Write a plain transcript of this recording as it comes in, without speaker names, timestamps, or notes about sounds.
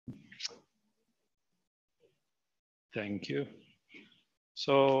Thank you.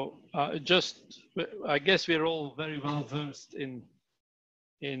 So I guess we're all very well versed in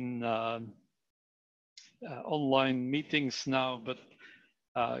online meetings now, but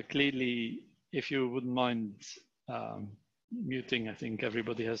clearly, if you wouldn't mind muting, I think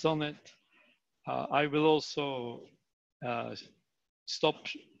everybody has done it. I will also stop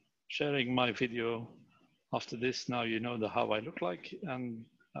sharing my video after this. Now you know how I look like, and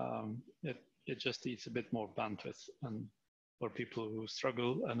it just needs a bit more bandwidth, and for people who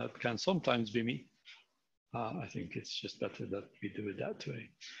struggle, and that can sometimes be me, I think it's just better that we do it that way.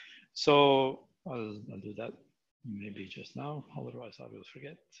 So I'll do that maybe just now, otherwise I will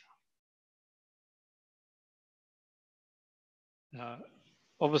forget.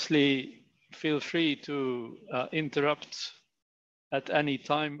 Obviously, feel free to interrupt at any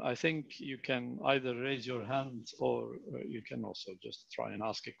time. I think you can either raise your hand or you can also just try and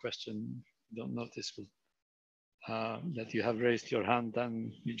ask a question. Don't notice that you have raised your hand,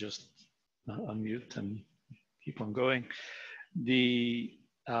 then you just unmute and keep on going. The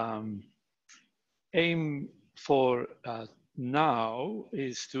aim for now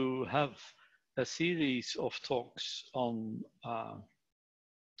is to have a series of talks on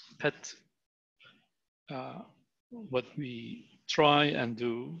PET, what we try and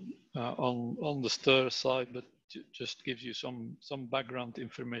do on the STIR side, but just gives you some background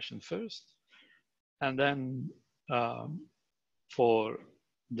information first. And then for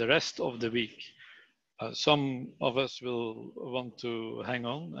the rest of the week, some of us will want to hang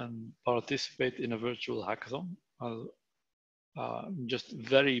on and participate in a virtual hackathon. Just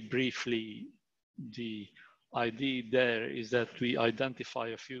very briefly, the idea there is that we identify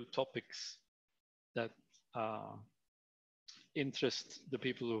a few topics that interest the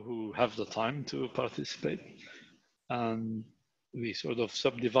people who have the time to participate. And we sort of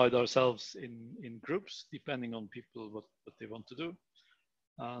subdivide ourselves in groups, depending on people, what they want to do,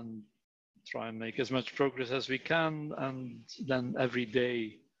 and try and make as much progress as we can. And then every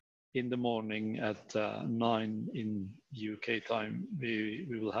day in the morning at 9 in UK time, we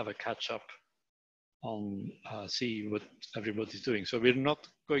will have a catch up on see what everybody's doing. So we're not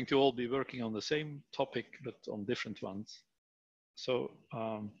going to all be working on the same topic, but on different ones. So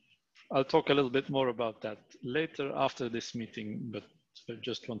I'll talk a little bit more about that later after this meeting, but I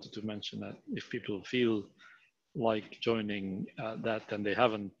just wanted to mention that if people feel like joining that and they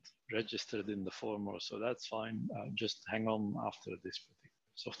haven't registered in the form or so, that's fine. Just hang on after this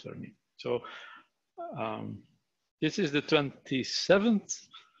particular software meeting. So this is the 27th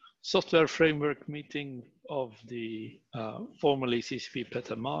software framework meeting of the formerly CCP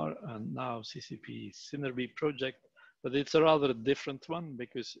PET-MR and now CCP SyneRBI project. But it's a rather different one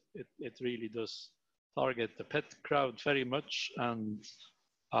because it really does target the PET crowd very much and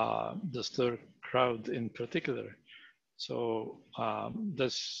the STIR crowd in particular. So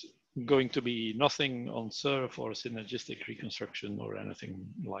there's going to be nothing on SURF or synergistic reconstruction or anything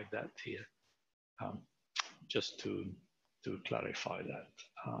like that here, just to clarify that.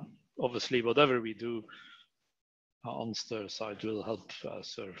 Obviously, whatever we do on STIR side will help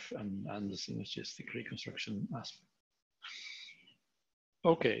SURF and the synergistic reconstruction aspect.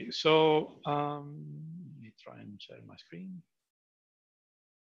 Okay, so let me try and share my screen.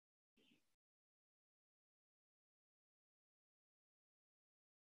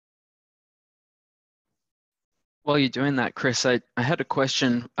 While you're doing that, Chris, I had a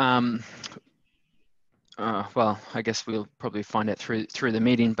question. Well, I guess we'll probably find out through the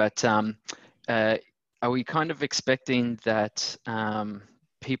meeting, but are we kind of expecting that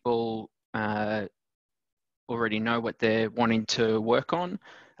people already know what they're wanting to work on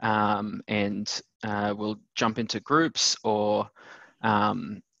and we'll jump into groups, or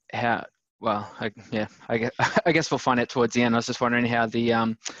how? Well, I guess we'll find out towards the end. I was just wondering how the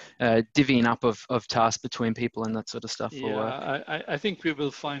divvying up of tasks between people and that sort of stuff will work. I think we will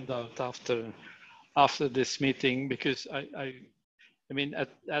find out after this meeting, because I mean,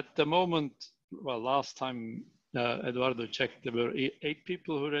 at the moment, well, last time Eduardo checked, there were 8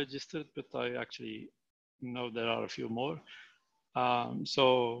 people who registered, but I actually know there are a few more.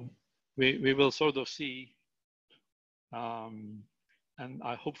 So we will sort of see. And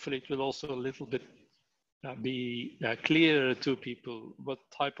hopefully it will also a little bit be clearer to people what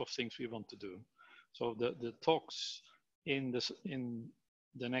type of things we want to do. So the talks in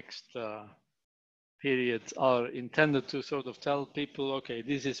the next period are intended to sort of tell people, okay,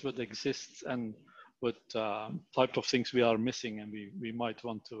 this is what exists and what type of things we are missing and we might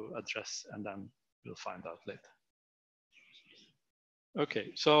want to address, and then we'll find out later.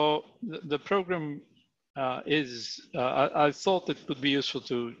 Okay, so the program I thought it would be useful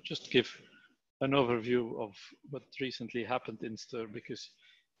to just give an overview of what recently happened in STIR, because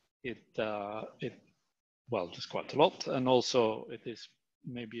well, there's quite a lot, and also it is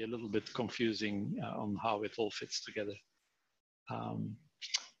maybe a little bit confusing on how it all fits together.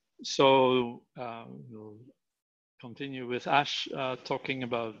 So we'll continue with Ash talking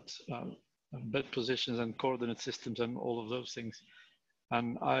about bed positions and coordinate systems and all of those things.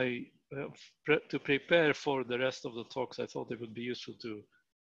 And to prepare for the rest of the talks, I thought it would be useful to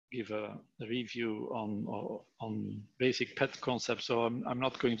give a review on basic PET concepts. So I'm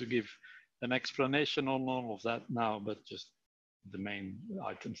not going to give an explanation on all of that now, but just the main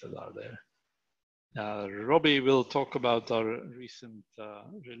items that are there. Robbie will talk about our recent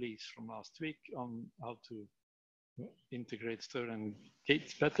release from last week on how to integrate STIR and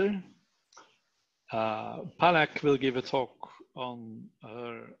gates better. Palak will give a talk on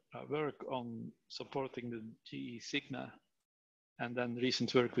her work on supporting the GE Signa, and then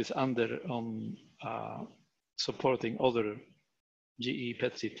recent work with Ander on supporting other GE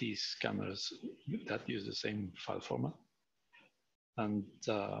PET-CT scanners that use the same file format. And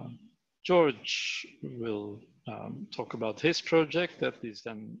George will talk about his project that is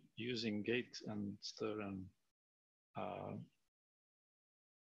then using gate and STIR and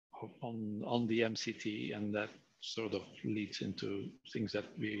on the MCT, and that sort of leads into things that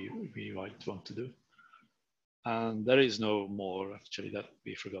we might want to do. And there is no more actually that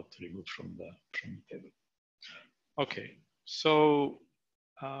we forgot to remove from the table. Okay, so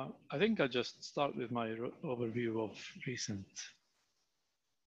I think I'll just start with my overview of recent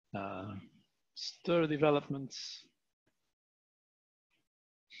STIR developments.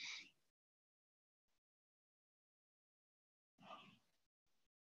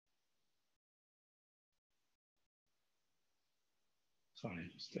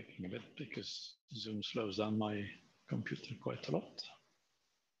 Sorry, it's taking a bit because Zoom slows down my computer quite a lot.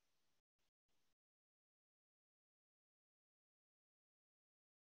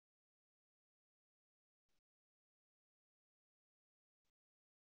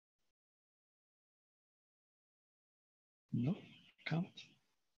 No, can't.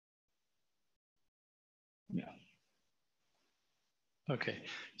 Yeah. Okay,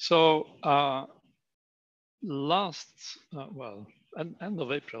 so well, end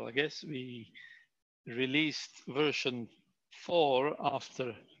of April, I guess, we released version 4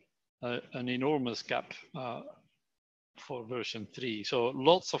 after an enormous gap for version 3. So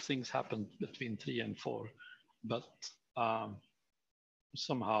lots of things happened between 3 and 4, but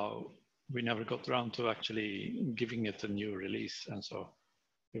somehow we never got around to actually giving it a new release. And so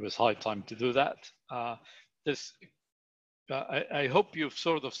it was high time to do that. I hope you've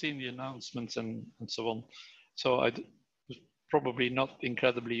sort of seen the announcements and so on. So it's probably not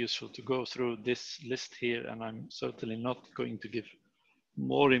incredibly useful to go through this list here, and I'm certainly not going to give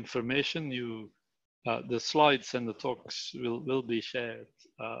more information. The slides and the talks will be shared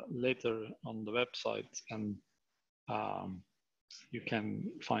later on the website, and you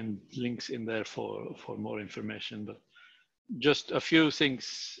can find links in there for more information. But just a few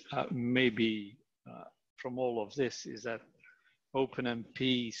things maybe from all of this is that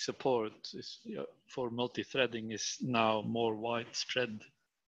OpenMP support for multi-threading is now more widespread,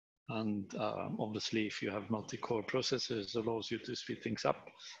 and obviously if you have multi-core processors, it allows you to speed things up.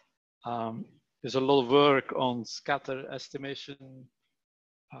 There's a lot of work on scatter estimation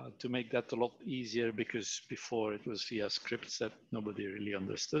to make that a lot easier, because before it was via scripts that nobody really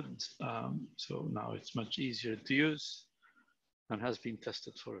understood. So now it's much easier to use and has been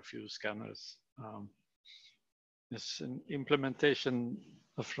tested for a few scanners. It's an implementation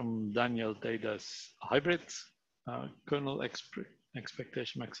from Daniel Dada's hybrid kernel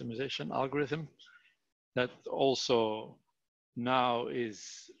expectation maximization algorithm that also now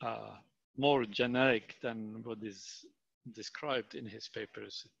is more generic than what is described in his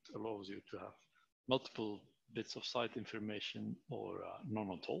papers. It allows you to have multiple bits of site information or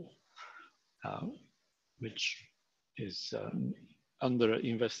none at all, which is under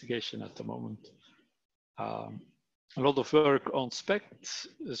investigation at the moment. A lot of work on SPECT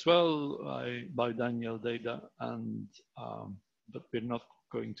as well by Daniel Dada, and but we're not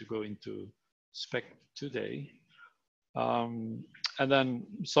going to go into SPECT today. And then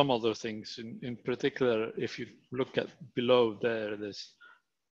some other things, in particular, if you look at below there, there's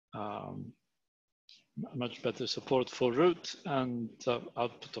much better support for root and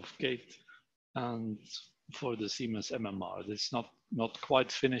output of gate, and for the Siemens MMR. It's not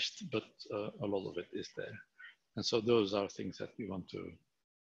quite finished, but a lot of it is there. And so those are things that we want to,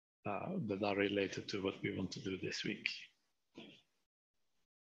 that are related to what we want to do this week.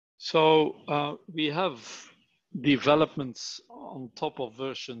 So we have developments on top of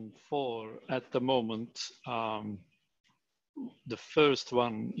version 4 at the moment. The first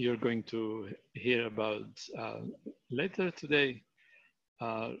one you're going to hear about later today.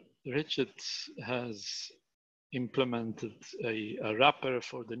 Richard has implemented a wrapper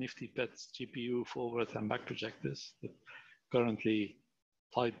for the Nifty Pets GPU forward and back projectors that currently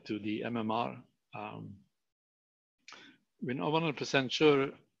tied to the MMR. We're not 100% sure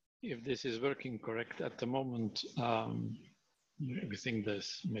if this is working correct at the moment. We think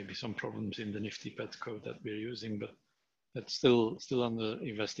there's maybe some problems in the Nifty Pet code that we're using, but that's still under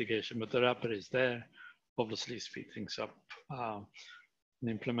investigation. But the wrapper is there, obviously speed things up. An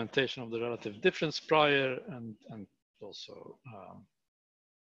implementation of the relative difference prior and also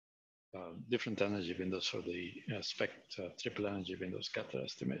different energy windows for the triple energy window scatter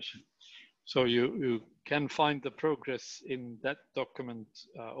estimation. So you can find the progress in that document.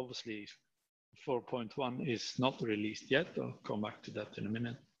 Obviously, 4.1 is not released yet. I'll come back to that in a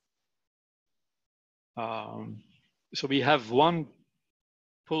minute. So we have one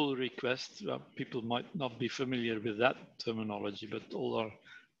pull request. People might not be familiar with that terminology, but all our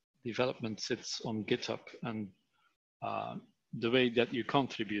development sits on GitHub. And the way that you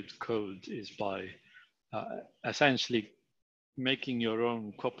contribute code is by essentially making your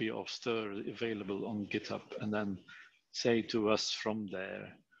own copy of Stir available on GitHub and then say to us from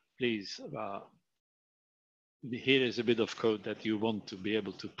there, please, here is a bit of code that you want to be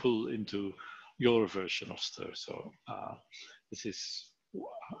able to pull into your version of Stir. So this is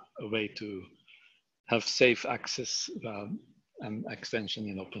a way to have safe access and extension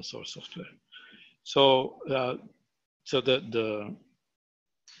in open source software. So, the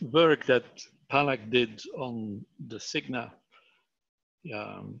work that Palak did on the Signa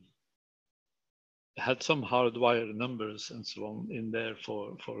had some hardwired numbers and so on in there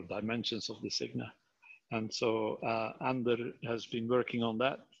for dimensions of the Signa. And so Ander has been working on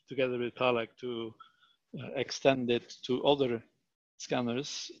that together with Palak to extend it to other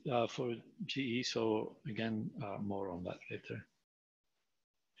scanners for GE. So again, more on that later.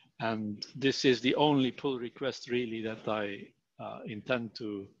 And this is the only pull request really that I intend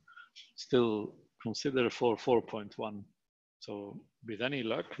to still consider for 4.1. So with any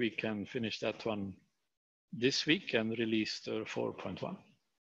luck, we can finish that one this week and release the 4.1.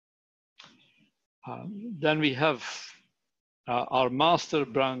 Then we have our master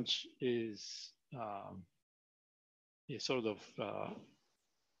branch is sort of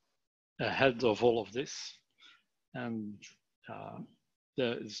ahead of all of this. And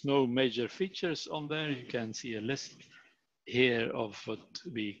there's no major features on there. You can see a list here of what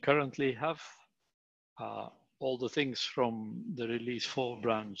we currently have. All the things from the release 4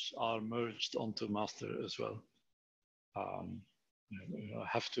 branch are merged onto master as well. I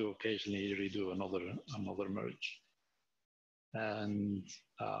have to occasionally redo another merge. And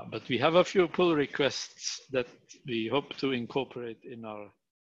but we have a few pull requests that we hope to incorporate in our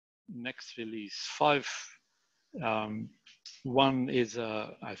next release 5. One is,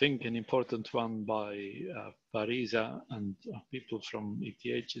 I think, an important one by Parisa and people from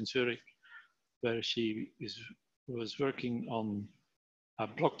ETH in Zurich, where she was working on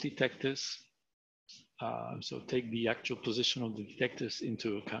block detectors. So take the actual position of the detectors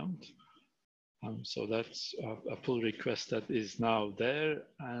into account. So that's a pull request that is now there,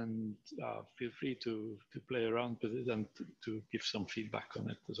 and feel free to play around with it and to give some feedback on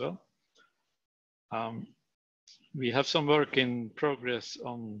it as well. We have some work in progress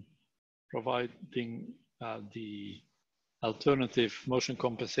on providing the alternative motion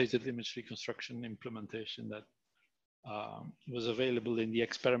compensated image reconstruction implementation that was available in the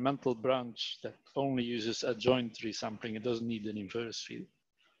experimental branch that only uses adjoint resampling. It doesn't need an inverse field,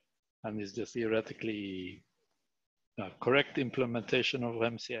 and is the theoretically correct implementation of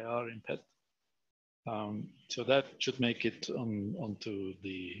MCIR in PET. So that should make it onto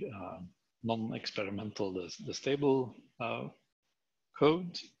the non-experimental, the stable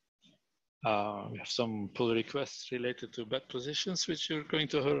code. We have some pull requests related to bet positions, which you're going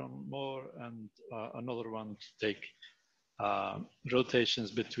to hear on more, and another one to take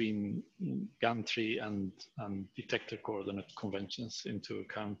rotations between gantry and detector coordinate conventions into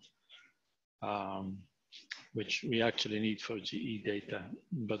account, which we actually need for GE data,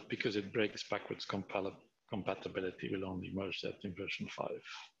 but because it breaks backwards compatibility, we'll only merge that in version 5.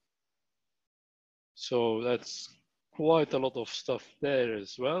 So that's quite a lot of stuff there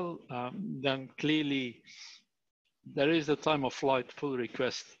as well. Then clearly there is a time of flight pull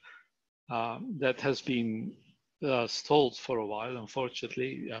request that has been stalled for a while,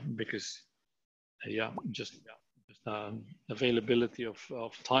 unfortunately, because just availability of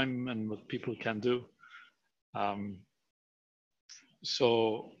time and what people can do.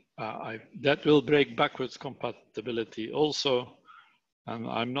 So that will break backwards compatibility also. And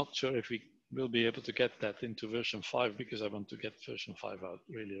I'm not sure if we will be able to get that into version 5 because I want to get version 5 out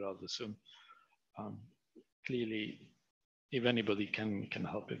really rather soon. Clearly, if anybody can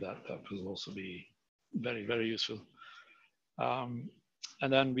help with that, that will also be very, very useful. And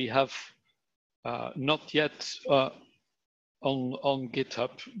then we have not yet on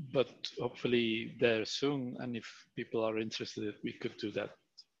GitHub, but hopefully there soon. And if people are interested, we could do that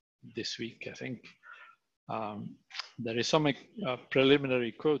this week, I think. There is some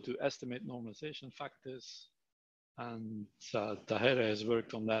preliminary code to estimate normalization factors, and Tahere has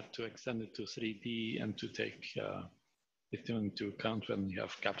worked on that to extend it to 3D and to take it into account when you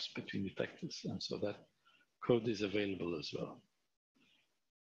have gaps between detectors, and so that code is available as well.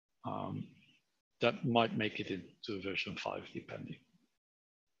 That might make it into version 5, depending.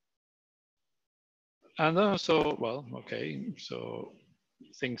 And also, well, okay, so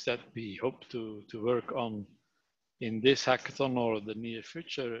things that we hope to work on in this hackathon or the near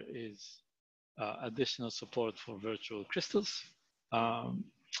future is additional support for virtual crystals,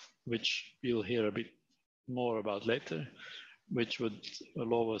 which you'll hear a bit more about later, which would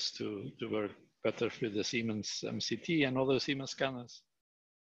allow us to work better with the Siemens MCT and other Siemens scanners.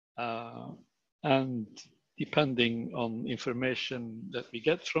 And depending on information that we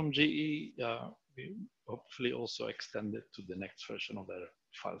get from GE, we hopefully also extend it to the next version of their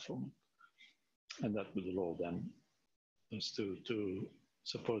file format. And that would allow them us to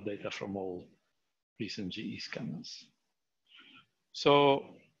support data from all recent GE scanners. So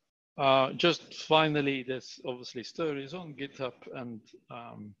just finally, this obviously STIR is on GitHub, and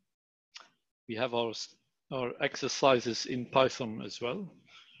we have our exercises in Python as well.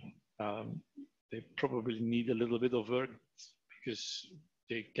 They probably need a little bit of work because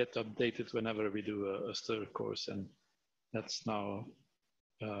they get updated whenever we do a STIR course, and that's now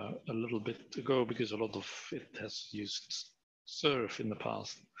a little bit ago because a lot of it has used SURF in the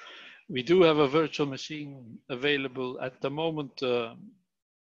past. We do have a virtual machine available at the moment.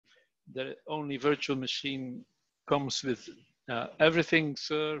 The only virtual machine comes with everything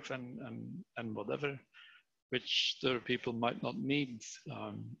SURF and whatever, which the people might not need.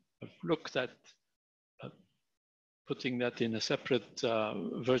 I've looked at putting that in a separate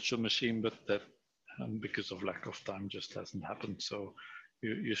virtual machine, but that because of lack of time just hasn't happened. So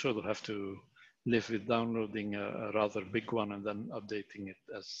you sort of have to live with downloading a rather big one and then updating it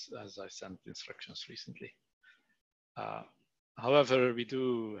as I sent instructions recently. However, we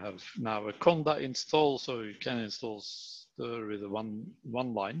do have now a Conda install, so you can install STIR with a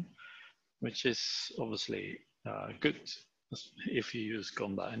one line, which is obviously good if you use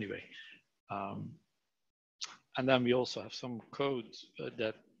Conda anyway. And then we also have some code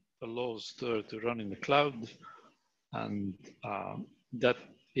that allows STIR to run in the cloud, and that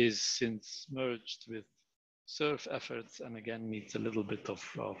is since merged with SURF efforts, and again needs a little bit of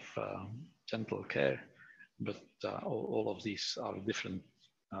gentle care, but all of these are different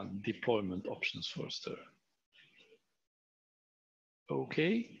deployment options for STIR.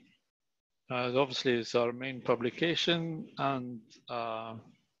 Okay, obviously it's our main publication and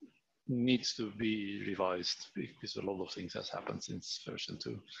needs to be revised because a lot of things has happened since version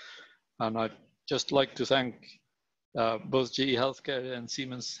 2. And I'd just like to thank both GE Healthcare and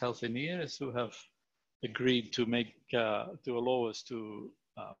Siemens Healthineers who have agreed to make to allow us to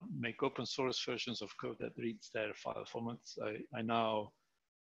make open source versions of code that reads their file formats. I now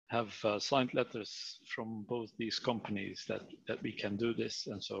have signed letters from both these companies that we can do this,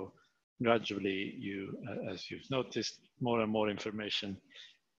 and so gradually, as you've noticed, more and more information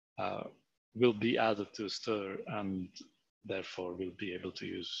will be added to STIR, and therefore we'll be able to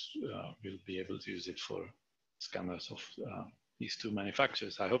use it for scanners of these two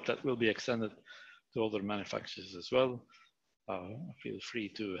manufacturers. I hope that will be extended to other manufacturers as well. Feel free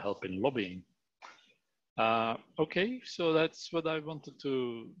to help in lobbying. Okay, so that's what I wanted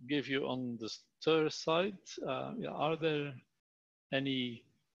to give you on the STIR side. Are there any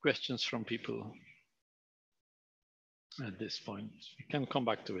questions from people at this point? We can come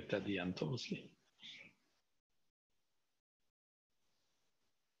back to it at the end, obviously.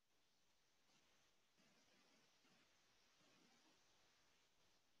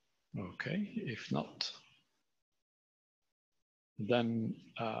 Okay, if not, then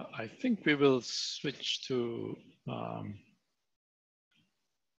I think we will switch to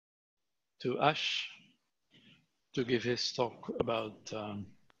Ash to give his talk about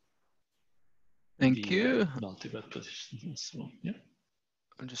Thank you. Multi-bed positions and so on. Yeah.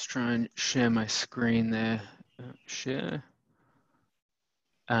 I'll just try and share my screen there. Share.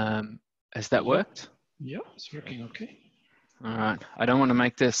 Has that worked? Yeah, it's working okay. All right. I don't want to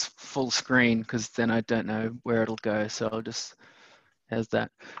make this full screen because then I don't know where it'll go. So I'll just, how's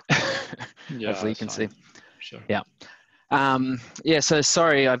that? Yeah, Hopefully you it's can fine. see. Sure. Yeah. Yeah, so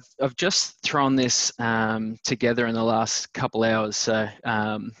sorry, I've just thrown this together in the last couple hours, so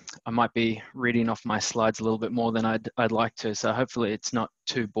I might be reading off my slides a little bit more than I'd like to, so hopefully it's not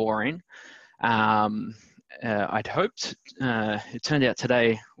too boring. I'd hoped, it turned out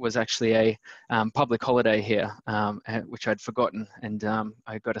today was actually a public holiday here, which I'd forgotten, and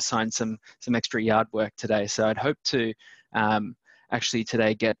I got assigned some extra yard work today, so I'd hoped to actually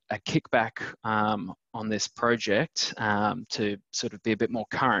today get a kickback on this project to sort of be a bit more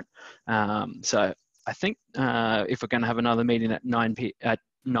current. So I think if we're going to have another meeting at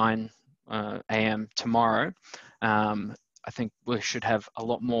 9 a.m. tomorrow, I think we should have a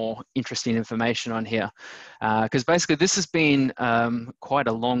lot more interesting information on here, because basically this has been quite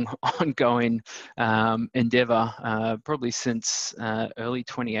a long ongoing endeavor, probably since early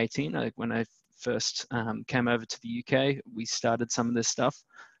 2018, when I first came over to the UK. We started some of this stuff,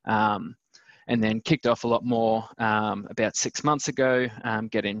 and then kicked off a lot more about 6 months ago,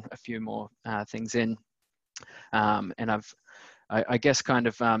 getting a few more things in. And I guess kind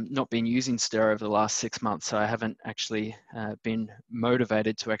of not been using Stir over the last 6 months, so I haven't actually been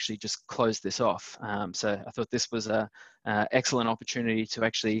motivated to actually just close this off. So I thought this was a excellent opportunity to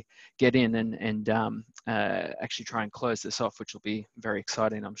actually get in and actually try and close this off, which will be very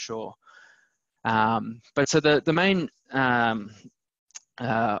exciting, I'm sure. But so the main, I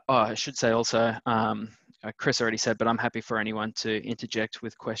should say also, Chris already said, but I'm happy for anyone to interject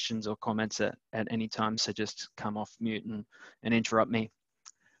with questions or comments at any time. So just come off mute and interrupt me.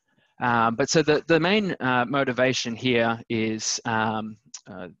 But so the main motivation here is, I've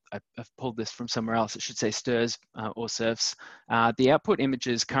pulled this from somewhere else. It should say STIRS or SURFs. The output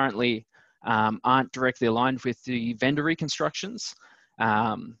images currently aren't directly aligned with the vendor reconstructions.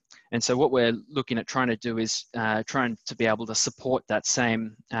 And so what we're looking at trying to do is trying to be able to support that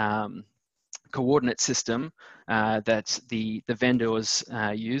same coordinate system that the vendors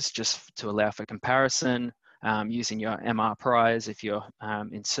use, just to allow for comparison, using your MR priors if you're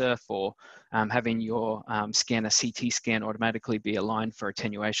in SURF, or having your scanner CT scan automatically be aligned for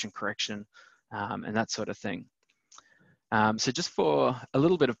attenuation correction, and that sort of thing. So just for a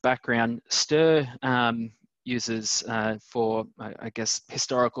little bit of background, STIR uses, for, I guess,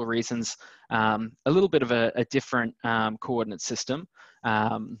 historical reasons, a little bit of a different coordinate system.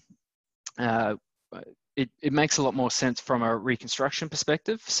 It makes a lot more sense from a reconstruction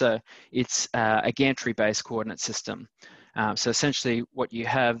perspective. So it's a gantry-based coordinate system. So essentially what you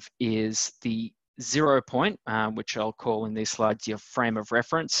have is the 0 point, which I'll call in these slides your frame of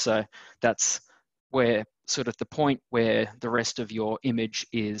reference. So that's where sort of the point where the rest of your image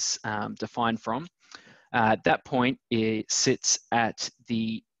is defined from. That point, it sits at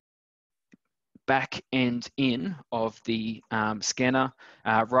the back end in of the scanner,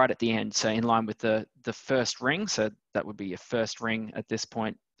 right at the end, so in line with the first ring. So that would be your first ring at this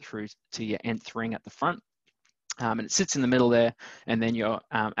point through to your nth ring at the front. And it sits in the middle there, and then your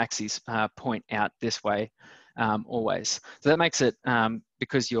axes point out this way always. So that makes it,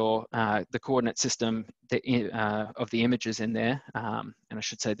 because your the coordinate system of the images in there, and I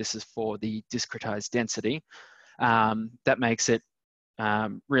should say this is for the discretized density, that makes it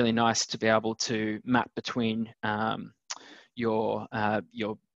really nice to be able to map between your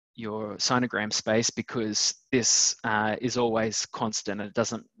sinogram space, because this is always constant. It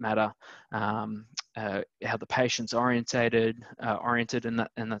doesn't matter how the patient's oriented and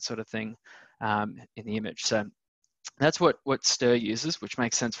that sort of thing in the image. So that's what STIR uses, which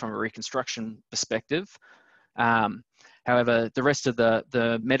makes sense from a reconstruction perspective. However, the rest of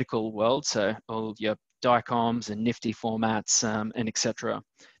the medical world, so all your DICOMs and NIFTY formats and etc.,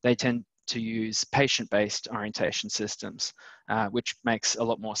 they tend to use patient-based orientation systems, which makes a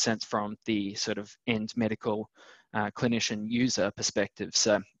lot more sense from the sort of end medical clinician user perspective.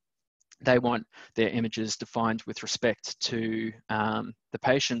 So they want their images defined with respect to the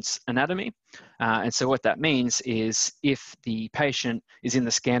patient's anatomy. And so what that means is if the patient is in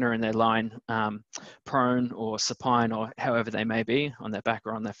the scanner and they're lying prone or supine, or however they may be, on their back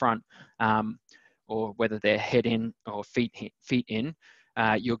or on their front, or whether they're head in or feet in,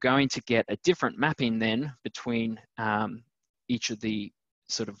 you're going to get a different mapping then between each of the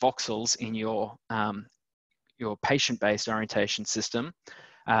sort of voxels in your patient-based orientation system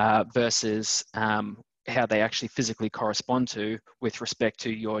versus how they actually physically correspond to with respect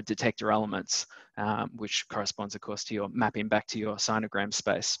to your detector elements, which corresponds, of course, to your mapping back to your sinogram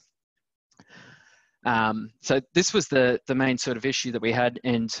space. So this was the main sort of issue that we had,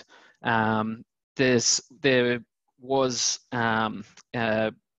 and there was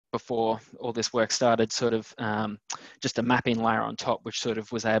before all this work started, sort of just a mapping layer on top, which sort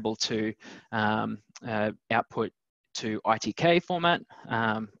of was able to output to ITK format,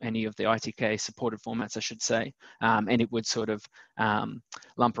 any of the ITK supported formats, I should say, and it would sort of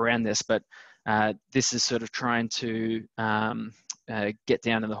lump around this. But this is sort of trying to get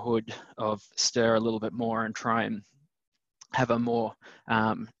down in the hood of STIR a little bit more and try and have a more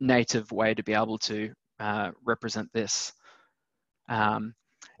native way to be able to represent this.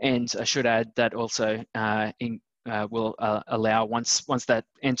 And I should add that also will allow, once that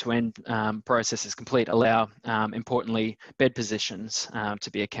end-to-end process is complete, allow, importantly, bed positions to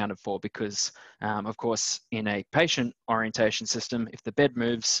be accounted for, because, of course, in a patient orientation system, if the bed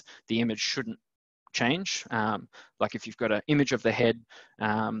moves, the image shouldn't change. Like if you've got an image of the head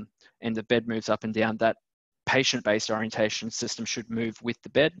and the bed moves up and down, that patient-based orientation system should move with the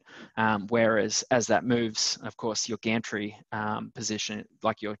bed, whereas as that moves, of course, your gantry position,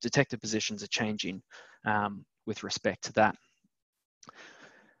 like your detector positions, are changing with respect to that.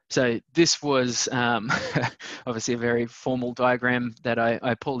 So this was obviously a very formal diagram that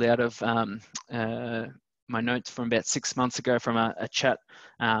I pulled out of my notes from about 6 months ago from a chat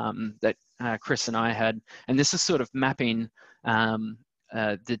that Chris and I had. And this is sort of mapping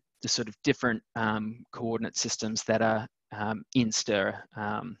the sort of different coordinate systems that are in STIR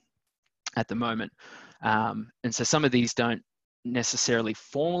at the moment. And so some of these don't necessarily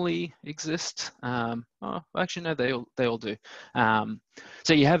formally exist. Oh, actually, no, they all do.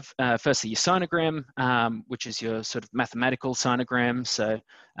 So you have firstly your sinogram, which is your sort of mathematical sinogram. So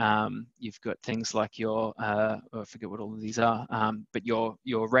you've got things like your, I forget what all of these are, but your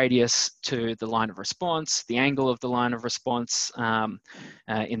radius to the line of response, the angle of the line of response in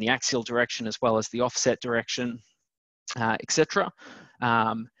the axial direction as well as the offset direction, etc.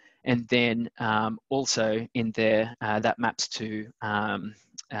 And then also in there, that maps to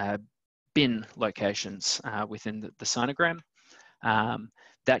bin locations within the sinogram.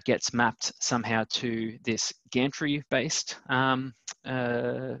 That gets mapped somehow to this gantry-based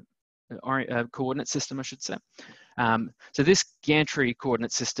coordinate system, I should say. So this gantry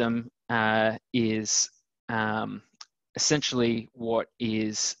coordinate system is essentially what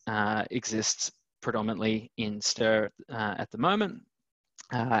exists predominantly in STIR at the moment.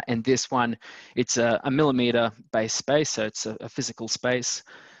 And this one, it's a millimeter base space, so it's a physical space.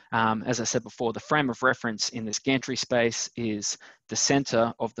 As I said before, the frame of reference in this gantry space is the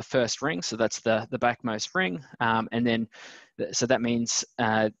center of the first ring, so that's the backmost ring. And then, so that means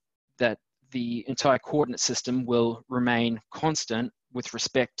that the entire coordinate system will remain constant with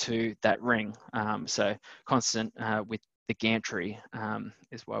respect to that ring. So constant with the gantry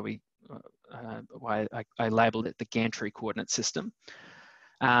is why I labeled it the gantry coordinate system.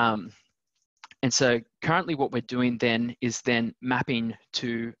 And so currently what we're doing then is mapping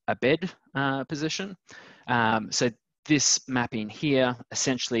to a bed position. So this mapping here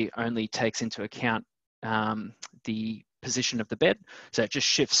essentially only takes into account the position of the bed. So it just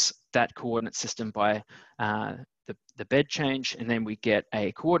shifts that coordinate system by the bed change, and then we get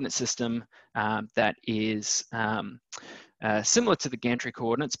a coordinate system that is similar to the gantry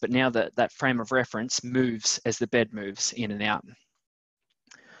coordinates, but now that frame of reference moves as the bed moves in and out.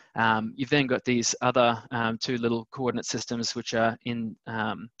 You've then got these other two little coordinate systems which are in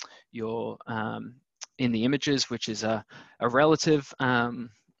in the images, which is a relative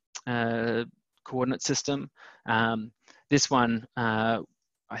coordinate system. This one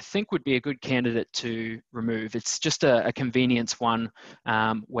I think would be a good candidate to remove. It's just a convenience one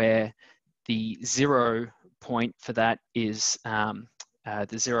where the 0 point for that is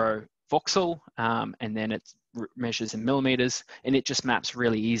the 0 voxel, and then it measures in millimeters, and it just maps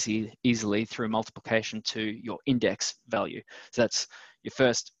really easily through multiplication to your index value. So that's your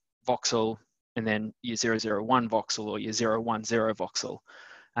first voxel, and then your 001 voxel or your 010 voxel.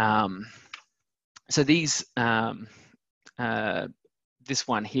 So these, this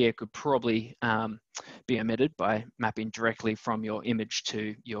one here could probably be omitted by mapping directly from your image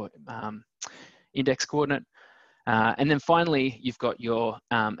to your index coordinate. And then finally, you've got your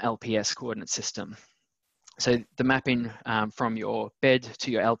LPS coordinate system. So the mapping from your bed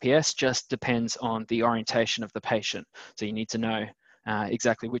to your LPS just depends on the orientation of the patient. So you need to know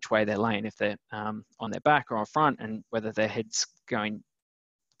exactly which way they're laying, if they're on their back or on front, and whether their head's going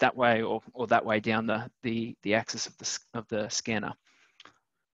that way or that way down the axis of the scanner.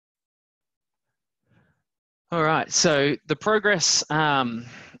 All right, so the progress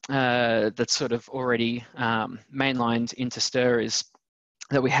that's sort of already mainlined into STIR is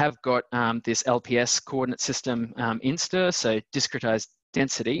that we have got this LPS coordinate system in STIR, so discretized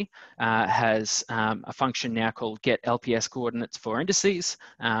density has a function now called get LPS coordinates for indices,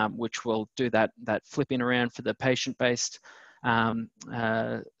 which will do that flipping around for the patient-based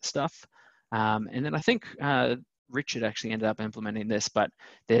stuff. And then I think Richard actually ended up implementing this, but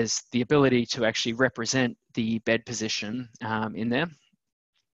there's the ability to actually represent the bed position in there.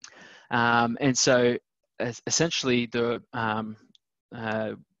 And so essentially the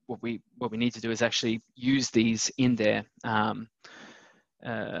what we need to do is actually use these in there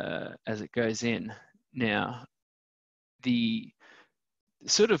as it goes in. Now, the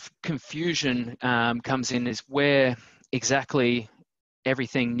sort of confusion comes in is where exactly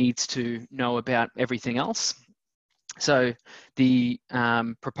everything needs to know about everything else. So the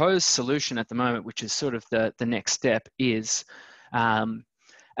proposed solution at the moment, which is sort of the next step, is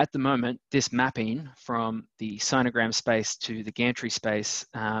at the moment, this mapping from the cynogram space to the gantry space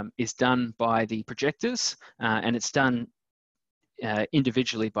is done by the projectors, and it's done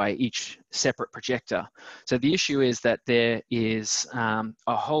individually by each separate projector. So the issue is that there is a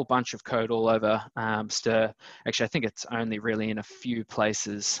whole bunch of code all over STIR. Actually, I think it's only really in a few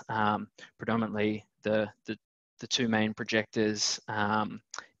places, predominantly the two main projectors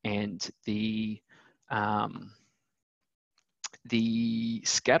and the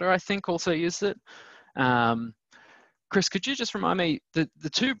scatter, I think, also used it. Chris, could you just remind me, the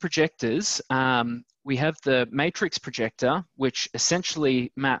two projectors, we have the matrix projector, which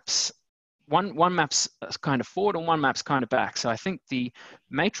essentially maps, one maps kind of forward and one maps kind of back. So I think the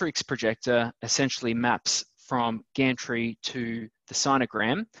matrix projector essentially maps from gantry to the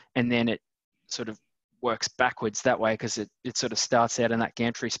cynogram, and then it sort of works backwards that way because it sort of starts out in that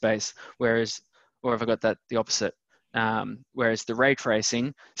gantry space, whereas, or have I got that the opposite? Whereas the ray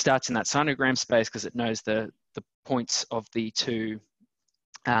tracing starts in that cynogram space because it knows the points of the two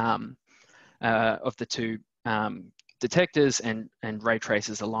detectors, and ray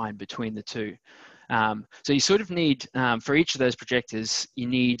tracers align between the two. So you sort of need, for each of those projectors, you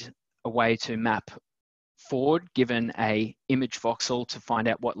need a way to map forward given a image voxel to find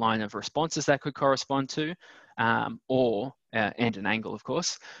out what line of responses that could correspond to, or and an angle, of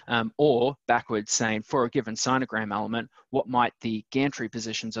course, or backwards, saying for a given cynogram element, what might the gantry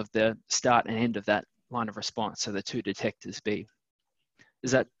positions of the start and end of that line of response, so the two detectors, be?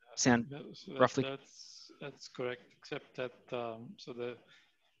 Does that sound roughly? That's correct, except that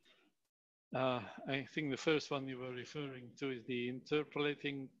I think the first one you were referring to is the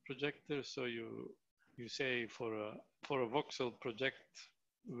interpolating projector. So you say for a voxel, project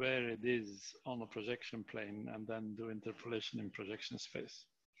where it is on a projection plane and then do interpolation in projection space.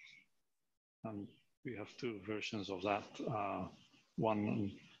 And we have two versions of that.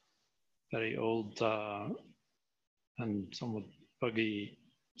 One very old and somewhat buggy,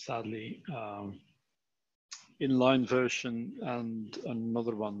 sadly, inline version, and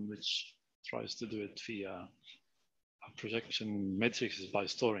another one which tries to do it via a projection matrices by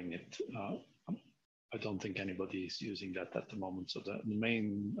storing it. I don't think anybody is using that at the moment. So the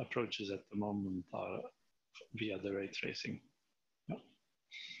main approaches at the moment are via the ray tracing.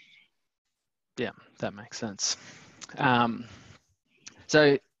 Yeah, that makes sense.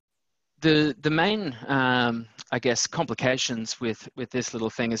 So the main, I guess, complications with this little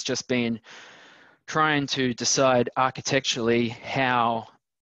thing has just been trying to decide architecturally how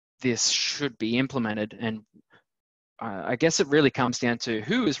this should be implemented. And I guess it really comes down to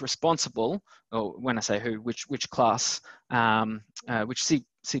who is responsible, or when I say who, which class, which C++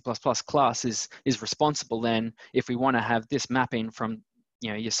 class is responsible then if we want to have this mapping from, you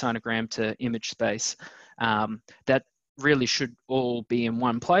know, your cynogram to image space. That really should all be in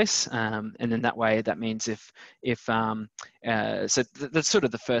one place, and then that way, that means so that's sort of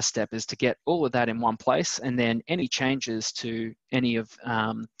the first step, is to get all of that in one place, and then any changes to any of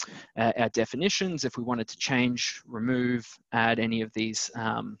our definitions, if we wanted to change, remove, add any of these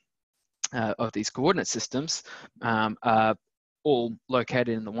coordinate systems, are all located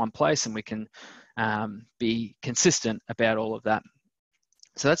in the one place, and we can be consistent about all of that.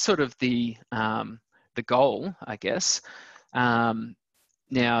 So that's sort of the goal, I guess.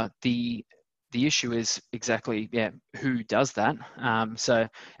 Now the issue is exactly, who does that? So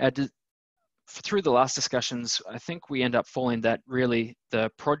through the last discussions, I think we end up falling that really the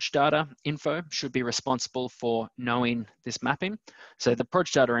proj data info should be responsible for knowing this mapping. So the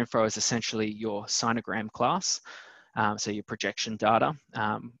proj data info is essentially your cynogram class, so your projection data,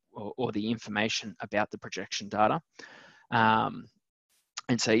 or the information about the projection data.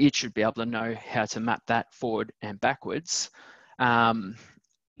 And so it should be able to know how to map that forward and backwards.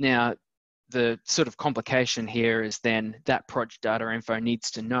 Now, the sort of complication here is then that proj data info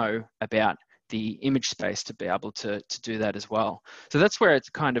needs to know about the image space to be able to do that as well. So that's where it's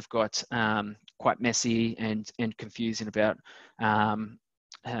kind of got quite messy and confusing about,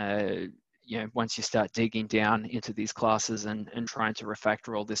 you know, once you start digging down into these classes and trying to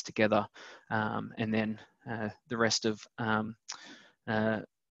refactor all this together, and then the rest of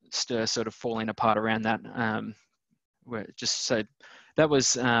Stir sort of falling apart around that. Where just so that was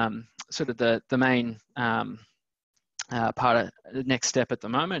sort of the main part of the next step at the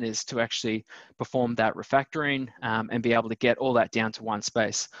moment is to actually perform that refactoring and be able to get all that down to one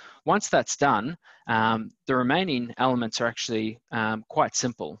space. Once that's done, the remaining elements are actually quite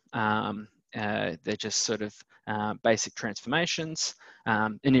simple. They're just sort of basic transformations.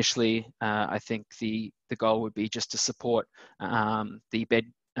 Initially, I think the goal would be just to support the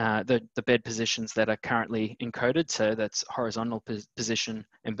bed positions that are currently encoded. So that's horizontal position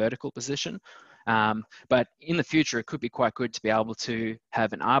and vertical position. But in the future, it could be quite good to be able to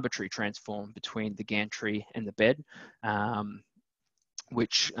have an arbitrary transform between the gantry and the bed,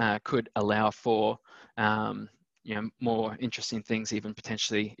 which could allow for you know, more interesting things, even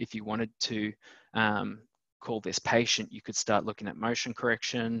potentially if you wanted to call this patient, you could start looking at motion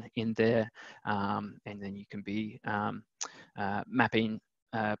correction in there, and then you can be mapping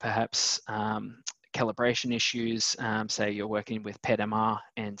perhaps calibration issues. Say you're working with PET MR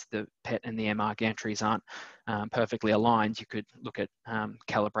and the PET and the MR gantries aren't perfectly aligned, you could look at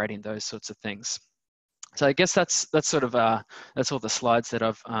calibrating those sorts of things. So I guess that's sort of that's all the slides that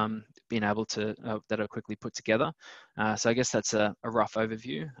I've been able to that I've quickly put together. So I guess that's a rough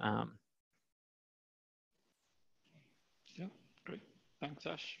overview. Yeah, great. Thanks,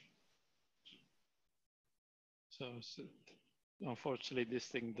 Ash. So unfortunately, this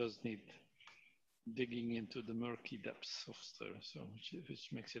thing does need digging into the murky depths of Stir, so which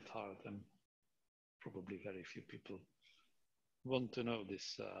makes it hard, and probably very few people want to know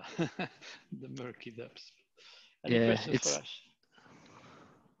this, the murky depths. Any questions for Ash?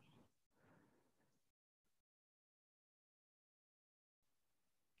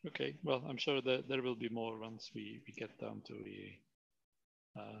 Okay, well, I'm sure that there will be more once we get down to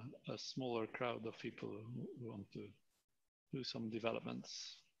a smaller crowd of people who want to do some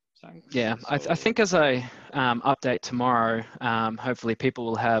developments. Thanks. Yeah, so, I think as I update tomorrow, hopefully people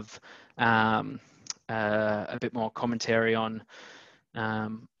will have a bit more commentary on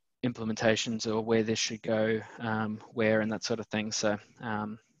implementations or where this should go, where and that sort of thing. So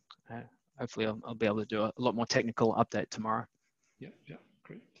hopefully I'll be able to do a lot more technical update tomorrow. Yeah,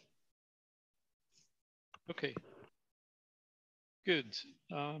 great. Okay, good.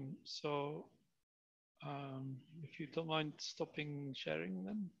 So if you don't mind stopping sharing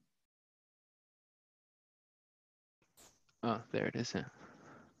then. Oh, there it is. Yeah.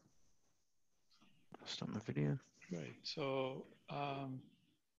 Stop my video. Great. So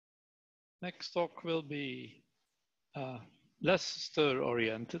next talk will be less Stir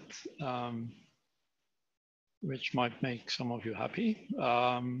oriented, which might make some of you happy.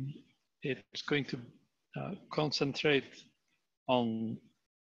 It's going to concentrate on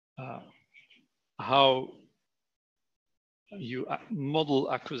how you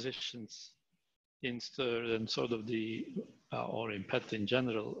model acquisitions in Stir and sort of the or in PET in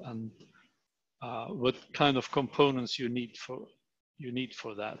general, and what kind of components you need for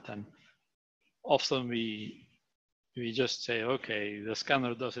that. And often we just say, okay, the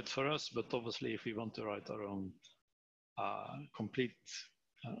scanner does it for us, but obviously if we want to write our own complete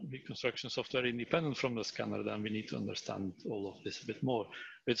reconstruction software independent from the scanner, then we need to understand all of this a bit more.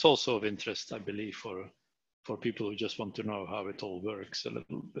 It's also of interest, I believe, for people who just want to know how it all works a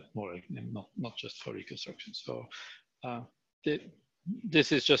little bit more, not just for reconstruction. So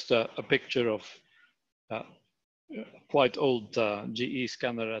this is just a picture of quite old GE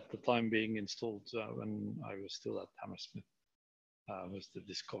scanner at the time being installed when I was still at Hammersmith. Was the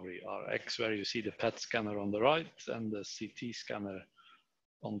Discovery RX, where you see the PET scanner on the right and the CT scanner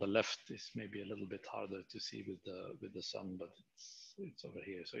on the left is maybe a little bit harder to see with the sun, but it's over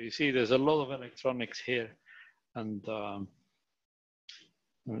here. So you see there's a lot of electronics here and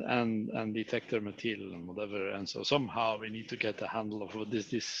detector material and whatever. And so somehow we need to get a handle of what is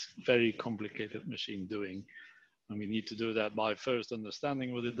this very complicated machine doing. And we need to do that by first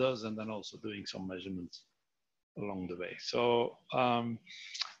understanding what it does and then also doing some measurements along the way. So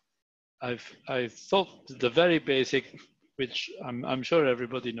I thought the very basic, which I'm sure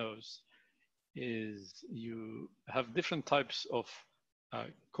everybody knows, is you have different types of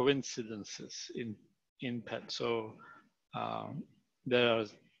coincidences in PET. So there are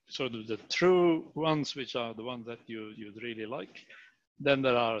sort of the true ones, which are the ones that you'd really like. Then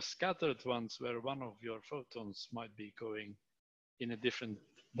there are scattered ones where one of your photons might be going in a different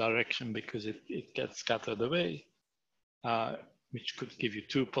direction because it gets scattered away, which could give you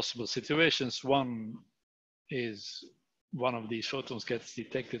two possible situations. One is one of these photons gets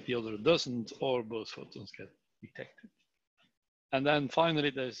detected, the other doesn't, or both photons get detected. And then finally,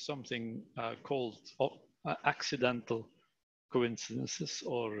 there's something called accidental coincidences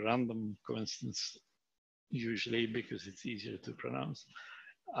or random coincidence, usually because it's easier to pronounce,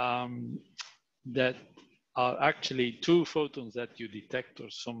 that are actually two photons that you detect, or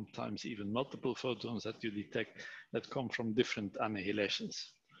sometimes even multiple photons that you detect that come from different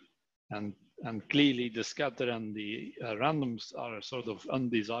annihilations. And clearly the scatter and the randoms are sort of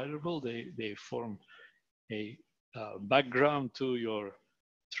undesirable. They form a background to your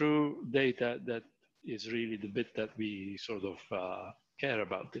true data that is really the bit that we sort of care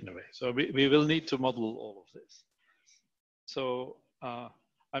about in a way. So we will need to model all of this. So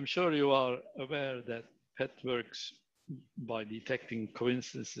I'm sure you are aware that PET works by detecting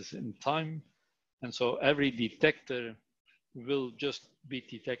coincidences in time. And so every detector will just be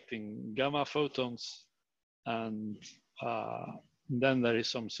detecting gamma photons. And then there is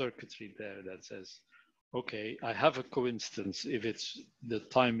some circuitry there that says, okay, I have a coincidence if it's the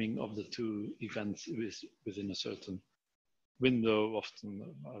timing of the two events within a certain window,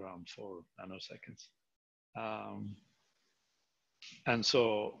 often around 4 nanoseconds. And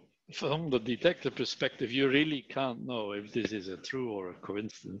so from the detector perspective, you really can't know if this is a true or a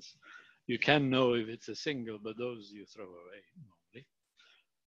coincidence. You can know if it's a single, but those you throw away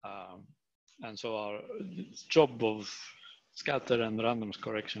normally. And so our job of scatter and randoms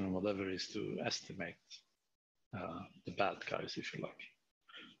correction and whatever is to estimate the bad guys, if you like.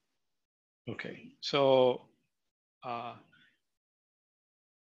 Okay, so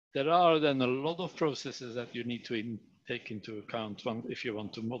there are then a lot of processes that you need to take into account if you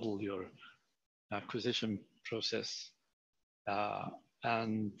want to model your acquisition process.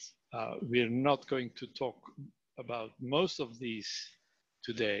 And we're not going to talk about most of these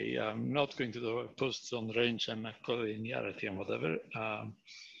today. I'm not going to do posts on range and collinearity and whatever.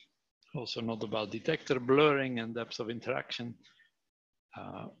 Also not about detector blurring and depth of interaction.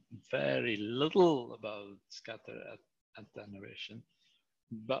 Very little about scatter attenuation.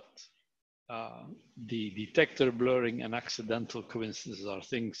 But the detector blurring and accidental coincidences are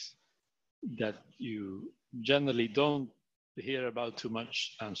things that you generally don't hear about too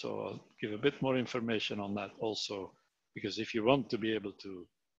much. And so I'll give a bit more information on that also, because if you want to be able to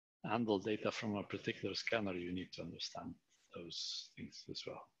handle data from a particular scanner, you need to understand those things as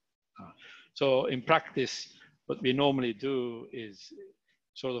well. So in practice, what we normally do is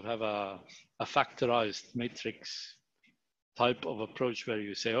sort of have a factorized matrix type of approach where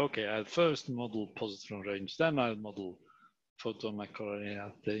you say, okay, I'll first model positron range, then I'll model photon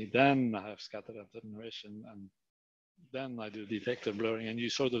macrolinearity, then I have scatter attenuation, and then I do detector blurring, and you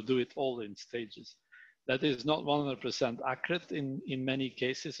sort of do it all in stages. That is not 100% accurate in many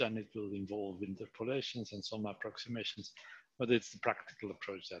cases, and it will involve interpolations and some approximations, but it's the practical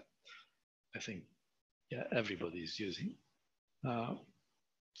approach that I think everybody is using.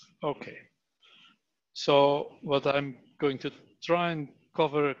 Okay. So what I'm going to try and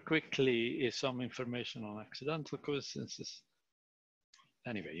cover quickly is some information on accidental coincidences.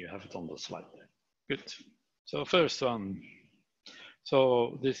 Anyway, you have it on the slide there. Good. So first one.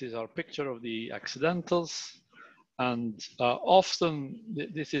 So this is our picture of the accidentals. And often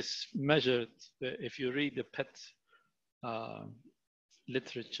this is measured, if you read the PET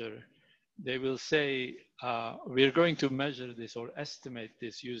literature, they will say, we're going to measure this or estimate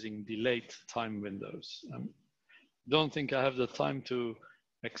this using delayed time windows. Don't think I have the time to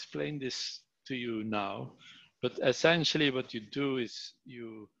explain this to you now, but essentially what you do is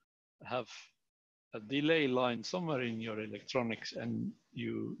you have a delay line somewhere in your electronics, and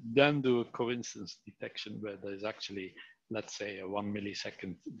you then do a coincidence detection where there's actually, let's say, a 1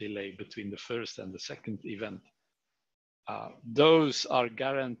 millisecond delay between the first and the second event. Those are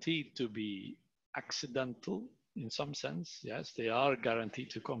guaranteed to be accidental in some sense. Yes, they are guaranteed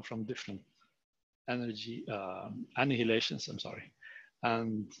to come from different energy annihilations, I'm sorry.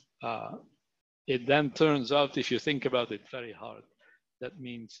 And it then turns out, if you think about it very hard, that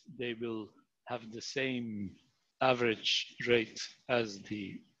means they will have the same average rate as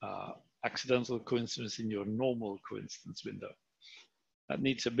the accidental coincidence in your normal coincidence window. That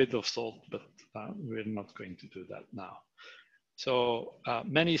needs a bit of thought, but we're not going to do that now. So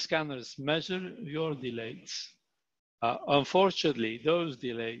many scanners measure your delays. Unfortunately, those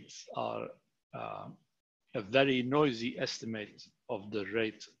delays are a very noisy estimate of the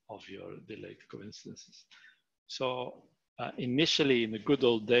rate of your delayed coincidences. So initially, in the good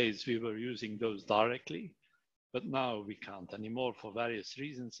old days, we were using those directly. But now we can't anymore for various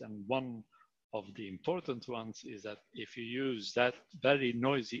reasons. And one of the important ones is that if you use that very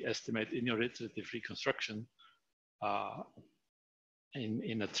noisy estimate in your iterative reconstruction,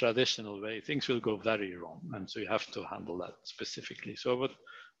 in a traditional way, things will go very wrong. And so you have to handle that specifically. So what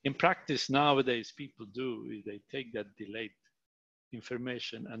in practice nowadays people do is they take that delayed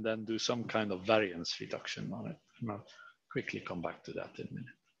information and then do some kind of variance reduction on it. And I'll quickly come back to that in a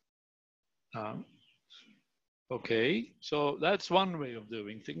minute. Okay, so that's one way of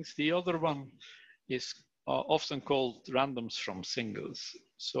doing things. The other one is often called randoms from singles.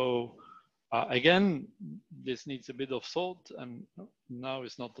 So again, this needs a bit of thought, and now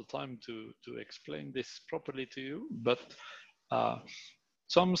is not the time to explain this properly to you, but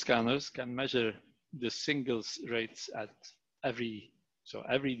some scanners can measure the singles rates at every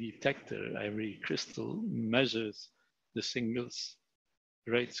detector, every crystal measures the singles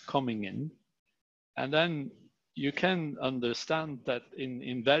rates coming in. And then you can understand that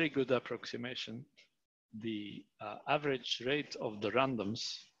in very good approximation, the average rate of the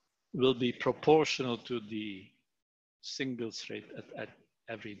randoms will be proportional to the singles rate at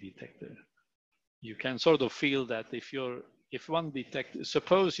every detector. You can sort of feel that if one detector,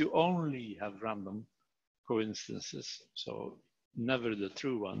 suppose you only have random coincidences, so never the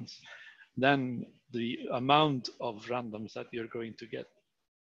true ones, then the amount of randoms that you're going to get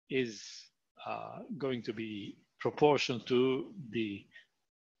is going to be proportional to the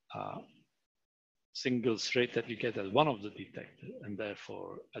singles rate that you get at one of the detector, and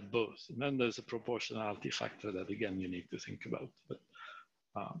therefore at both. And then there's a proportionality factor that again you need to think about. But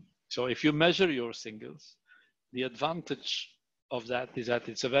so if you measure your singles, the advantage of that is that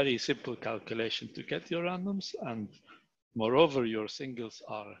it's a very simple calculation to get your randoms, and moreover your singles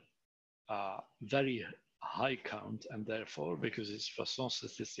are very high count, and therefore, because it's Poisson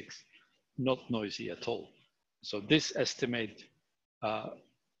statistics, not noisy at all. So this estimate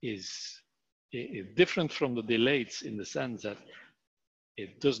is different from the delays in the sense that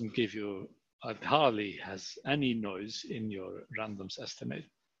it doesn't give you, it hardly has any noise in your randoms estimate.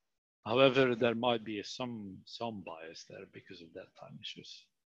 However, there might be some bias there because of that time issues,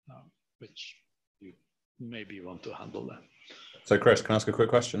 which you maybe want to handle that. So Chris, can I ask a quick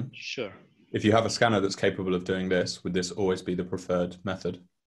question? Sure. If you have a scanner that's capable of doing this, would this always be the preferred method?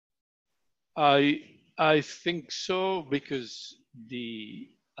 I think so, because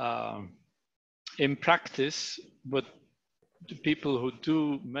in practice, but the people who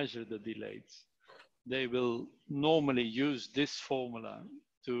do measure the delays, they will normally use this formula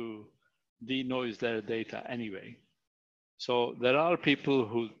to denoise their data anyway. So there are people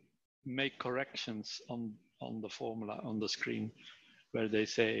who make corrections on the formula on the screen where they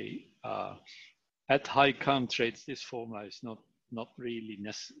say at high count rates, this formula is not really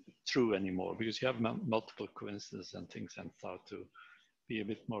true anymore because you have multiple coincidences and things and start to be a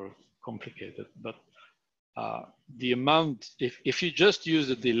bit more complicated. But the amount, if you just use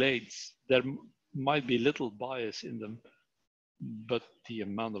the delays, there might be little bias in them, but the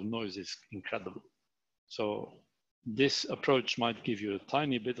amount of noise is incredible. So this approach might give you a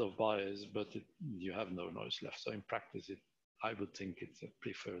tiny bit of bias, but you have no noise left. So in practice, I would think it's a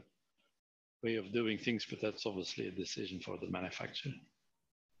preferred way of doing things, but that's obviously a decision for the manufacturer.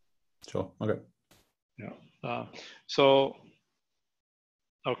 Sure, okay. Yeah.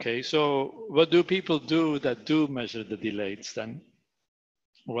 Okay, so what do people do that do measure the delays then?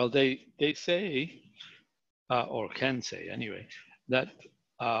 Well, they say, or can say anyway, that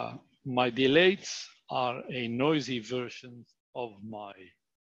my delays are a noisy version of my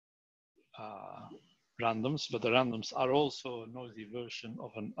randoms, but the randoms are also a noisy version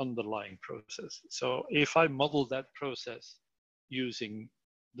of an underlying process. So if I model that process using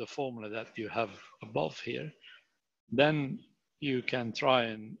the formula that you have above here, then you can try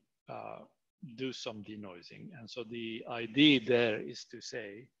and do some denoising. And so the idea there is to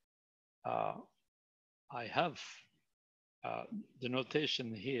say, I have, the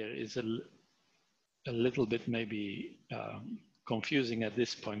notation here is a little bit maybe confusing at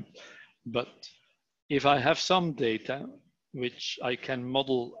this point, but if I have some data which I can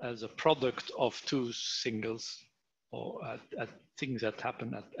model as a product of two singles or at things that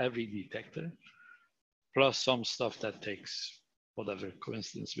happen at every detector, plus some stuff that takes whatever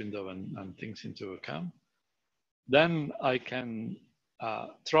coincidence window and things into account, then I can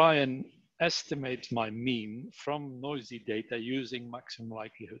try and estimate my mean from noisy data using maximum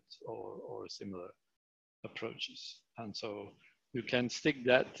likelihood or similar approaches. And so you can stick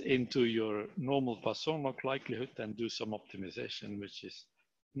that into your normal Poisson likelihood and do some optimization, which is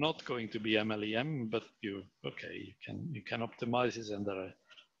not going to be MLEM, but you can optimize it, and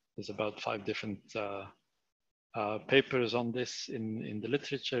there's about 5 different papers on this in the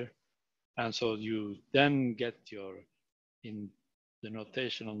literature. And so you then get in the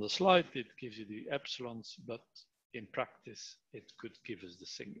notation on the slide, it gives you the epsilons, but in practice, it could give us the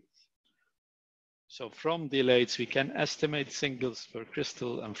singles. So from delays, we can estimate singles per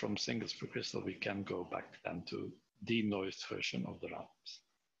crystal, and from singles per crystal, we can go back then to denoised version of the rounds.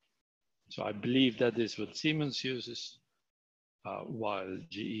 So I believe that is what Siemens uses, while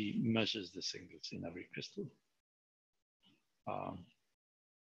GE measures the singles in every crystal.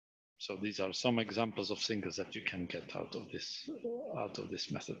 So these are some examples of singles that you can get out of this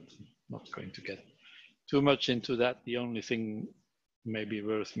method. Not going to get too much into that. The only thing maybe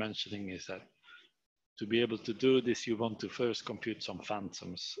worth mentioning is that to be able to do this, you want to first compute some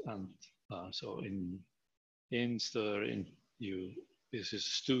phantoms, and so in STIR, this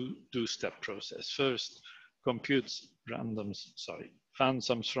is two-step process. First, compute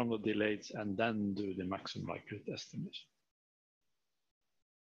phantoms from the delays, and then do the maximum likelihood estimation.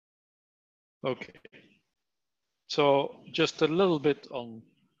 Okay, so just a little bit on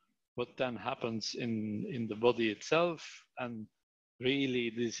what then happens in the body itself, and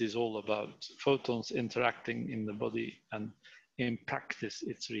really this is all about photons interacting in the body, and in practice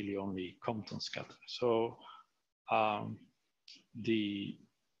it's really only Compton scatter. So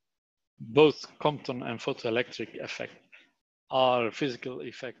both Compton and photoelectric effect are physical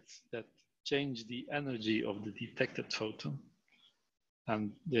effects that change the energy of the detected photon,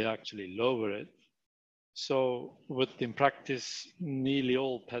 and they actually lower it. So what in practice nearly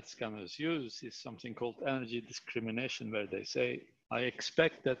all PET scanners use is something called energy discrimination, where they say, I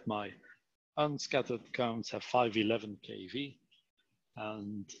expect that my unscattered counts have 511 kV,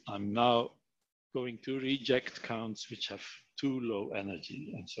 and I'm now going to reject counts which have too low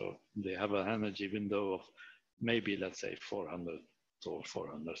energy. And so they have an energy window of maybe, let's say, 400 or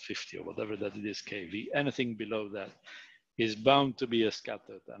 450 or whatever that it is kV. Anything below that is bound to be a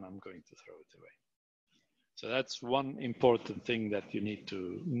scattered, and I'm going to throw it away. So that's one important thing that you need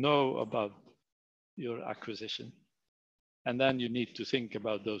to know about your acquisition. And then you need to think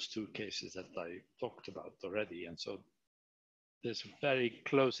about those two cases that I talked about already. And so there's a very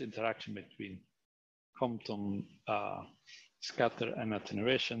close interaction between Compton scatter and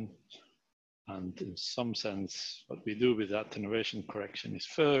attenuation. And in some sense, what we do with attenuation correction is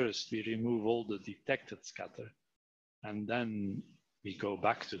first we remove all the detected scatter, and then we go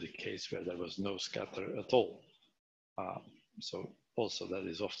back to the case where there was no scatter at all. So also that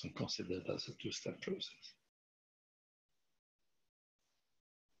is often considered as a two-step process.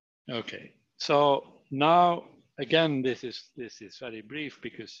 Okay, so now again, this is very brief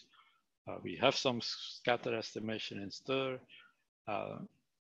because we have some scatter estimation in STIR.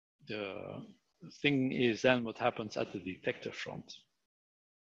 The thing is then what happens at the detector front.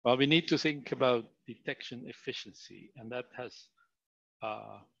 Well, we need to think about detection efficiency, and that has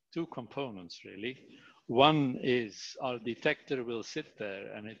two components really. One is our detector will sit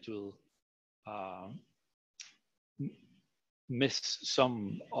there and it will miss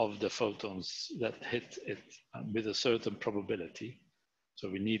some of the photons that hit it with a certain probability. So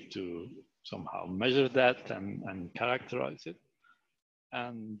we need to somehow measure that and characterize it.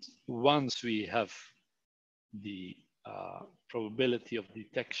 And once we have the probability of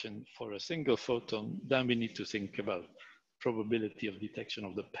detection for a single photon, then we need to think about probability of detection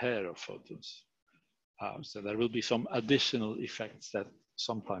of the pair of photons. So there will be some additional effects that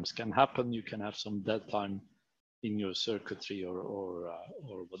sometimes can happen. You can have some dead time in your circuitry or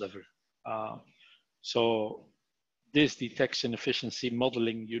whatever. So this detection efficiency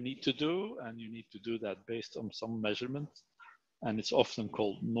modeling you need to do, and you need to do that based on some measurement, and it's often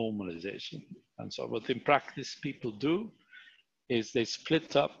called normalization. And so what in practice people do is they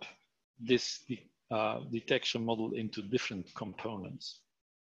split up this detection model into different components.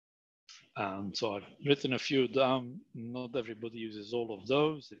 And so I've written a few down. Not everybody uses all of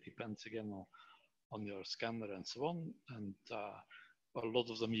those. It depends again on your scanner and so on. And a lot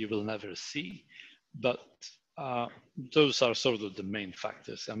of them you will never see, but those are sort of the main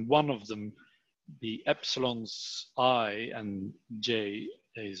factors. And one of them, the epsilons I and J,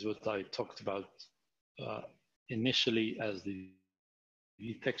 is what I talked about initially as the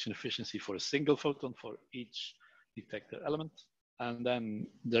detection efficiency for a single photon for each detector element. And then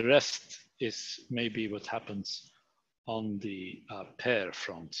the rest is maybe what happens on the pair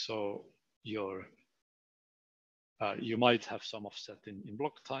front. So you might have some offset in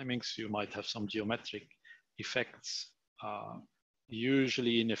block timings, you might have some geometric effects.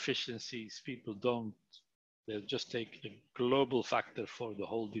 Usually in efficiencies, people they'll just take a global factor for the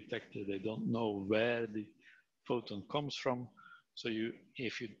whole detector. They don't know where the photon comes from. So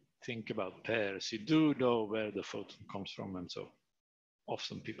if you think about pairs, you do know where the photon comes from, and so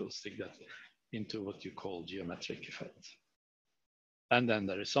often people stick that into what you call geometric effects. And then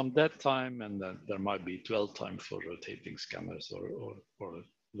there is some dead time, and then there might be dwell time for rotating scanners or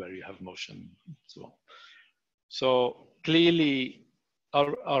where you have motion and so on. So clearly,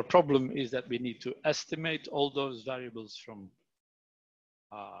 our problem is that we need to estimate all those variables from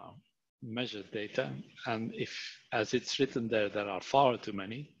measured data. And if, as it's written there, there are far too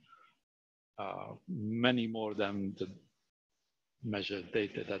many, many more than the measured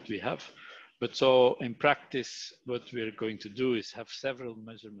data that we have. But so in practice, what we're going to do is have several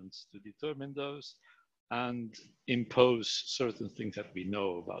measurements to determine those and impose certain things that we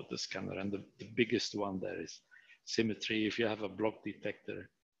know about the scanner. And the biggest one there is symmetry. If you have a block detector,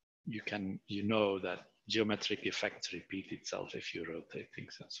 you know that geometric effects repeat itself if you rotate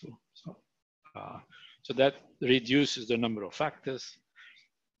things and so on. So that reduces the number of factors.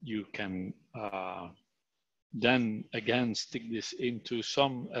 You can then again stick this into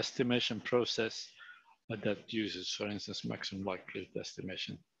some estimation process that uses, for instance, maximum likelihood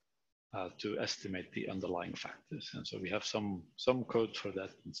estimation to estimate the underlying factors. And so we have some code for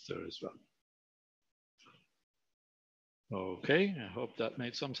that in Stir as well. Okay, I hope that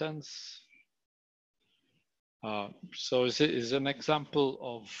made some sense. So is an example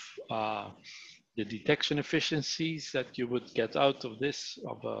of the detection efficiencies that you would get out of this,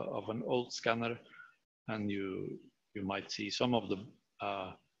 of an old scanner. And you might see some of the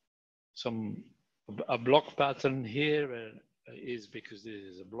a block pattern here is because this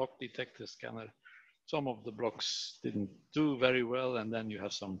is a block detector scanner. Some of the blocks didn't do very well, and then you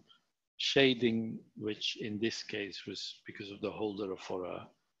have some shading, which in this case was because of the holder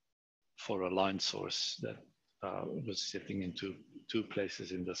for a line source that was sitting in two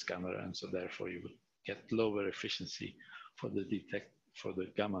places in the scanner, and so therefore you would get lower efficiency for the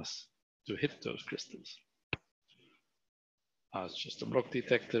gammas to hit those crystals. It's just a block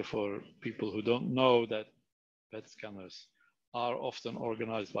detector for people who don't know that PET scanners are often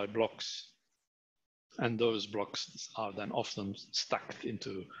organized by blocks, and those blocks are then often stacked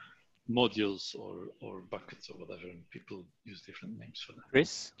into modules or buckets or whatever, and people use different names for that.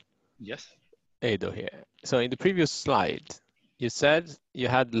 Chris? Yes? Edo here. So in the previous slide, you said you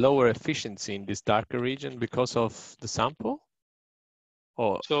had lower efficiency in this darker region because of the sample?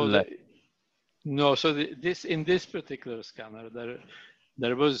 Or so no, so in this particular scanner,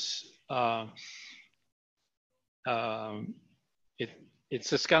 there was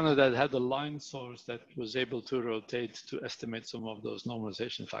it's a scanner that had a line source that was able to rotate to estimate some of those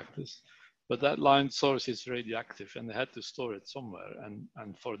normalization factors. But that line source is radioactive, and they had to store it somewhere.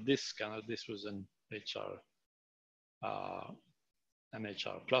 And for this scanner, this was an HR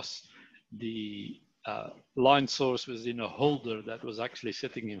plus. The line source was in a holder that was actually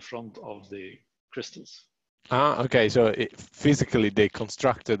sitting in front of the crystals. Okay, so physically they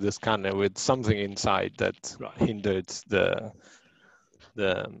constructed the scanner with something inside that hindered the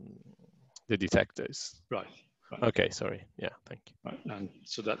detectors. Right. Okay, sorry. Yeah, thank you. Right. And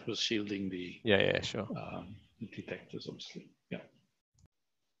so that was shielding the sure. The detectors, obviously. Yeah.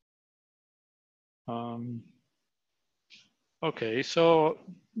 Okay, so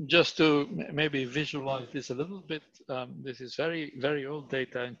just to maybe visualize this a little bit, this is very, very old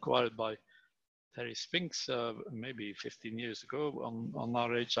data acquired by Terry Spinks maybe 15 years ago on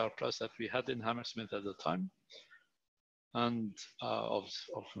our HR Plus that we had in Hammersmith at the time, and of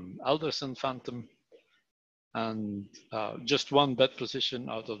an Alderson phantom, and just one bed position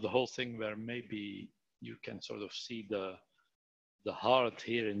out of the whole thing where maybe you can sort of see the heart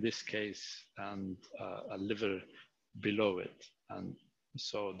here in this case and a liver below it. And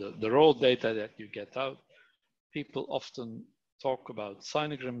so the raw data that you get out, people often talk about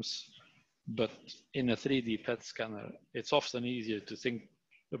sinograms, but in a 3D PET scanner, it's often easier to think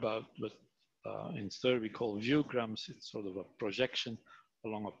about what in Stir we call viewgrams. It's sort of a projection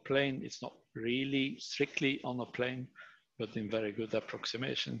along a plane. It's not really strictly on a plane, but in very good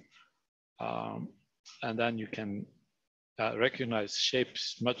approximation. And then you can recognize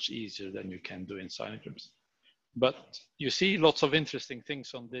shapes much easier than you can do in sinograms. But you see lots of interesting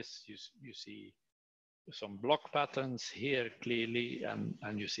things on this. You see some block patterns here clearly,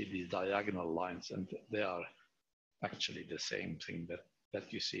 and you see these diagonal lines, and they are actually the same thing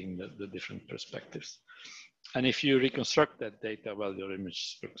that you see in the different perspectives. And if you reconstruct that data, well, your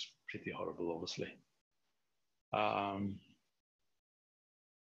image looks pretty horrible, obviously.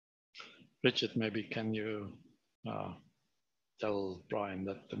 Richard, maybe can you tell Brian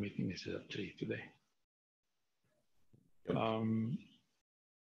that the meeting is at 3 today?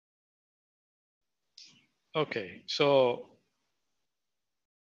 Okay, so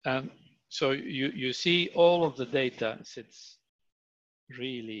And so you see all of the data sits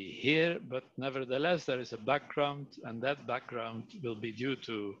really here, but nevertheless, there is a background, and that background will be due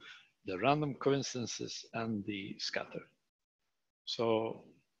to the random coincidences and the scatter. So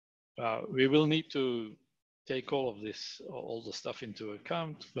we will need to take all of this, all the stuff into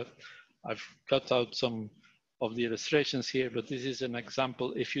account, but I've cut out some of the illustrations here, but this is an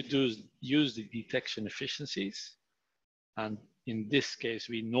example. If you do use the detection efficiencies, and in this case,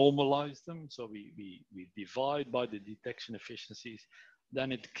 we normalize them, so we divide by the detection efficiencies,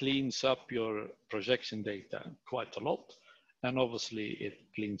 then it cleans up your projection data quite a lot. And obviously it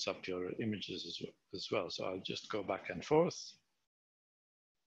cleans up your images as well. So I'll just go back and forth.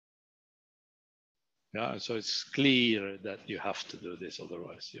 Yeah, so it's clear that you have to do this,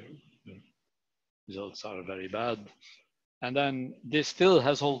 otherwise your results are very bad. And then this still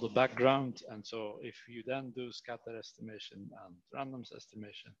has all the background. And so if you then do scatter estimation and randoms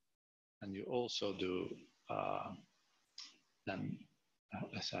estimation, and you also do then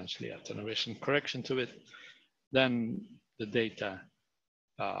essentially attenuation correction to it, then the data,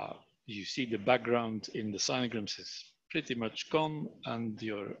 you see the background in the sinograms is pretty much gone, and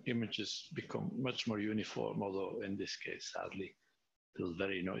your images become much more uniform, although in this case, sadly, still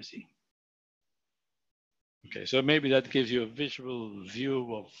very noisy. Okay, so maybe that gives you a visual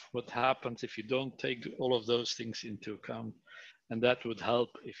view of what happens if you don't take all of those things into account. And that would help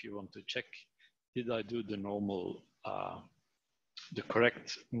if you want to check, did I do the normal, the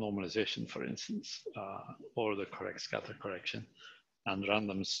correct normalization, for instance, or the correct scatter correction, and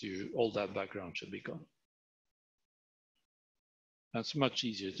randoms, all that background should be gone. It's much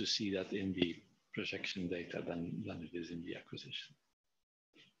easier to see that in the projection data than it is in the acquisition.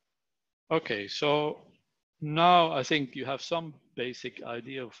 Okay, so now I think you have some basic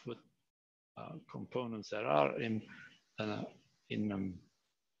idea of what components there are in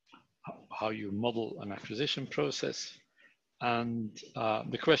how you model an acquisition process. And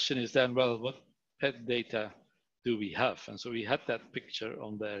the question is then, well, what PET data do we have? And so we had that picture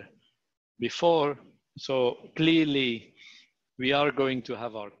on there before. So clearly we are going to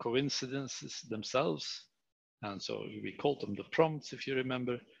have our coincidences themselves. And so we called them the prompts, if you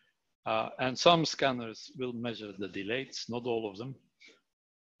remember. And some scanners will measure the delays, not all of them.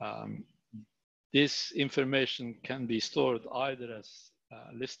 This information can be stored either as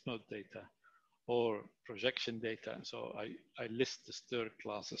list mode data or projection data. So I list the stir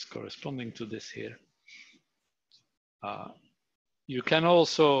classes corresponding to this here. You can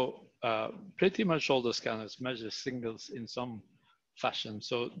also, pretty much all the scanners measure singles in some fashion.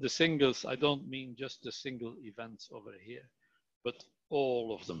 So the singles, I don't mean just the single events over here, but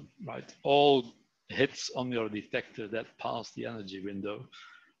all of them, right? All hits on your detector that pass the energy window,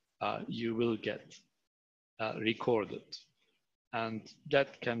 you will get recorded. And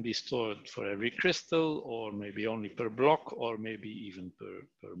that can be stored for every crystal, or maybe only per block, or maybe even per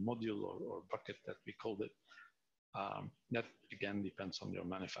module or bucket that we called it. That again depends on your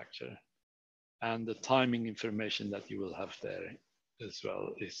manufacturer. And the timing information that you will have there as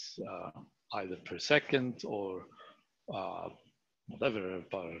well is either per second or whatever,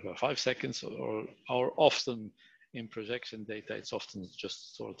 per 5 seconds, or often in projection data, it's often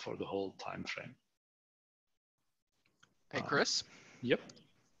just stored for the whole time frame. Hey, Chris. Yep.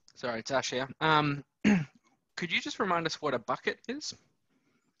 Sorry, it's Ash here. Could you just remind us what a bucket is?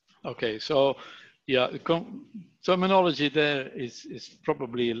 Okay, so yeah, terminology there is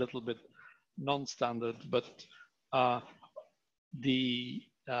probably a little bit non-standard, but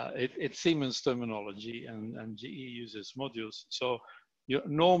it's Siemens terminology, and GE uses modules. So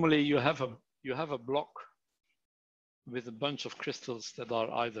normally you have a block with a bunch of crystals that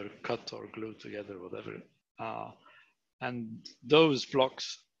are either cut or glued together, whatever. And those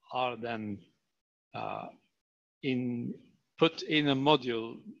blocks are then put in a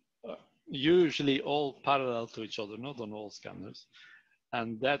module, usually all parallel to each other, not on all scanners.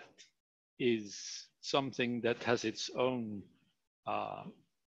 And that is something that has its own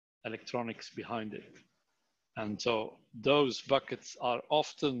electronics behind it. And so those buckets are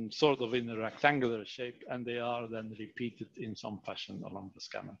often sort of in a rectangular shape, and they are then repeated in some fashion along the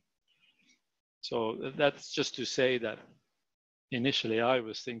scanner. So that's just to say that initially I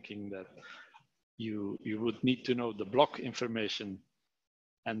was thinking that you would need to know the block information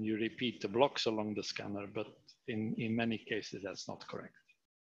and you repeat the blocks along the scanner, but in many cases that's not correct.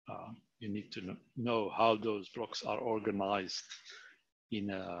 You need to know how those blocks are organized in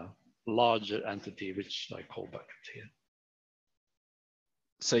a larger entity, which I call bucket here.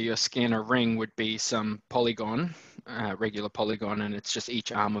 So your scanner ring would be some polygon, regular polygon, and it's just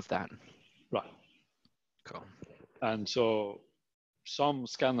each arm of that. Right. Cool. And so some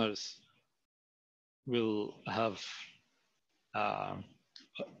scanners will have a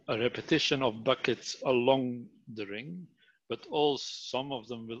repetition of buckets along the ring, but also some of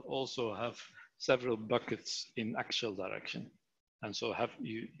them will also have several buckets in axial direction. And so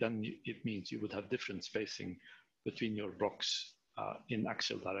it means you would have different spacing between your blocks in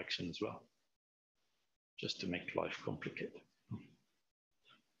axial direction as well, just to make life complicated.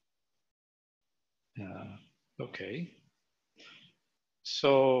 Okay.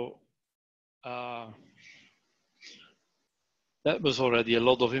 So that was already a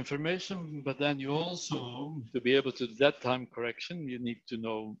lot of information, but then you also, to be able to do that time correction, you need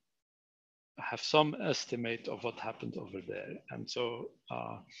to have some estimate of what happened over there. And so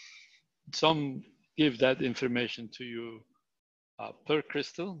some give that information to you per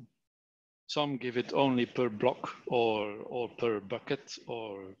crystal. Some give it only per block or per bucket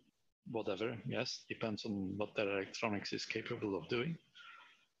or whatever. Yes, depends on what their electronics is capable of doing.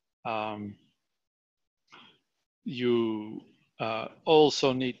 You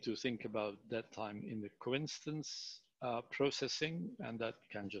also need to think about that time in the coincidence processing, and that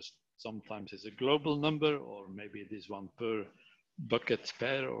can just sometimes is a global number, or maybe it is one per bucket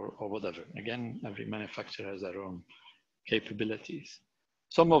pair or whatever. Again, every manufacturer has their own capabilities.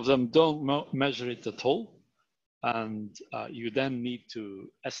 Some of them don't measure it at all, and you then need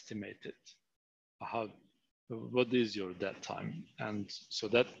to estimate it. What is your dead time? And so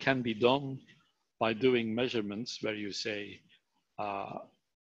that can be done by doing measurements where you say,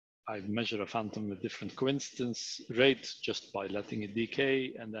 I measure a phantom with different coincidence rate just by letting it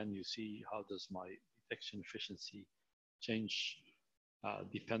decay, and then you see how does my detection efficiency change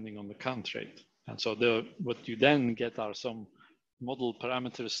depending on the count rate. And so what you then get are some model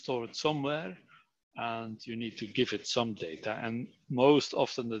parameters stored somewhere, and you need to give it some data. And most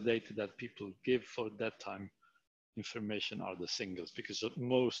often the data that people give for that time information are the singles, because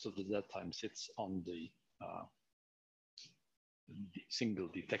most of the dead time sits on the single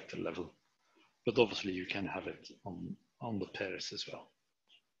detector level. But obviously you can have it on the pairs as well.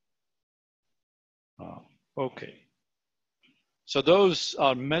 Okay. So those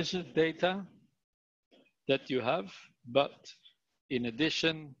are measured data that you have, but in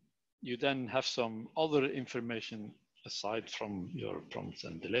addition, you then have some other information aside from your prompts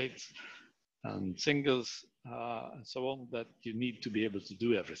and delays and singles and so on, that you need to be able to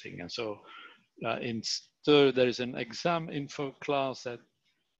do everything. And so in STIR, there is an exam info class that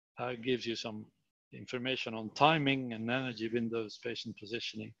gives you some information on timing and energy windows, patient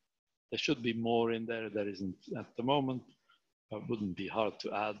positioning. There should be more in there. There isn't at the moment. It wouldn't be hard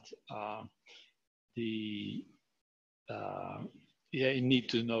to add. You need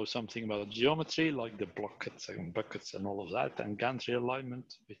to know something about geometry, like the blockets and buckets and all of that, and gantry alignment,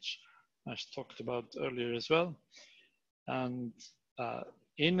 which I talked about earlier as well. And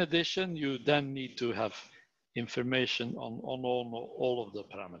in addition, you then need to have information on all of the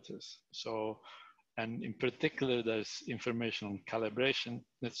parameters. So, and in particular, there's information on calibration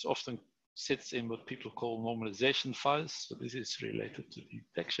that's often sits in what people call normalization files. So this is related to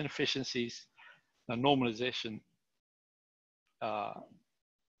detection efficiencies. Now, normalization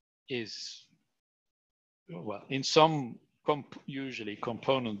is, well, in some usually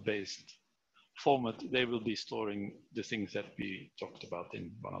component-based format, they will be storing the things that we talked about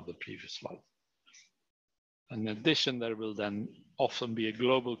in one of the previous slides. In addition, there will then often be a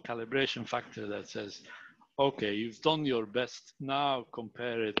global calibration factor that says, okay, you've done your best, now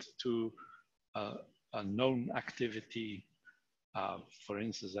compare it to a known activity, for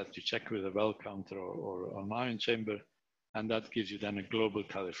instance, that you check with a well counter or an ion chamber, and that gives you then a global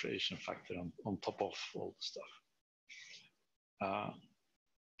calibration factor on top of all the stuff.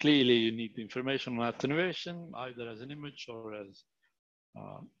 Clearly, you need information on attenuation, either as an image or as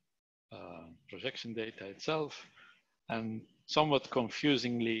projection data itself. And somewhat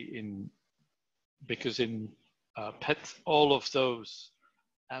confusingly, because in PET, all of those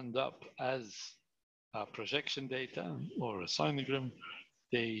end up as projection data or a SyneRBI.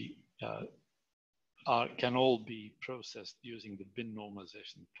 They can all be processed using the bin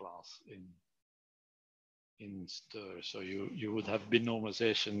normalization class in STIR. So you would have bin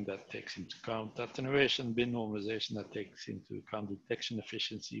normalization that takes into account attenuation, bin normalization that takes into account detection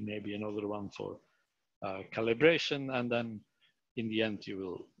efficiency, maybe another one for calibration, and then in the end you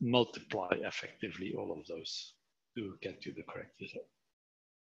will multiply effectively all of those to get you the correct result.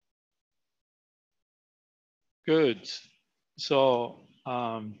 Good. So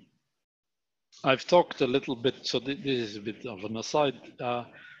I've talked a little bit, so this is a bit of an aside,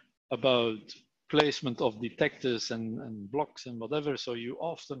 about placement of detectors and blocks and whatever. So you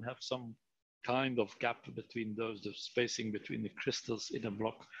often have some kind of gap between those, the spacing between the crystals in a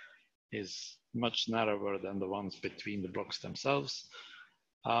block is much narrower than the ones between the blocks themselves.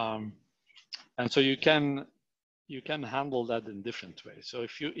 And so you can handle that in different ways. So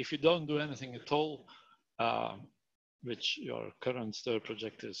if you don't do anything at all, which your current stir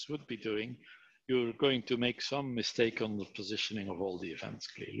projectors would be doing, you're going to make some mistake on the positioning of all the events,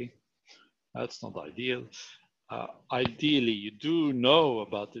 clearly. That's not ideal. Ideally, you do know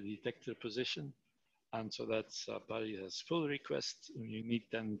about the detector position, and so that's Barry's full request. You need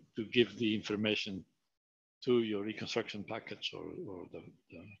then to give the information to your reconstruction package or the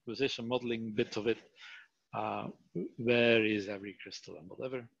position modeling bit of it. Where is every crystal and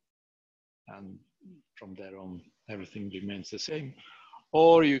whatever, and from there on, everything remains the same.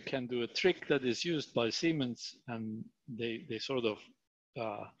 Or you can do a trick that is used by Siemens, and they sort of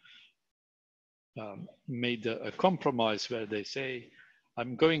made a compromise where they say,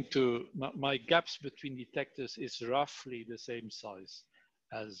 I'm going to, my gaps between detectors is roughly the same size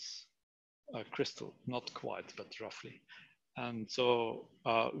as a crystal, not quite, but roughly. And so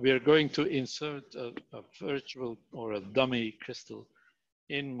we're going to insert a virtual or a dummy crystal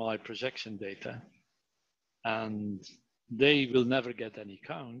in my projection data, and they will never get any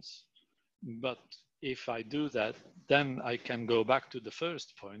counts. But if I do that, then I can go back to the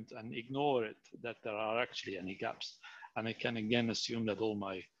first point and ignore it, that there are actually any gaps. And I can again assume that all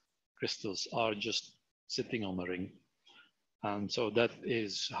my crystals are just sitting on the ring. And so that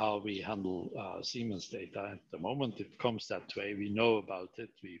is how we handle Siemens data. At the moment it comes that way, we know about it,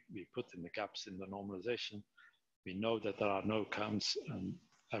 we put in the gaps in the normalization, we know that there are no counts, and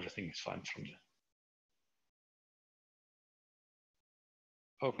everything is fine from there.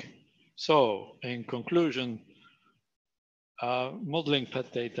 Okay, so in conclusion, modeling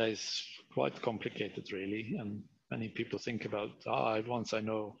PET data is quite complicated really, and many people think about, once I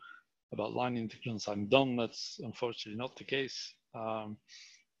know about line integrants, I'm done. That's unfortunately not the case.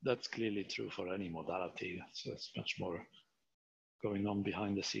 That's clearly true for any modality. So there's much more going on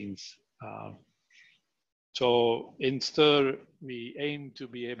behind the scenes. So in STIR, we aim to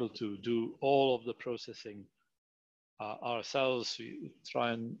be able to do all of the processing ourselves. We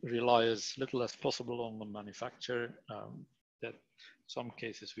try and rely as little as possible on the manufacturer. That in some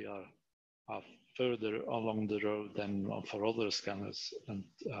cases we are further along the road than for other scanners. And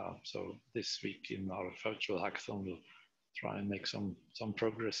so this week in our virtual hackathon, we'll try and make some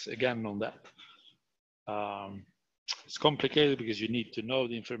progress again on that. It's complicated because you need to know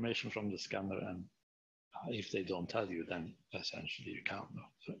the information from the scanner, and if they don't tell you, then essentially you can't know.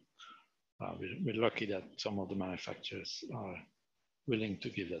 So we're lucky that some of the manufacturers are willing to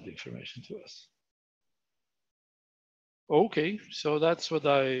give that information to us. Okay, so that's what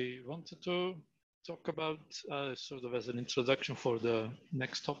I wanted to talk about sort of as an introduction for the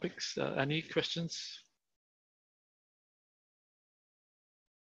next topics. Any questions?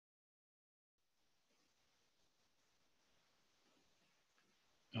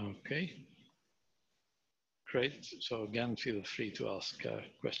 Okay, great. So again, feel free to ask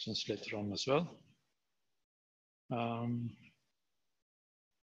questions later on as well.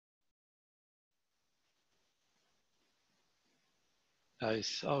 I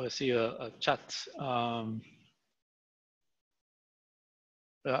see a chat.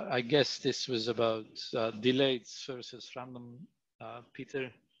 I guess this was about delays versus random.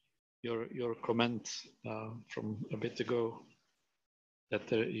 Peter, your comment from a bit ago that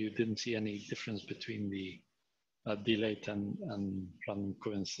you didn't see any difference between the delayed and random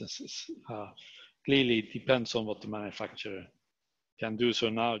coincidences. Clearly, it depends on what the manufacturer can do. So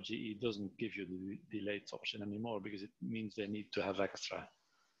now GE doesn't give you the delayed option anymore because it means they need to have extra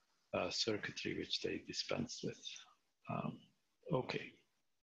circuitry which they dispense with. Okay,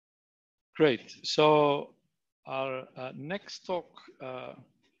 great. So our next talk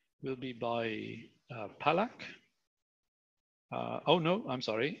will be by Palak. Oh no, I'm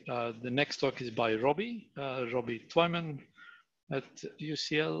sorry. The next talk is by Robbie Twyman at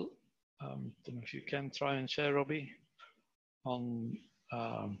UCL. Don't know if you can try and share, Robbie, on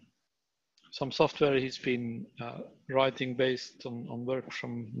some software he's been writing based on work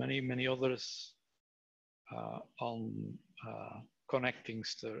from many others on connecting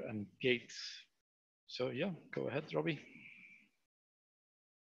STIR and gates. So yeah, go ahead, Robbie.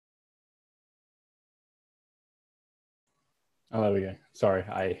 Oh, there we go. Sorry,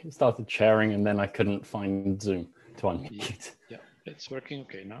 I started sharing and then I couldn't find Zoom to unmute. Yeah, it's working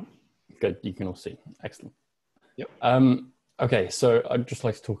okay now. Good, you can all see. Excellent. Yep. Okay, so I'd just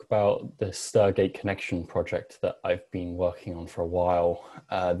like to talk about the STIR-Gate connection project that I've been working on for a while.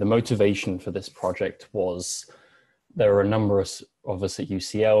 The motivation for this project was there are a number of us at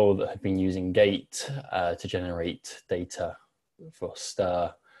UCL that have been using Gate to generate data for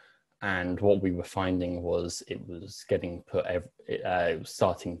STIR. And what we were finding was it was getting put, it was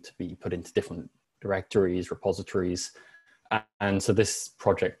starting to be put into different directories, repositories. And so this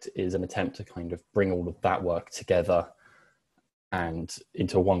project is an attempt to kind of bring all of that work together and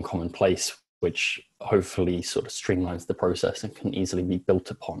into one common place, which hopefully sort of streamlines the process and can easily be built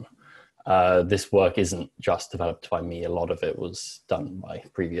upon. This work isn't just developed by me. A lot of it was done by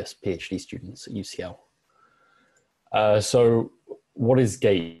previous PhD students at UCL. So what is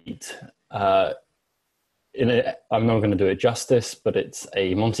Gate? I'm not going to do it justice, but it's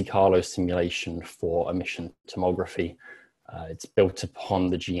a Monte Carlo simulation for emission tomography. It's built upon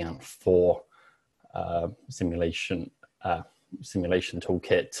the GANT4 simulation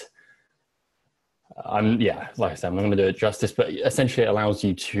toolkit. Like I said, I'm not going to do it justice, but essentially it allows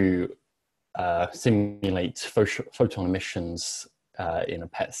you to simulate photon emissions in a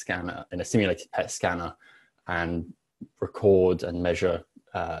PET scanner, in a simulated PET scanner, and record and measure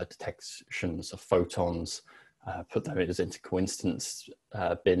detections of photons, put those into coincidence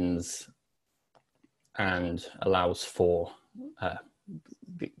bins, and allows for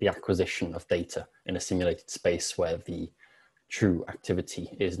the acquisition of data in a simulated space where the true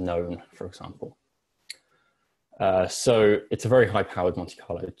activity is known, for example. So it's a very high-powered Monte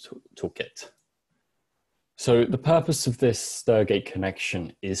Carlo toolkit. So the purpose of this STIR-Gate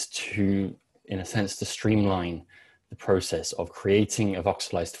connection is to, in a sense, to streamline the process of creating a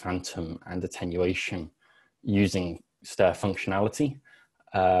voxelized phantom and attenuation using STIR functionality,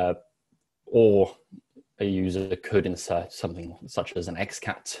 or a user could insert something such as an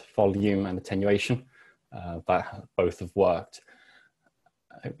XCAT volume and attenuation. But both have worked,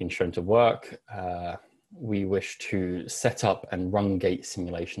 have been shown to work. We wish to set up and run Gate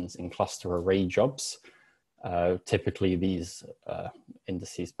simulations in cluster array jobs. Typically these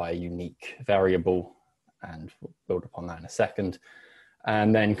indices by a unique variable, and we'll build upon that in a second.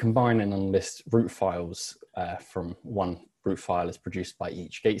 And then combine and unlist root files from one root file is produced by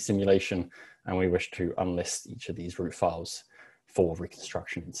each Gate simulation, and we wish to unlist each of these root files for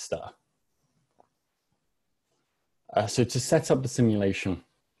reconstruction in STIR. So to set up the simulation,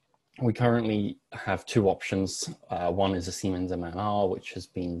 we currently have two options. One is a Siemens MNR, which has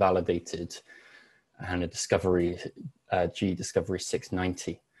been validated, and a Discovery, G-Discovery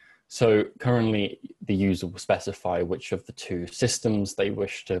 690. So currently the user will specify which of the two systems they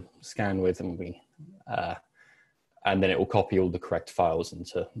wish to scan with, and then it will copy all the correct files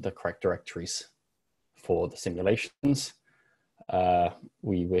into the correct directories for the simulations.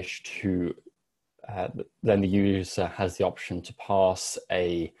 We wish to, then the user has the option to pass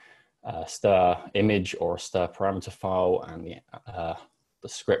a STIR image or a STIR parameter file, and the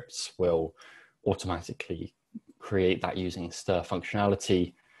scripts will automatically create that using STIR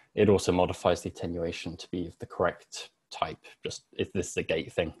functionality. It also modifies the attenuation to be of the correct type, just if this is a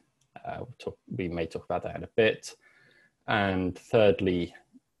Gate thing. We may talk about that in a bit. And thirdly,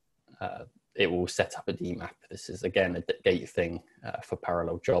 it will set up a DMAP. This is again a Gate thing for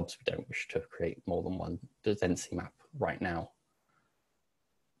parallel jobs. We don't wish to create more than one density map right now.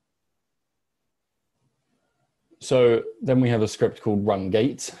 So then we have a script called run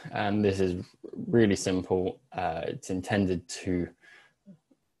Gate, and this is really simple. It's intended to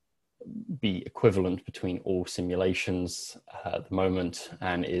be equivalent between all simulations at the moment,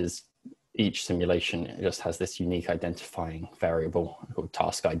 and is each simulation just has this unique identifying variable called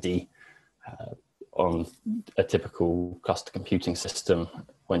task ID. On a typical cluster computing system,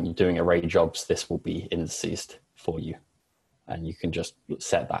 when you're doing array jobs, this will be indices for you, and you can just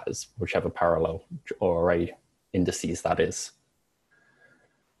set that as whichever parallel or array indices that is.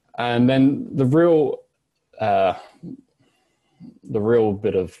 And then the real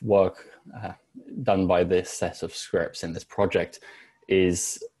bit of work done by this set of scripts in this project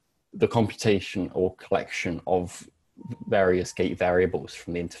is the computation or collection of various Gate variables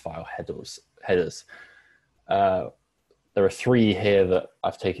from the interfile headers. There are three here that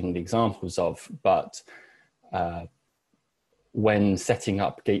I've taken the examples of, but when setting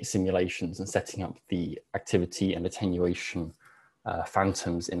up Gate simulations and setting up the activity and attenuation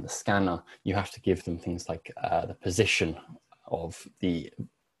phantoms in the scanner, you have to give them things like the position of the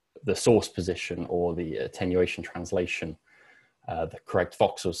source position or the attenuation translation, the correct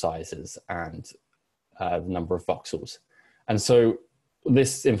voxel sizes, and the number of voxels. And so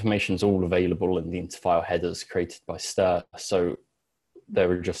this information is all available in the interfile headers created by STIR. So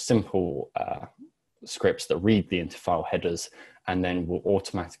there are just simple scripts that read the interfile headers and then will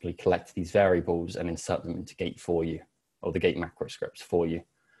automatically collect these variables and insert them into Gate for you, or the Gate macro scripts for you.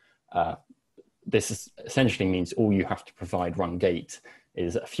 this essentially means all you have to provide run gate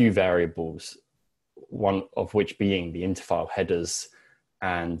is a few variables, one of which being the interfile headers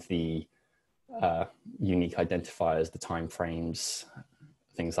and the unique identifiers, the timeframes,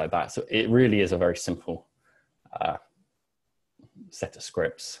 things like that. So it really is a very simple set of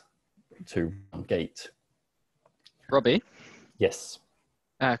scripts to run gate. Robbie? Yes.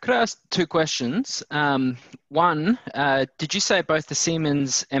 Could I ask two questions? One, did you say both the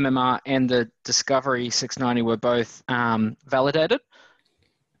Siemens MMR and the Discovery 690 were both validated?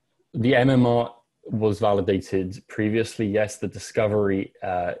 The MMR was validated previously, yes. The Discovery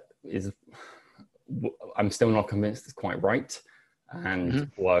I'm still not convinced it's quite right,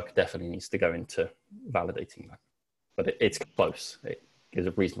 and work definitely needs to go into validating that. But it's close. It gives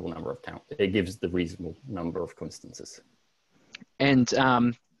a reasonable number of count. It gives the reasonable number of constances. And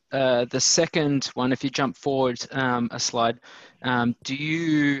the second one, if you jump forward a slide, do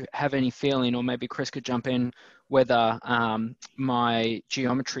you have any feeling, or maybe Chris could jump in, whether my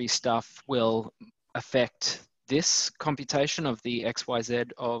geometry stuff will affect this computation of the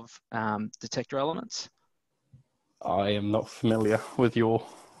XYZ of detector elements? I am not familiar with your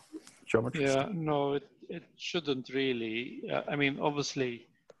geometry. Yeah, no, it shouldn't really. I mean, obviously,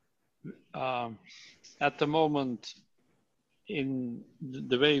 at the moment, in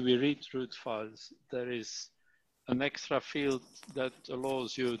the way we read root files, there is an extra field that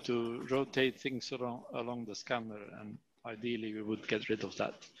allows you to rotate things along the scanner, and ideally we would get rid of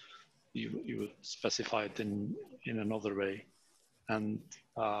that. You would specify it in another way. And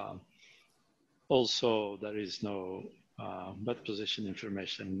also there is no bed position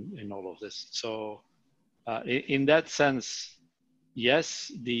information in all of this. So in that sense,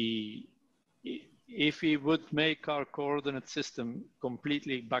 yes, if we would make our coordinate system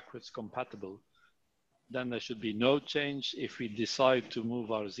completely backwards compatible, then there should be no change. If we decide to move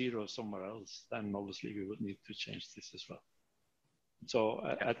our zero somewhere else, then obviously we would need to change this as well. So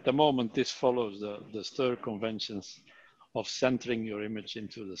at the moment, this follows the stir conventions of centering your image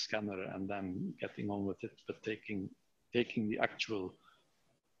into the scanner and then getting on with it, but taking the actual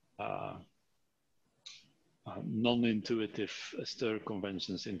non-intuitive stir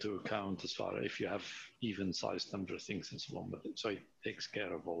conventions into account as far as if you have even sized number of things and so on. But so it takes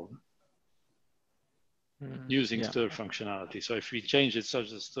care of all of them. Using stir functionality. So if we change it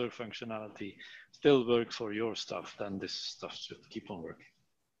such that stir functionality still works for your stuff, then this stuff should keep on working.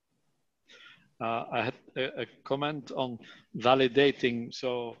 I had a comment on validating.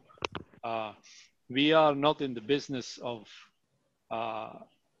 So we are not in the business of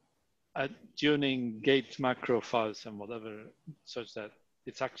tuning gate macro files and whatever, such that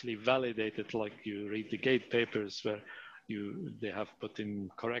it's actually validated, like you read the gate papers where they have put in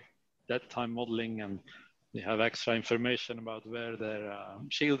correct dead time modeling, and they have extra information about where their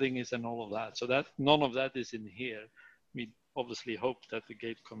shielding is and all of that. So that none of that is in here. We obviously hope that the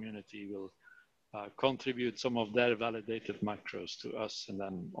gate community will contribute some of their validated macros to us, and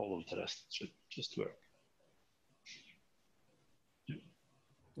then all of the rest should just work.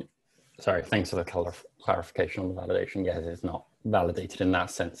 Sorry, thanks for the clarification on the validation. Yes, it's not validated in that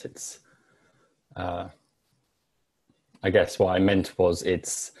sense. It's, I guess what I meant was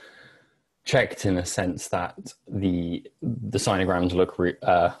it's checked in a sense that the SyneRBI look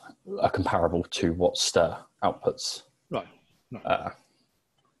are comparable to what stir outputs. Right.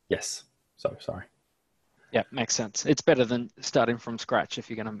 Yes. So sorry. Yeah, makes sense. It's better than starting from scratch if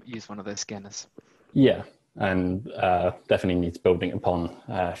you're going to use one of their scanners. Yeah, and definitely needs building upon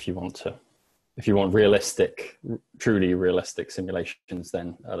if you want realistic, truly realistic simulations.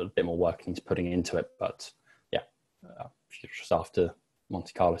 Then a little bit more work needs putting into it. But yeah, if you're just after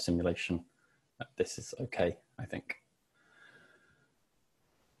Monte Carlo simulation, this is okay, I think.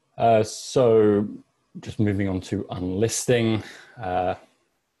 So just moving on to unlisting.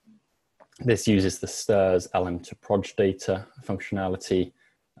 This uses the stirs lm to proj data functionality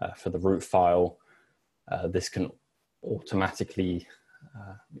for the root file. This can automatically,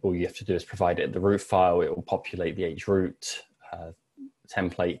 all you have to do is provide it the root file. It will populate the hroot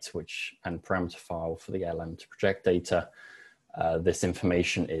template and parameter file for the lm to project data. This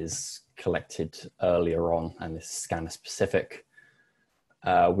information is collected earlier on, and this is scanner specific.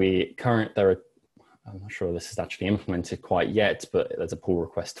 I'm not sure this is actually implemented quite yet, but there's a pull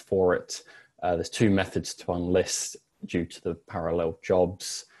request for it. There's two methods to unlist due to the parallel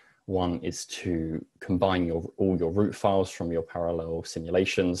jobs. One is to combine all your root files from your parallel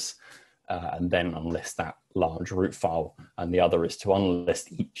simulations and then unlist that large root file. And the other is to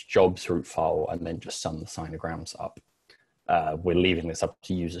unlist each job's root file and then just sum the SyneRBIs up. We're leaving this up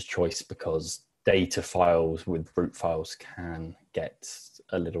to user's choice because data files with root files can get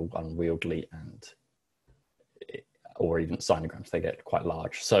a little unwieldy, and or even SyneRBIs, they get quite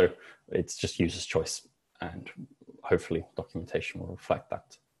large. So it's just user's choice, and hopefully documentation will reflect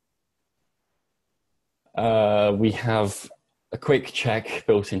that. We have a quick check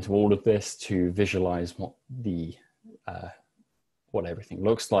built into all of this to visualize what the what everything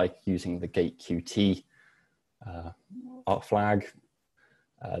looks like using the gate QT art flag.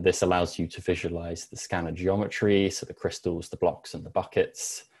 This allows you to visualize the scanner geometry, so the crystals, the blocks, and the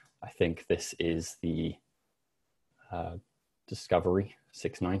buckets. I think this is the Discovery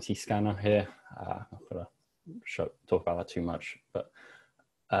 690 scanner here. I'm not going to talk about that too much, but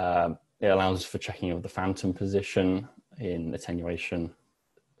it allows for checking of the phantom position in attenuation,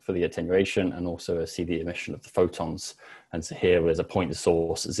 for the attenuation, and also see the emission of the photons. And so here there's a point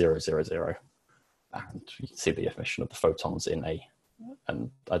source 0, 0, 0, and you can see the emission of the photons in A. And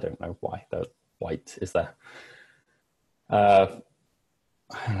I don't know why the white is there.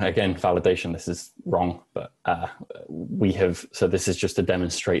 Again, validation, this is wrong, but so this is just to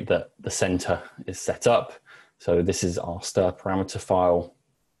demonstrate that the center is set up. So this is our stir parameter file.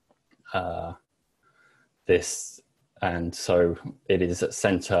 And so it is at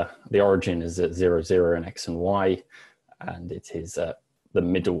center, the origin is at 0, 0 in X and Y, and it is at the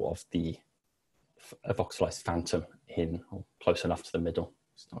middle of the voxelized phantom or close enough to the middle.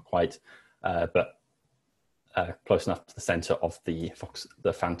 It's not quite, but close enough to the center of the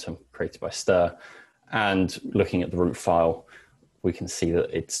phantom created by stir. And looking at the root file, we can see that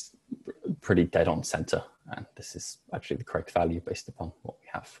it's pretty dead on center. And this is actually the correct value based upon what we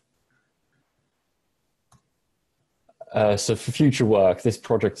have. So for future work, this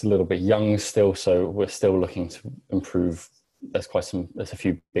project's a little bit young still, so we're still looking to improve. There's a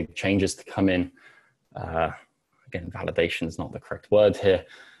few big changes to come in. Again, validation is not the correct word here,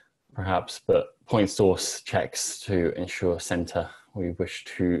 perhaps, but point source checks to ensure center. We wish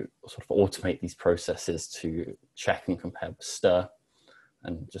to sort of automate these processes to check and compare with stir,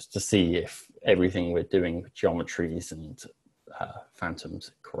 and just to see if everything we're doing with geometries and phantoms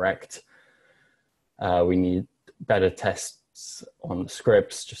is correct. We need better tests on the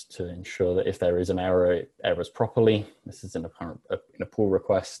scripts just to ensure that if there is an error, it errors properly. This is in a pull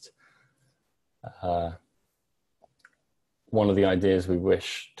request. One of the ideas we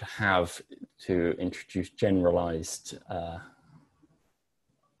wish to have to introduce generalized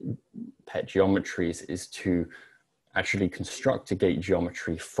pet geometries is to actually construct a gate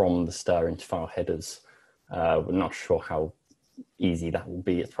geometry from the stir interfile headers. We're not sure how easy that will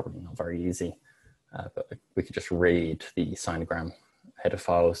be. It's probably not very easy, but we could just read the SyneRBI header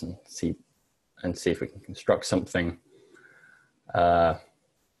files and see if we can construct something.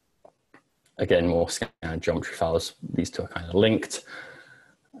 Again, more scanner geometry files. These two are kind of linked.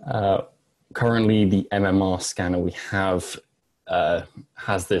 Currently, the MMR scanner we have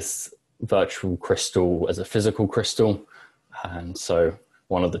has this virtual crystal as a physical crystal. And so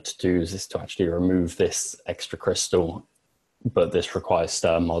one of the to-dos is to actually remove this extra crystal, but this requires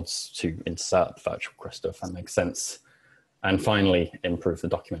stir mods to insert the virtual crystal, if that makes sense. And finally, improve the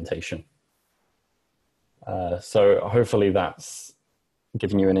documentation. So hopefully that's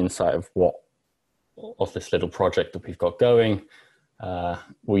giving you an insight of this little project that we've got going.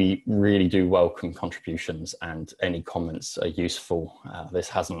 We really do welcome contributions, and any comments are useful. This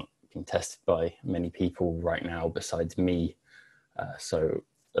hasn't been tested by many people right now besides me, so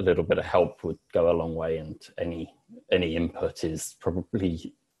a little bit of help would go a long way, and any input is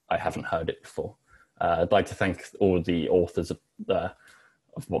probably, I haven't heard it before. I'd like to thank all the authors of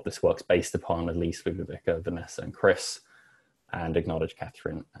what this work's based upon, Elise, Ludovica, Vanessa, and Chris, and acknowledge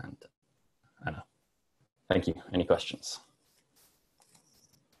Catherine and Anna. Thank you. Any questions?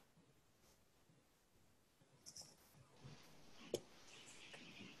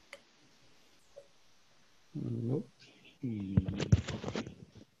 Nope.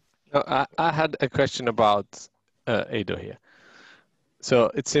 I had a question about Ado here.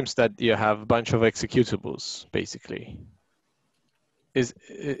 So it seems that you have a bunch of executables, basically. Is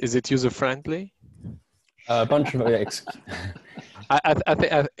it user friendly? A bunch of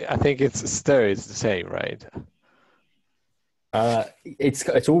I think it's stir is the same, right?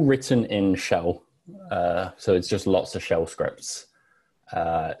 it's all written in shell, so it's just lots of shell scripts.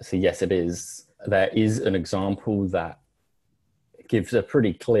 So yes, it is. There is an example that gives a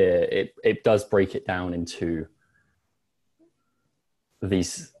pretty clear. It does break it down into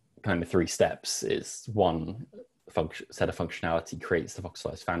these kind of 3 steps. Is one set of functionality creates the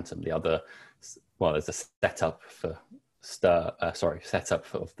voxelized phantom. The other, well, there's a setup for setup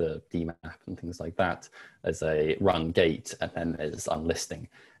of the DMAP and things like that. There's a run gate, and then there's unlisting.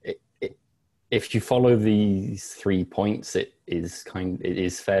 if you follow these 3 points, it is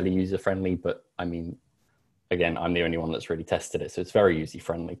fairly user friendly. But I mean, again, I'm the only one that's really tested it, so it's very user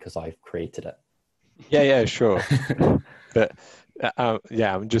friendly because I've created it. Yeah, sure. But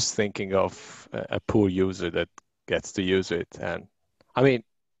yeah, I'm just thinking of a poor user that gets to use it, and I mean,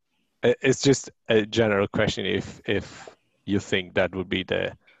 it's just a general question if you think that would be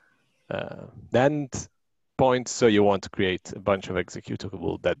the end point. So you want to create a bunch of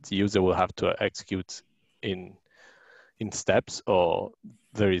executable that the user will have to execute in steps, or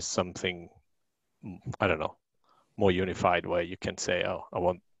there is something, I don't know, more unified where you can say, oh, I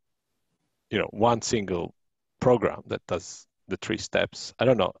want, one single program that does the 3 steps. I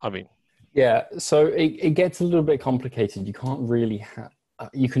don't know. I mean, yeah, so it gets a little bit complicated. You can't really have,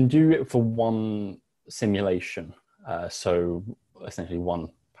 you can do it for one simulation. So essentially one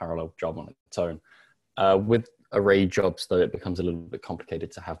parallel job on its own. With array jobs, though, it becomes a little bit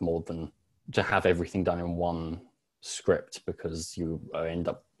complicated to have everything done in one script, because you end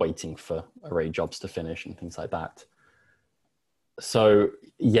up waiting for array jobs to finish and things like that. So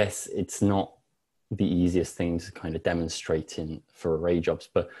yes, it's not the easiest thing to kind of demonstrate for array jobs,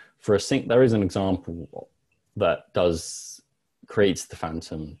 but for there is an example that creates the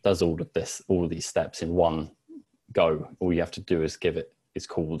phantom, does all of these steps in one go. All you have to do is it's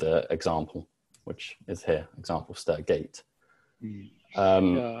called example, which is here, example stir gate.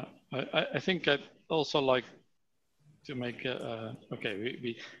 Yeah, I think I'd also like to make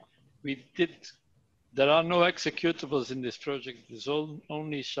we did. There are no executables in this project. There's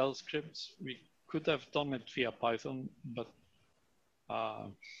only shell scripts. We could have done it via Python, but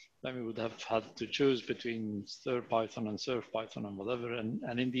then we would have had to choose between stir Python and serve Python and whatever.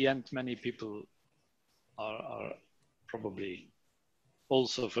 And in the end, many people are probably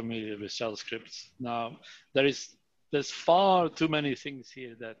also familiar with shell scripts. Now, there's far too many things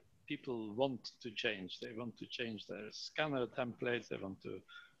here that people want to change. They want to change their scanner templates. They want to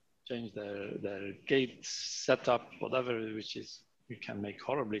change their gate setup, whatever, which is, you can make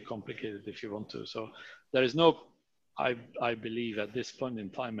horribly complicated if you want to. So there is no, I believe at this point in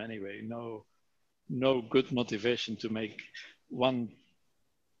time anyway, no good motivation to make one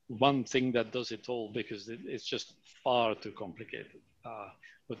thing that does it all, because it's just far too complicated.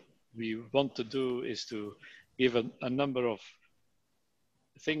 What we want to do is to give a number of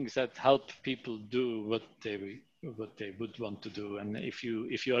things that help people do what they would want to do. And if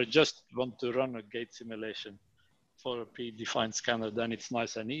you are just want to run a gate simulation for a predefined scanner, then it's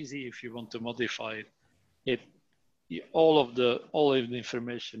nice and easy. If you want to modify it, all of the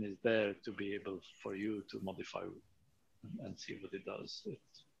information is there to be able for you to modify and see what it does.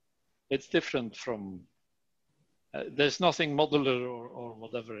 It's different from, there's nothing modular or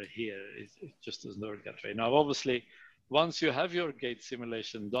whatever here. It just does not get way. Now, obviously, once you have your gate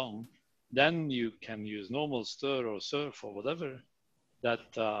simulation done, then you can use normal stir or surf or whatever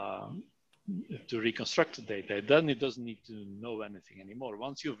that to reconstruct the data. Then it doesn't need to know anything anymore.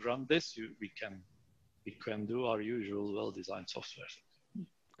 Once you've run this, we can do our usual well-designed software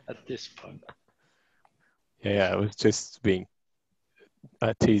at this point. Yeah, I was just being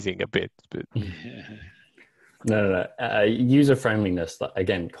teasing a bit, but no. User friendliness,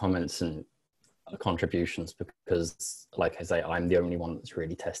 again, comments and contributions, because like I say, I'm the only one that's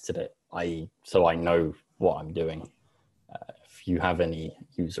really tested it. So I know what I'm doing. If you have any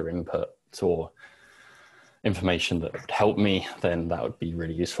user input or information that would help me, then that would be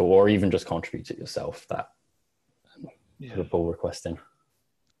really useful, or even just contribute it yourself, that put a pull request in.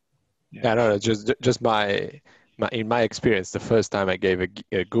 Yeah, no, just in my experience, the first time I gave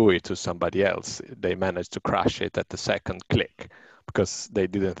a GUI to somebody else, they managed to crash it at the second click because they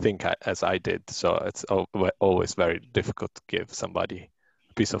didn't think as I did. So it's always very difficult to give somebody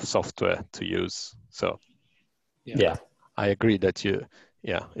a piece of software to use. So yeah, I agree that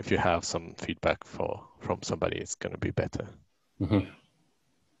if you have some feedback from somebody, it's going to be better.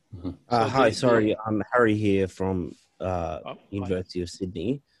 Mm-hmm. Mm-hmm. Hi, sorry, I'm Harry here from University of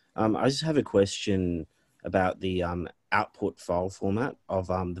Sydney. I just have a question about the output file format of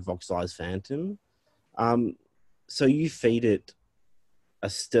the voxelized phantom. So you feed it a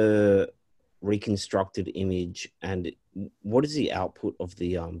stir reconstructed image, and what is the output of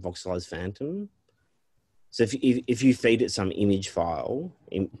the voxelized phantom? So if you feed it some image file,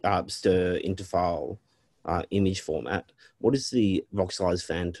 stir into file image format, what is the voxelized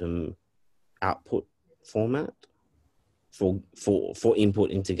phantom output format for input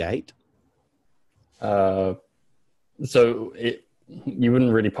into gate? So you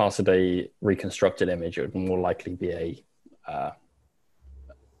wouldn't really pass it a reconstructed image. It would more likely be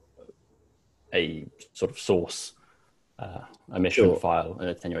a sort of source emission file and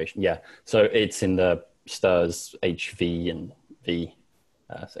attenuation. Yeah, so it's in the stirs HV and V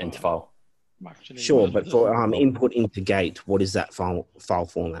int file. Actually, sure, but for input into gate, what is that file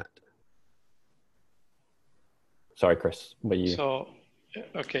format? Sorry, Chris, what you? So,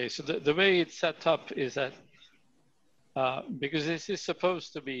 okay, so the way it's set up is that because this is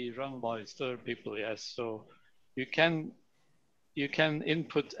supposed to be run by stir people, yes. So you can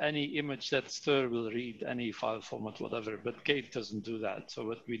input any image that stir will read, any file format, whatever. But gate doesn't do that. So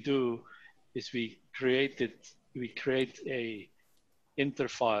what we do is we create a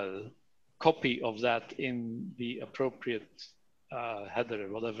interfile copy of that in the appropriate header,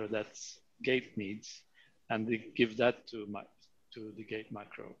 whatever that gate needs, and we give that to the gate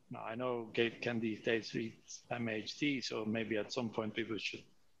macro. Now I know gate can these days read MHD, so maybe at some point people should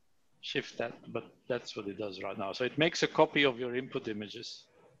shift that, but that's what it does right now. So it makes a copy of your input images,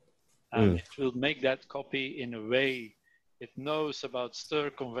 and it will make that copy in a way it knows about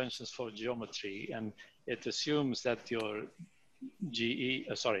stir conventions for geometry, and it assumes that your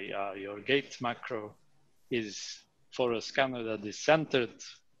your gate macro is for a scanner that is centered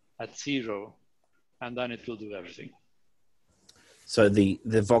at 0, and then it will do everything. So the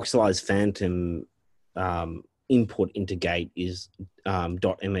voxelized phantom input into gate is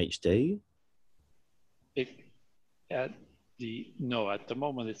 .mhd? At the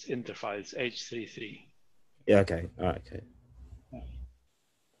moment it's interfile, it's H33. Yeah, okay, all right, okay.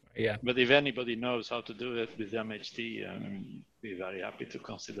 Yeah. But if anybody knows how to do it with MHD, we're very happy to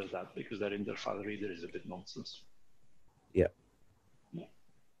consider that, because their interfile reader is a bit nonsense. Yeah.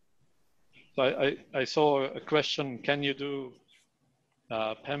 So I saw a question, can you do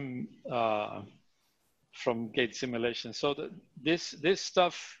PEM from gate simulation? So this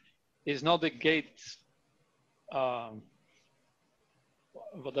stuff is not a gate,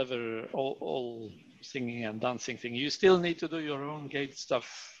 whatever, all singing and dancing thing. You still need to do your own gate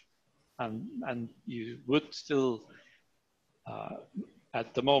stuff, and you would still,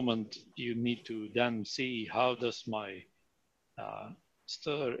 at the moment, you need to then see how does my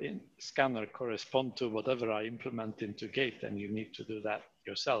stir scanner correspond to whatever I implement into gate, and you need to do that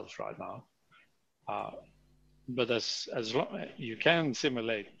yourself right now. But as long you can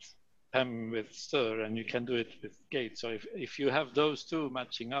simulate PEM with stir, and you can do it with gate. So if you have those two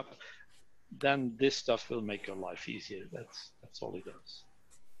matching up, then this stuff will make your life easier. That's all it does.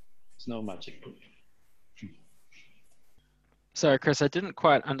 It's no magic book. Sorry, Chris, I didn't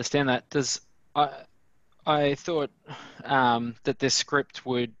quite understand that. I thought that this script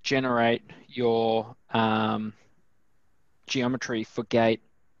would generate your geometry for gate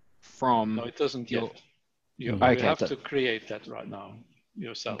from... No, it doesn't yet. You have to create that right now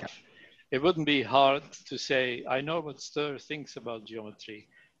yourself. Okay. It wouldn't be hard to say, I know what stir thinks about geometry,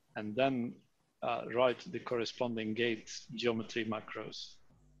 and then write the corresponding gate geometry macros.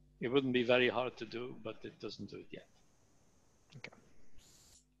 It wouldn't be very hard to do, but it doesn't do it yet. Okay.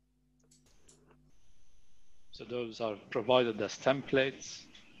 So those are provided as templates,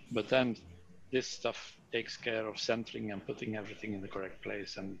 but then this stuff takes care of centering and putting everything in the correct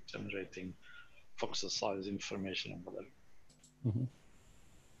place and generating voxel size information and whatever. Mm-hmm.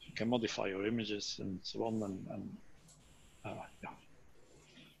 You can modify your images and so on, yeah.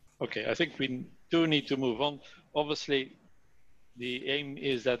 Okay, I think we do need to move on. Obviously, the aim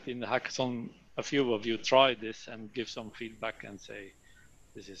is that in the hackathon, a few of you try this and give some feedback and say,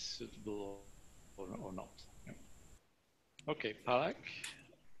 this is suitable or not. Yeah. Okay, Palak.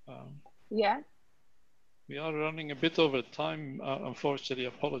 Yeah. We are running a bit over time. Unfortunately,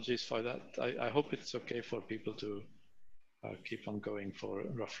 apologies for that. I hope it's okay for people to keep on going for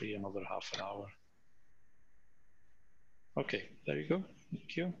roughly another half an hour. Okay, there you go.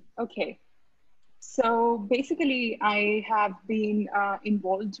 Thank you. Okay. So basically, I have been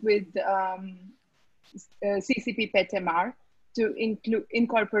involved with CCP PET-MR to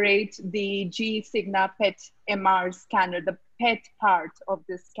incorporate the G-Signa PET-MR scanner, the PET part of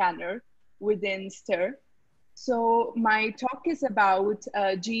the scanner within STIR. So my talk is about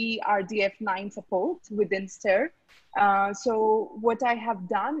GRDF9 support within STIR. So what I have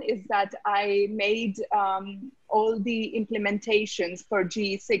done is that I made all the implementations for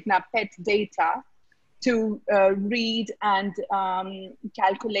G-Signa PET data to read and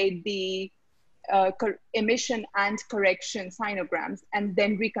calculate the emission and correction sinograms, and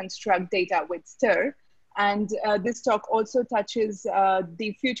then reconstruct data with STIR. And this talk also touches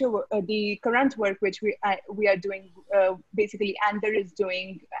the the current work which we are doing, basically Ander is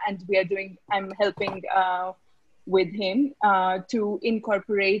doing, and we are doing, I'm helping with him to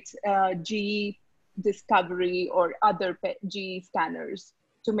incorporate G discovery or other G scanners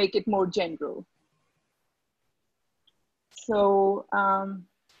to make it more general. So,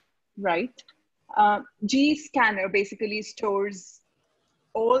 right. G scanner basically stores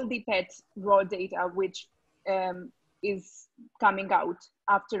all the PET raw data which is coming out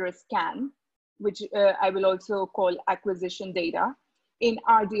after a scan, which I will also call acquisition data, in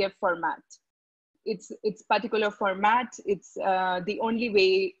RDF format. Its particular format, it's the only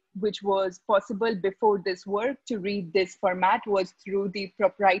way which was possible before this work to read this format was through the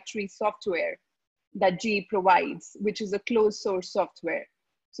proprietary software that G provides, which is a closed source software.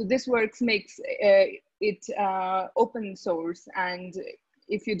 So this works makes it open source, and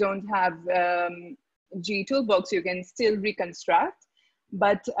if you don't have G Toolbox, you can still reconstruct,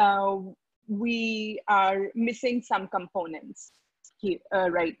 but we are missing some components here,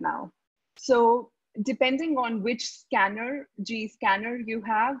 right now. So depending on which scanner, G scanner you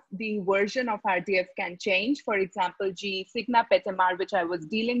have, the version of RDF can change. For example, G Cigna PET-MR, which I was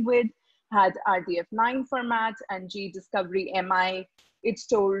dealing with, had RDF9 format, and G Discovery MI, it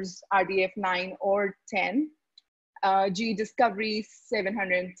stores RDF9 or 10. G Discovery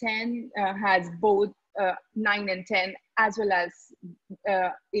 710 has both 9 and 10, as well as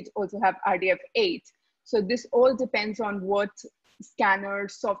it also have RDF8. So this all depends on what scanner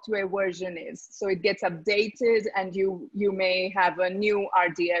software version is. So it gets updated, and you may have a new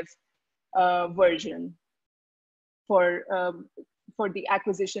RDF version for the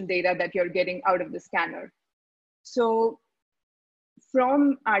acquisition data that you're getting out of the scanner. So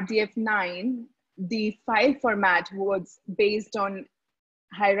from RDF9, the file format was based on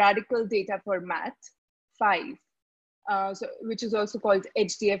hierarchical data format 5, which is also called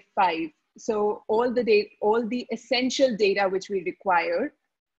HDF5. So all the essential data which we require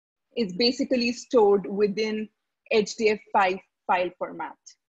is basically stored within HDF5 file format.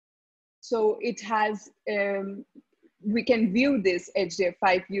 So it has, we can view this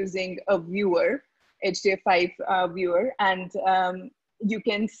HDF5 using a viewer, HDF5 viewer, and you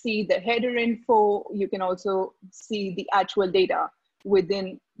can see the header info. You can also see the actual data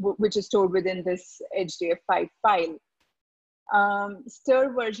within, which is stored within this HDF5 file.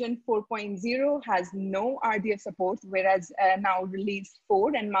 STIR version 4.0 has no RDF support, whereas now release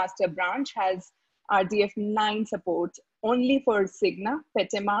 4 and master branch has RDF9 support only for Cigna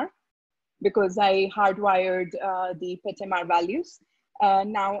PET-MR, because I hardwired the PET-MR values.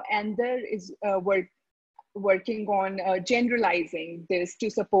 Now Ender is working on generalizing this to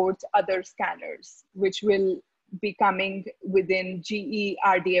support other scanners, which will be coming within GE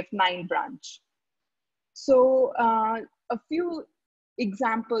RDF9 branch. So a few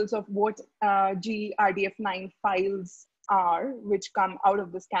examples of what GE RDF9 files are, which come out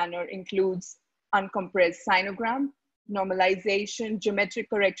of the scanner, includes uncompressed cyanogram, normalization, geometric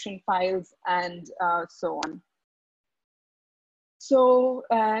correction files, and so on. So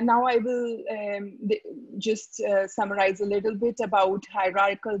now I will just summarize a little bit about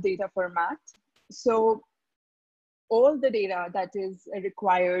hierarchical data format. So all the data that is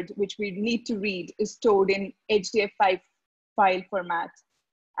required, which we need to read, is stored in HDF5 file format.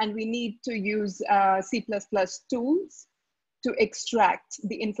 And we need to use C++ tools to extract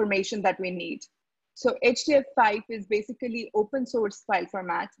the information that we need. So HDF5 is basically open source file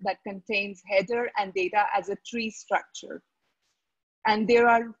format that contains header and data as a tree structure. And there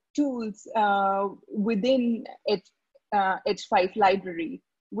are tools within H5 library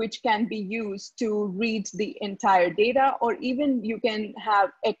which can be used to read the entire data, or even you can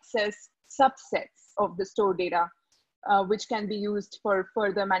have excess subsets of the stored data, which can be used for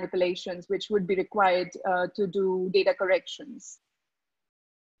further manipulations, which would be required to do data corrections.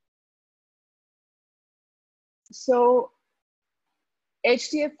 So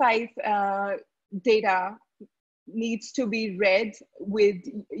HDF5 data needs to be read with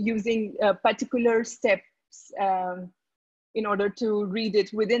using particular steps in order to read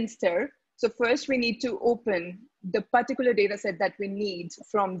it within STIR. So first we need to open the particular data set that we need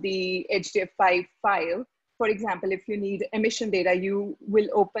from the HDF5 file. For example, if you need emission data, you will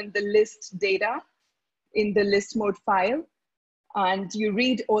open the list data in the list mode file, and you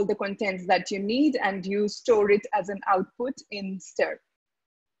read all the contents that you need, and you store it as an output in STIR.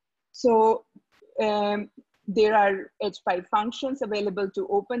 So there are H5 functions available to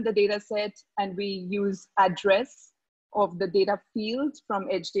open the data set, and we use address of the data field from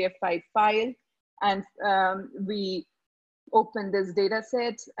HDF5 file, and we open this data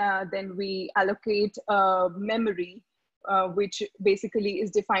set, then we allocate a memory, which basically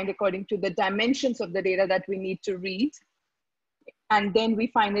is defined according to the dimensions of the data that we need to read. And then we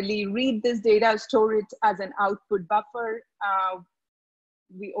finally read this data, store it as an output buffer.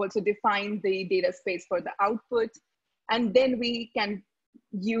 We also define the data space for the output, and then we can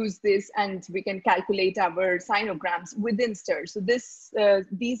use this and we can calculate our sinograms within STIR. So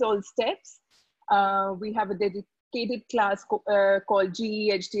these all steps, we have a dedicated class called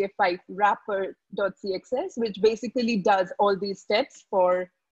GEHDF5 wrapper.cxs, which basically does all these steps for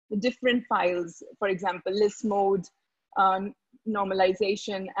the different files, for example, list mode,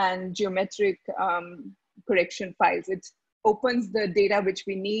 normalization, and geometric correction files. It opens the data which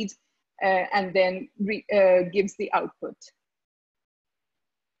we need and then gives the output.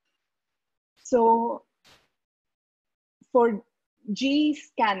 So for G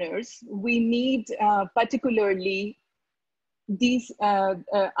scanners, we need particularly these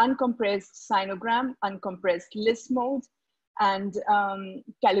uncompressed sinogram, uncompressed list mode, and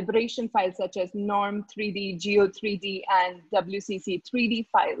calibration files such as norm 3D, geo 3D, and WCC 3D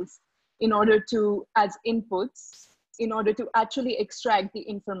files in order to, as inputs, in order to actually extract the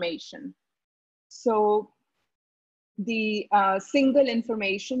information. So the single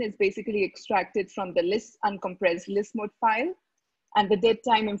information is basically extracted from the list, uncompressed list mode file. And the dead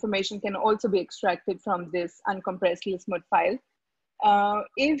time information can also be extracted from this uncompressed list mode file.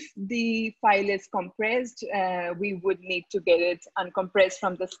 If the file is compressed, we would need to get it uncompressed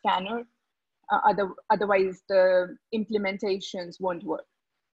from the scanner. Otherwise, the implementations won't work.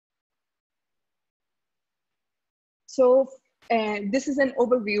 So this is an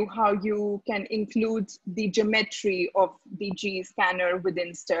overview how you can include the geometry of the G scanner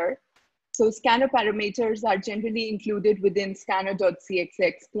within STIR. So scanner parameters are generally included within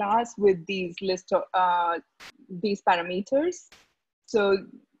scanner.cxx class with these list of these parameters. So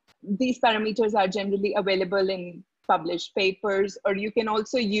these parameters are generally available in published papers, or you can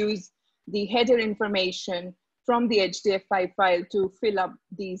also use the header information from the HDF5 file to fill up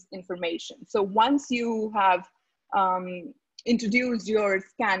these information. So once you have introduced your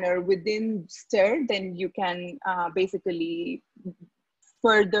scanner within STIR, then you can basically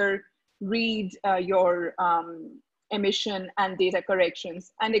further read your emission and data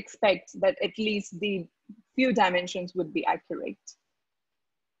corrections and expect that at least the few dimensions would be accurate.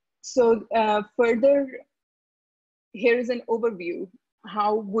 So further, here is an overview.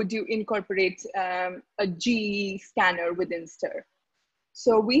 How would you incorporate a G scanner within STIR?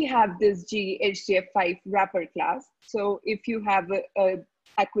 So we have this GHDF5 wrapper class. So if you have a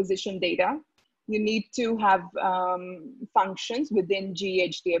acquisition data, you need to have functions within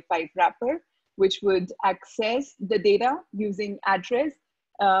GHDF5 wrapper, which would access the data using address.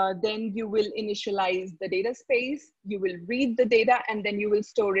 Then you will initialize the data space, you will read the data, and then you will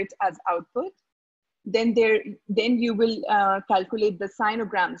store it as output. Then you will calculate the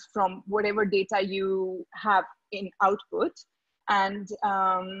sinograms from whatever data you have in output. And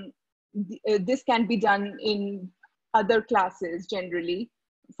this can be done in other classes generally.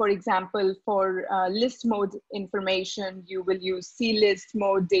 For example, for list mode information, you will use CList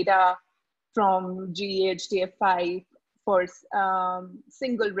mode data from GHDF5. For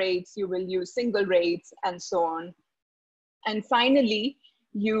single rates, you will use single rates, and so on. And finally,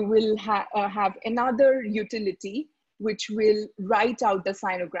 you will have another utility which will write out the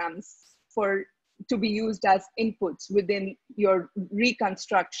sinograms to be used as inputs within your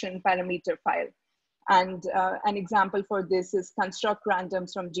reconstruction parameter file. And an example for this is construct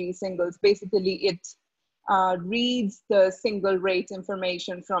randoms from G singles. Basically, it reads the single rate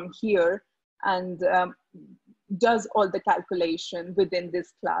information from here and does all the calculation within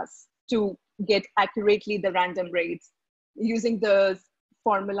this class to get accurately the random rates using the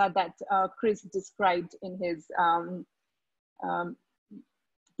formula that Chris described in his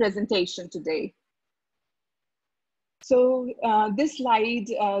presentation today. So this slide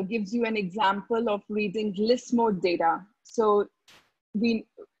gives you an example of reading list mode data. So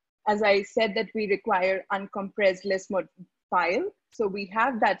as I said, that we require uncompressed list mode file. So we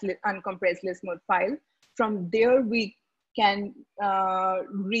have that uncompressed list mode file. From there, we can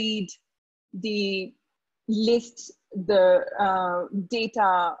read the list, the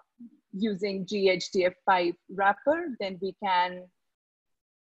data using GHDF5 wrapper. Then we can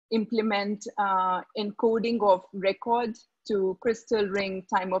implement encoding of record to crystal ring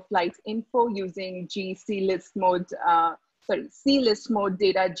time of flight info using CList mode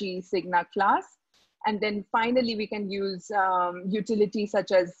data G Signa class. And then finally, we can use utilities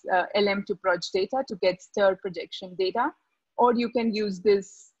such as LM2proj data to get STIR projection data, or you can use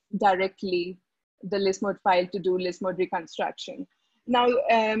this directly, the list mode file, to do list mode reconstruction. Now,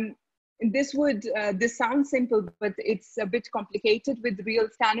 this sounds simple, but it's a bit complicated with real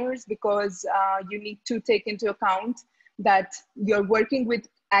scanners because you need to take into account that you're working with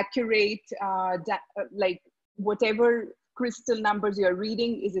accurate, like whatever crystal numbers you're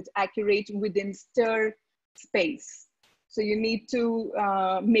reading, is it accurate within STIR space? So you need to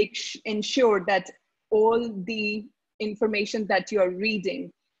ensure that all the information that you're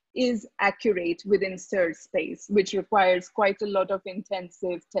reading is accurate within stir space, which requires quite a lot of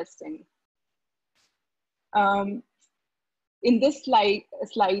intensive testing. In this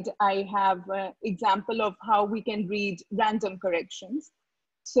slide, I have an example of how we can read random corrections.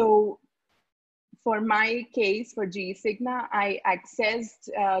 So for my case, for gsigna, I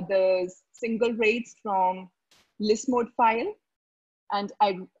accessed the single rates from list mode file, and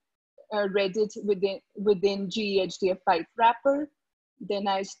I read it within GHDF5 wrapper. Then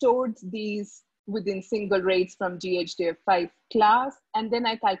I stored these within single rates from GHDF5 class, and then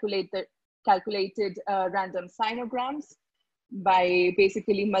I calculated random sinograms by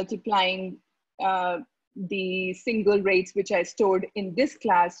basically multiplying the single rates which I stored in this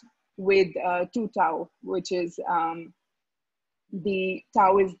class with 2 tau, which is the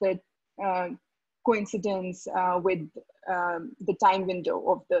tau is the coincidence with the time window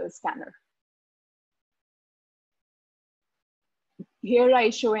of the scanner. Here I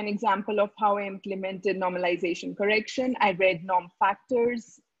show an example of how I implemented normalization correction. I read norm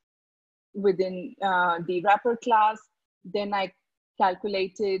factors within the wrapper class. Then I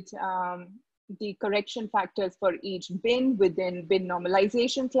calculated the correction factors for each bin within bin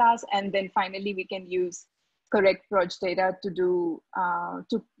normalization class. And then finally, we can use correct proj data to do,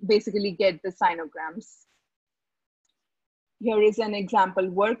 to basically get the sinograms. Here is an example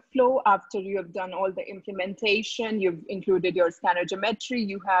workflow. After you have done all the implementation, you've included your scanner geometry,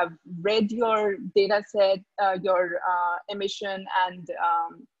 you have read your data set, your emission and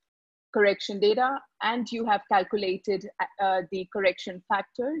correction data, and you have calculated the correction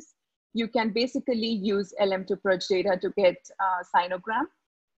factors. You can basically use LM2proj data to get sinogram.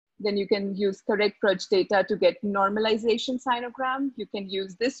 Then you can use correct proj data to get normalization sinogram. You can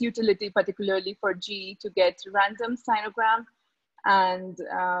use this utility particularly for G to get random sinogram. And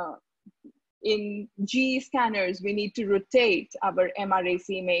in G scanners, we need to rotate our MRAC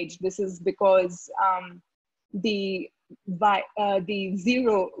image. This is because the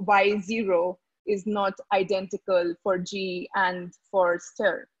Y0 is not identical for G and for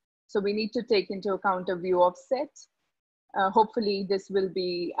stir. So we need to take into account a view offset. Hopefully this will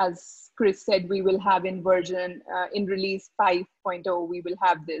be, as Chris said, we will have in version, in release 5.0, we will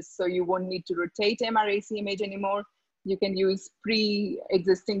have this. So you won't need to rotate MRAC image anymore. You can use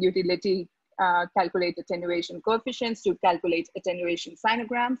pre-existing utility calculate attenuation coefficients to calculate attenuation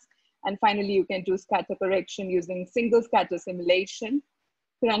sinograms. And finally, you can do scatter correction using single scatter simulation.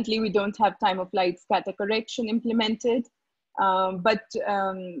 Currently, we don't have time of flight scatter correction implemented, but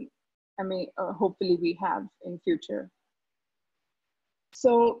I mean, hopefully we have in future.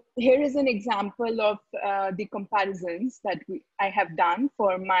 So here is an example of the comparisons that I have done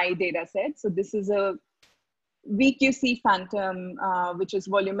for my data set. So this is a VQC phantom, which is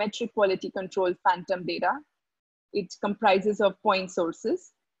volumetric quality control phantom data. It comprises of point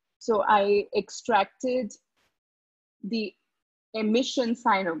sources. So I extracted the emission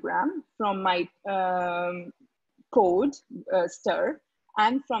sinogram from my code, stir,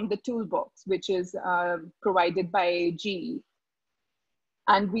 and from the toolbox, which is provided by GE.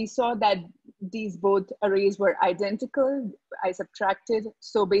 And we saw that these both arrays were identical. I subtracted.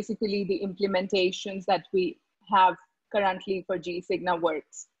 So basically the implementations that we have currently for gsigna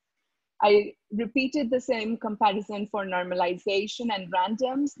works. I repeated the same comparison for normalization and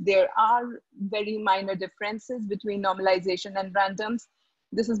randoms. There are very minor differences between normalization and randoms.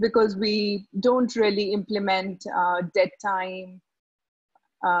 This is because we don't really implement dead time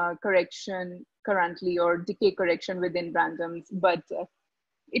correction currently or decay correction within randoms, but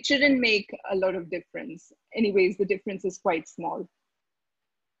it shouldn't make a lot of difference. Anyways, the difference is quite small.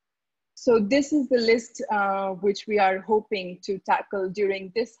 So this is the list which we are hoping to tackle during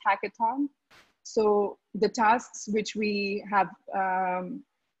this hackathon. So the tasks which we have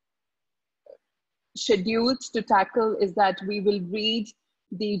scheduled to tackle is that we will read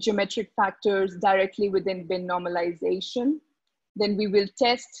the geometric factors directly within bin normalization. Then we will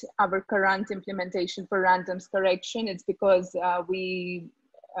test our current implementation for randoms correction. It's because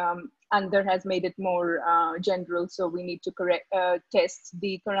Under has made it more general, so we need to test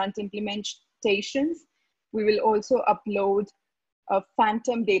the current implementations. We will also upload a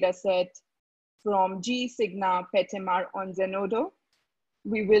phantom data set from gsigna PET-MR on Zenodo.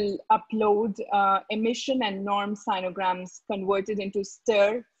 We will upload emission and norm sinograms converted into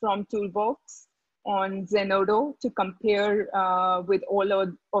stir from Toolbox on Zenodo to compare with all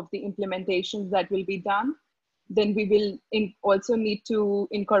of the implementations that will be done. Then we will also need to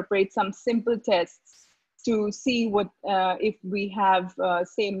incorporate some simple tests to see what if we have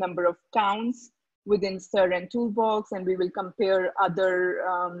same number of counts within STIR and Toolbox, and we will compare other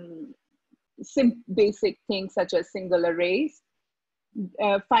basic things such as single arrays.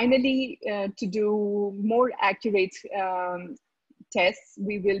 Finally, to do more accurate tests,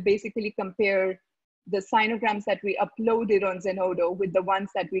 we will basically compare the sinograms that we uploaded on Zenodo with the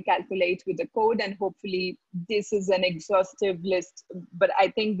ones that we calculate with the code, and hopefully this is an exhaustive list, but I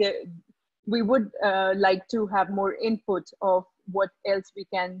think that we would like to have more input of what else we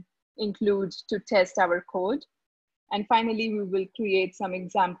can include to test our code. And finally, we will create some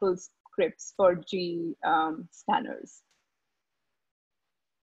example scripts for G scanners.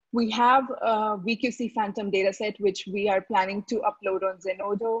 We have a VQC Phantom dataset, which we are planning to upload on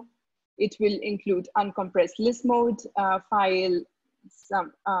Zenodo. It will include uncompressed list mode file,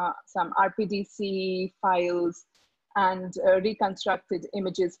 some RPDC files, and reconstructed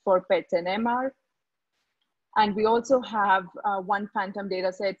images for PET and MR. And we also have one Phantom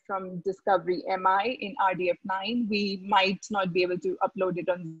dataset from Discovery MI in RDF9. We might not be able to upload it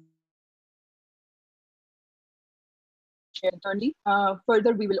on internally.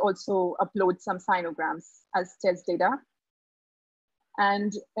 Further, we will also upload some sinograms as test data.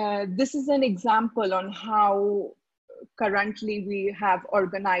 And this is an example on how currently we have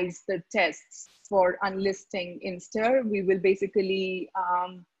organized the tests for unlisting in STIR. We will basically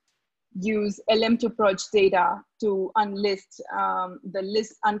use LM2proj data to unlist the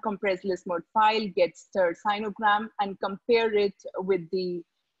uncompressed list mode file, get STIR sinogram, and compare it with the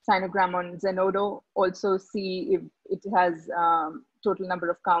sinogram on Zenodo. Also see if it has total number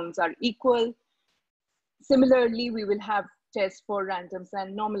of counts are equal. Similarly, we will have tests for randoms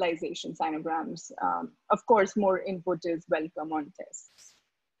and normalization sinograms. Of course, more input is welcome on tests.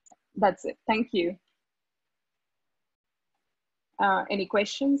 That's it. Thank you. Any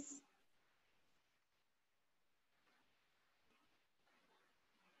questions?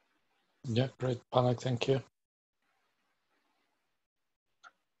 Yeah, great, Panak, thank you.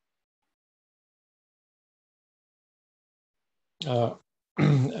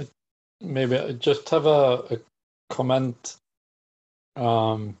 Maybe I just have a comment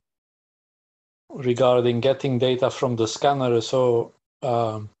regarding getting data from the scanner. So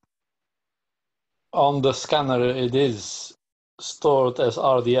on the scanner, it is stored as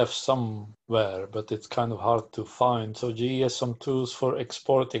RDF somewhere, but it's kind of hard to find. So GE has some tools for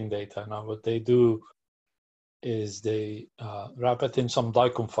exporting data. Now what they do is they wrap it in some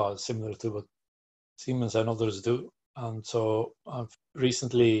DICOM files, similar to what Siemens and others do. And so I've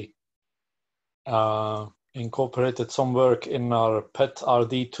recently incorporated some work in our PET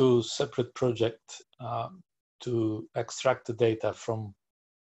RD2 separate project to extract the data from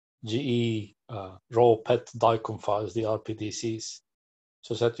GE raw PET DICOM files, the RPDCs,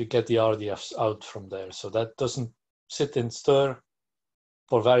 so that you get the RDFs out from there. So that doesn't sit in STIR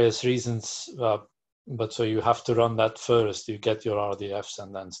for various reasons, but so you have to run that first. You get your RDFs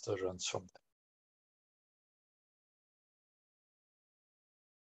and then STIR runs from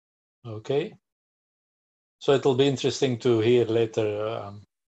there. Okay. So it'll be interesting to hear later,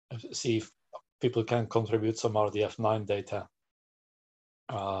 see if people can contribute some RDF9 data,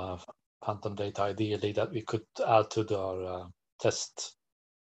 Phantom data ideally, that we could add to our test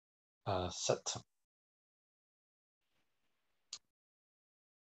set.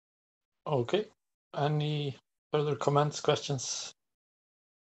 Okay, any further comments, questions?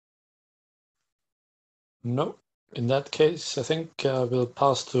 No, in that case, I think we'll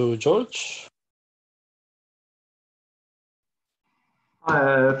pass to George.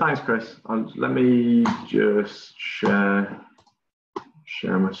 Thanks, Chris. Let me just share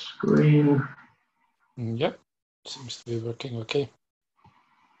my screen. Yep, seems to be working okay.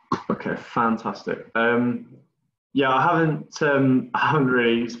 Okay, fantastic. Yeah, I haven't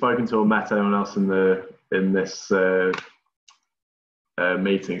really spoken to or met anyone else in this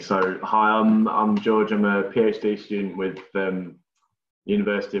meeting. So hi, I'm George. I'm a PhD student with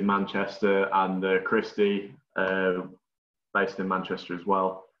University of Manchester and Christie, based in Manchester as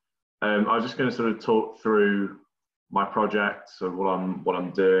well. I was just going to sort of talk through my project, so what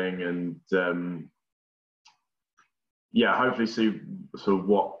I'm doing, and yeah, hopefully see sort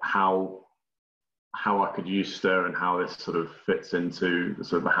of how I could use STIR and how this sort of fits into the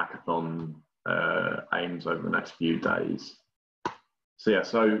sort of the hackathon aims over the next few days. So yeah,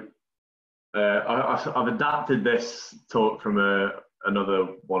 so I've adapted this talk from another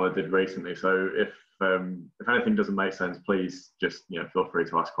one I did recently. So if anything doesn't make sense, please just feel free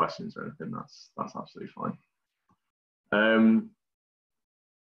to ask questions or anything. That's absolutely fine.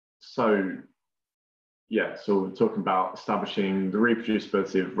 So yeah, so we're talking about establishing the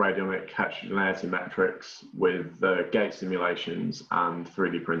reproducibility of radionic heterogeneity metrics with gate simulations and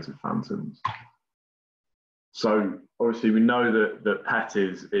 3D printed phantoms. So obviously we know that PET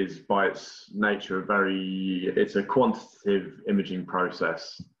is by its nature it's a quantitative imaging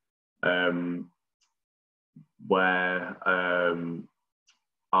process where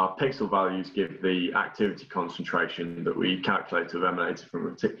our pixel values give the activity concentration that we calculate to have emanated from a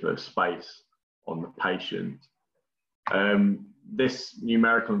particular space on the patient. This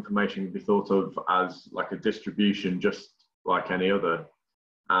numerical information can be thought of as like a distribution just like any other,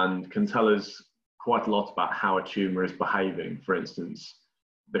 and can tell us quite a lot about how a tumour is behaving. For instance,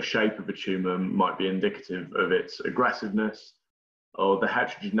 the shape of a tumour might be indicative of its aggressiveness, or the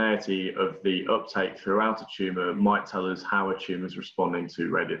heterogeneity of the uptake throughout a tumour might tell us how a tumour is responding to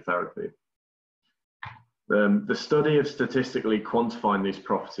radiotherapy. The study of statistically quantifying these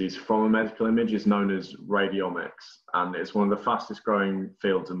properties from a medical image is known as radiomics, and it's one of the fastest growing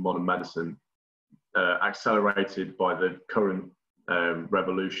fields in modern medicine, accelerated by the current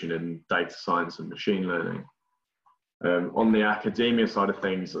revolution in data science and machine learning. On the academia side of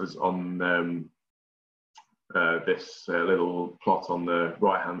things, as on this little plot on the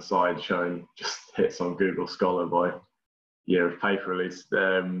right hand side showing just hits on Google Scholar by year of paper release,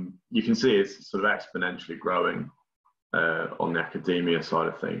 you can see it's sort of exponentially growing on the academia side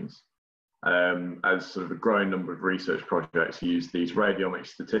of things, as sort of a growing number of research projects use these radiomic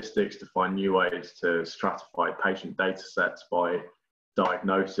statistics to find new ways to stratify patient data sets by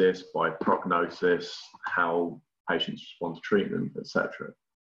diagnosis, by prognosis, how patients respond to treatment, etc.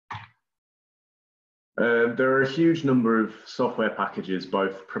 There are a huge number of software packages,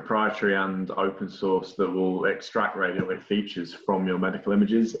 both proprietary and open source, that will extract radiomic features from your medical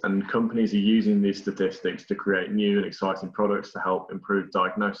images, and companies are using these statistics to create new and exciting products to help improve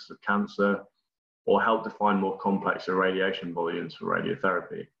diagnosis of cancer or help define more complex irradiation volumes for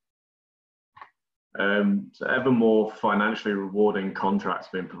radiotherapy. So ever more financially rewarding contracts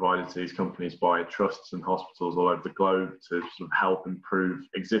being provided to these companies by trusts and hospitals all over the globe to sort of help improve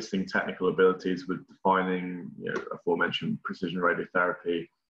existing technical abilities with defining, aforementioned precision radiotherapy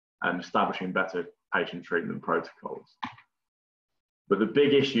and establishing better patient treatment protocols. But the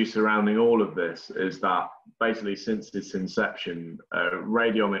big issue surrounding all of this is that basically since its inception,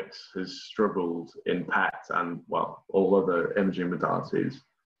 radiomics has struggled in PET and, well, all other imaging modalities.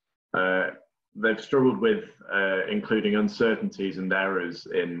 They've struggled with including uncertainties and errors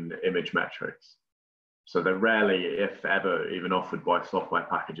in image metrics. So they're rarely, if ever, even offered by software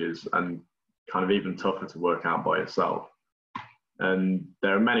packages, and kind of even tougher to work out by yourself. And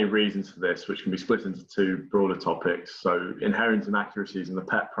there are many reasons for this, which can be split into two broader topics. So inherent inaccuracies in the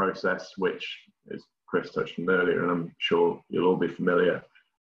PET process, which is Chris touched on earlier, and I'm sure you'll all be familiar.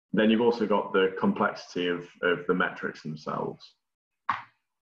 Then you've also got the complexity of the metrics themselves.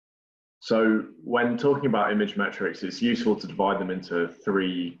 So when talking about image metrics, it's useful to divide them into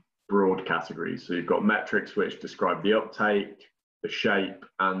three broad categories. So you've got metrics which describe the uptake, the shape,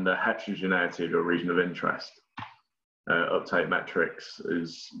 and the heterogeneity of your region of interest. Uptake metrics,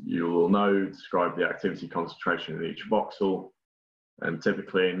 as you will know, describe the activity concentration in each voxel, and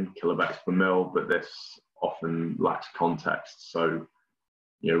typically in kilobecks per mil, but this often lacks context. So,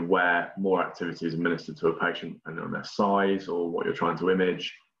 where more activity is administered to a patient depending on their size or what you're trying to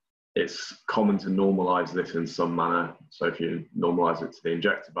image, it's common to normalize this in some manner. So if you normalize it to the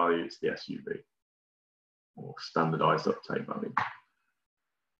injector value, it's the SUV, or standardized uptake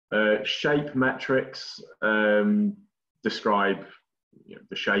value. Shape metrics describe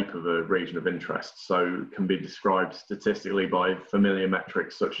the shape of a region of interest, so can be described statistically by familiar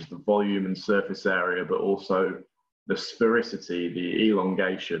metrics such as the volume and surface area, but also the sphericity, the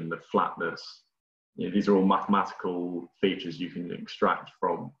elongation, the flatness. These are all mathematical features you can extract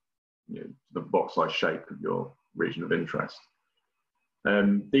from the box-sized shape of your region of interest.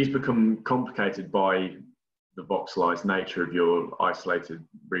 These become complicated by the voxelized nature of your isolated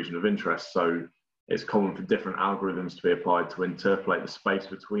region of interest, so it's common for different algorithms to be applied to interpolate the space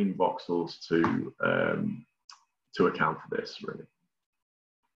between voxels to account for this, really.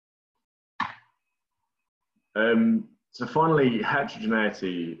 So finally,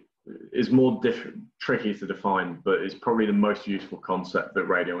 heterogeneity is more tricky to define, but is probably the most useful concept that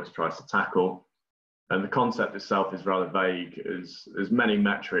radiomics tries to tackle. And the concept itself is rather vague, as many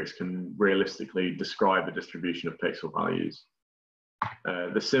metrics can realistically describe a distribution of pixel values.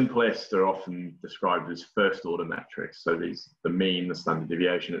 The simplest are often described as first order metrics, so the mean, the standard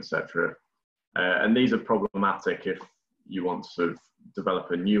deviation, etc. And these are problematic if you want to sort of develop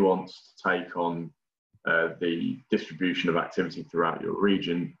a nuanced take on the distribution of activity throughout your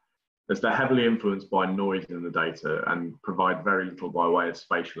region, as they're heavily influenced by noise in the data and provide very little by way of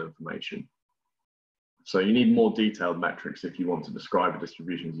spatial information. So you need more detailed metrics if you want to describe a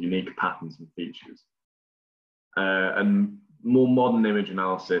distribution's unique patterns and features. And more modern image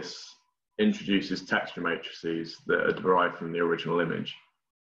analysis introduces texture matrices that are derived from the original image.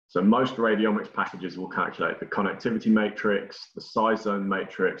 So most radiomics packages will calculate the connectivity matrix, the size zone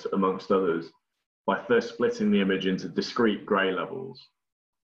matrix, amongst others, by first splitting the image into discrete gray levels,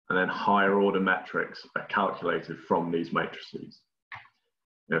 and then higher order metrics are calculated from these matrices.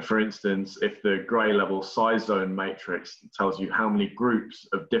 You know, for instance, if the gray level size zone matrix tells you how many groups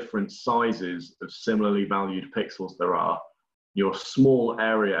of different sizes of similarly valued pixels there are, your small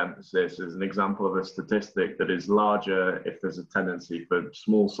area emphasis is an example of a statistic that is larger if there's a tendency for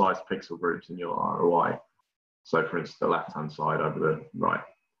small size pixel groups in your ROI. So for instance, the left-hand side over the right.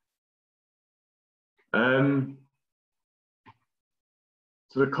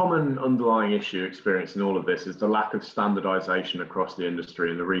 So the common underlying issue experienced in all of this is the lack of standardization across the industry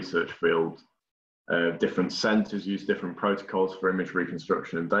and the research field. Different centers use different protocols for image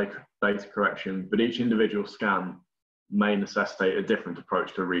reconstruction and data correction, but each individual scan may necessitate a different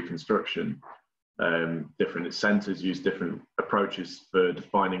approach to reconstruction. Different centers use different approaches for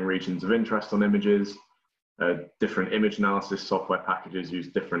defining regions of interest on images. Different image analysis software packages use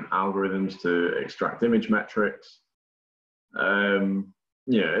different algorithms to extract image metrics.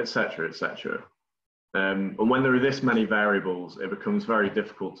 Yeah, et cetera, et cetera. And when there are this many variables, it becomes very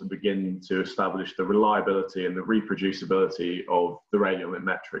difficult to begin to establish the reliability and the reproducibility of the radiomic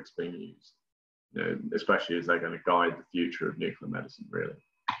metrics being used, you know, especially as they're going to guide the future of nuclear medicine, really.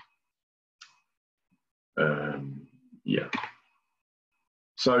 Yeah.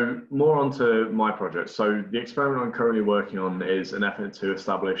 So more onto my project. So the experiment I'm currently working on is an effort to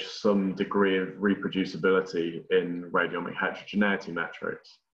establish some degree of reproducibility in radiomic heterogeneity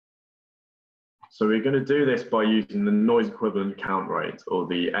metrics. So we're going to do this by using the noise equivalent count rate, or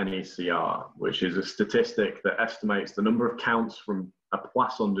the NECR, which is a statistic that estimates the number of counts from a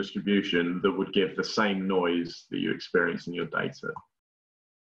Poisson distribution that would give the same noise that you experience in your data.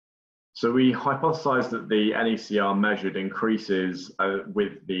 So we hypothesized that the NECR measured increases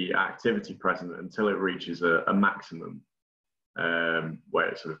with the activity present until it reaches a maximum, where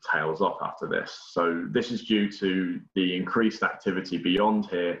it sort of tails off after this. So this is due to the increased activity beyond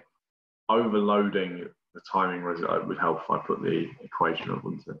here, overloading the timing result. It would help if I put the equation up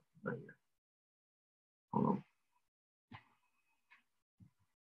onto it. There you go. Hold on.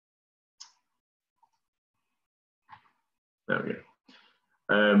 There we go.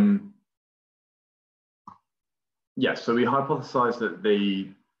 Yeah, so we hypothesized that the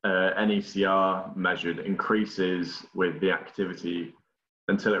NECR measured increases with the activity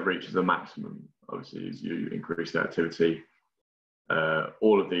until it reaches a maximum. Obviously, as you increase the activity,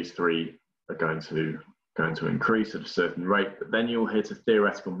 all of these three are going to increase at a certain rate, but then you'll hit a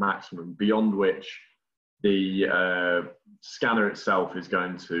theoretical maximum beyond which the scanner itself is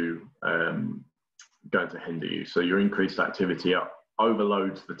going to hinder you. So your increased activity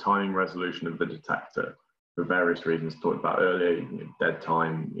overloads the timing resolution of the detector for various reasons talked about earlier, you know, dead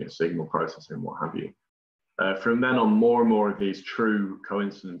time, you know, signal processing, what have you. From then on, more and more of these true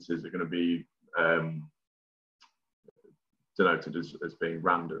coincidences are going to be denoted as being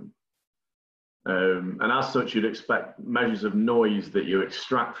random. And as such, you'd expect measures of noise that you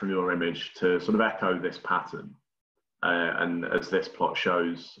extract from your image to sort of echo this pattern. And as this plot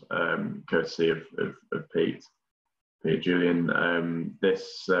shows, courtesy of Pete Julian,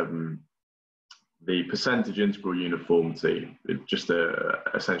 the percentage integral uniformity is just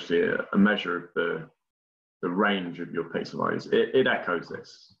essentially a measure of the range of your pixel values. It echoes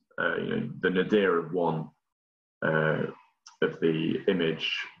this. You know, the nadir of one of the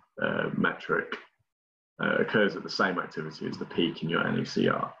image metric occurs at the same activity as the peak in your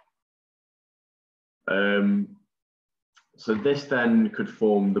NECR. So this then could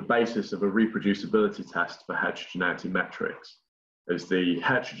form the basis of a reproducibility test for heterogeneity metrics, as the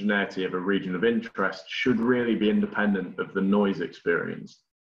heterogeneity of a region of interest should really be independent of the noise experienced.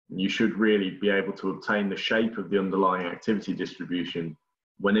 You should really be able to obtain the shape of the underlying activity distribution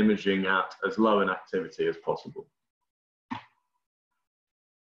when imaging at as low an activity as possible.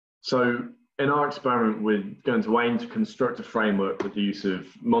 So in our experiment, we're going to aim to construct a framework with the use of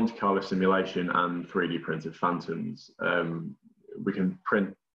Monte Carlo simulation and 3D printed phantoms. We can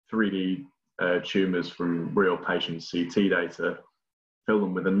print 3D tumors from real patient CT data, fill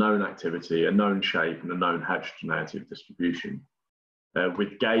them with a known activity, a known shape, and a known heterogeneity of distribution.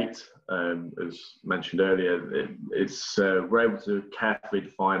 With GATE, as mentioned earlier, we're able to carefully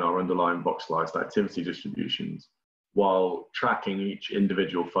define our underlying voxelized activity distributions while tracking each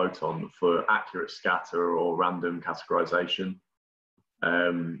individual photon for accurate scatter or random categorization.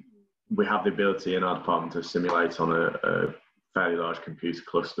 We have the ability in our department to simulate on a fairly large computer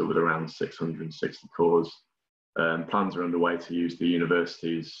cluster with around 660 cores. Plans are underway to use the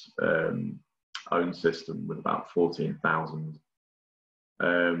university's own system with about 14,000.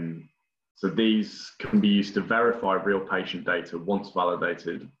 So these can be used to verify real patient data once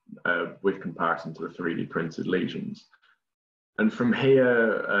validated with comparison to the 3D printed lesions. And from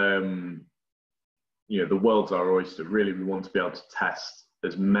here, you know, the world's our oyster. Really, we want to be able to test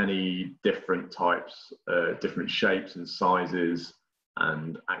as many different types, different shapes and sizes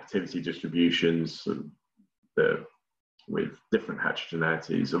and activity distributions with different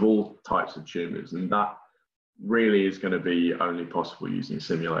heterogeneities of all types of tumours. And that really is going to be only possible using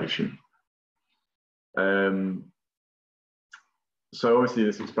simulation. So obviously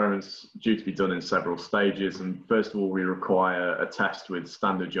this experiment's due to be done in several stages, and first of all we require a test with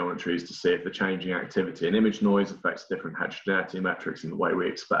standard geometries to see if the changing activity and image noise affects different heterogeneity metrics in the way we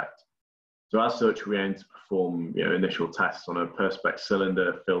expect. So as such, we aim to perform, you know, initial tests on a perspex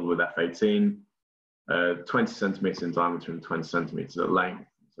cylinder filled with F18, 20 centimeters in diameter and 20 centimeters at length,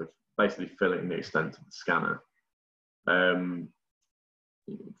 so basically filling the extent of the scanner.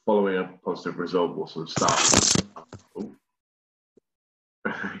 Following a positive result, we'll sort of start.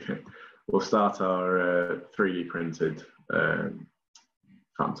 We'll start our 3D printed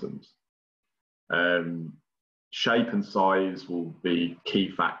phantoms. Shape and size will be key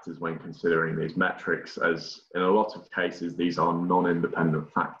factors when considering these metrics, as in a lot of cases these are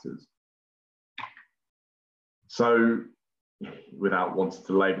non-independent factors. So, without wanting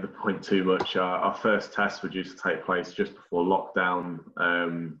to labour the point too much, our first tests were due to take place just before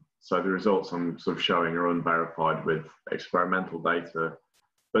lockdown. So the results I'm sort of showing are unverified with experimental data.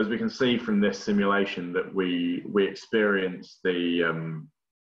 But as we can see from this simulation, that we experience the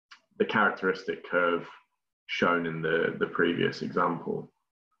characteristic curve shown in the previous example.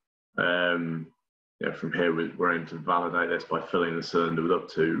 You know, from here, we're aiming to validate this by filling the cylinder with up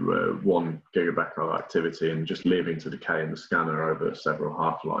to 1 gigabecquerel activity and just leaving to decay in the scanner over several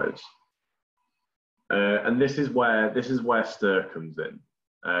half-lives. And this is where STIR comes in.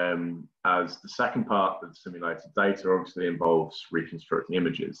 As the second part of the simulated data obviously involves reconstructing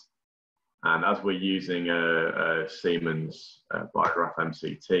images. And as we're using a Siemens Biograph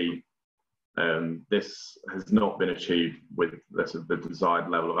MCT, this has not been achieved with the desired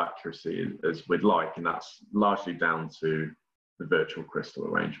level of accuracy as we'd like, and that's largely down to the virtual crystal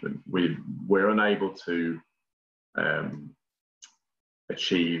arrangement. We're unable to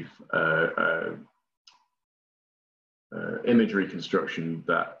achieve image reconstruction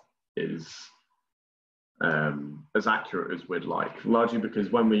that is as accurate as we'd like, largely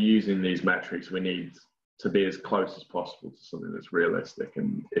because when we're using these metrics, we need to be as close as possible to something that's realistic.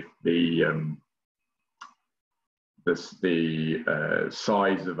 And if the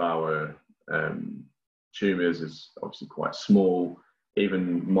size of our tumours is obviously quite small,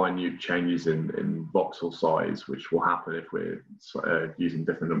 even minute changes in voxel size, which will happen if we're using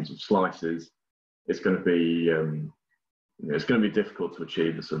different numbers of slices, it's going to be it's going to be difficult to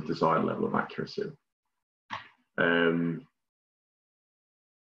achieve the sort of desired level of accuracy.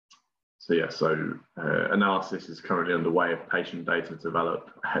 Analysis is currently underway of patient data to develop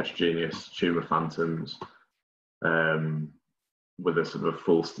heterogeneous tumour phantoms with a sort of a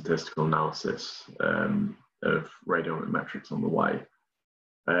full statistical analysis of radiometric metrics on the way.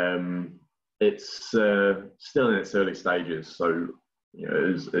 It's still in its early stages, so you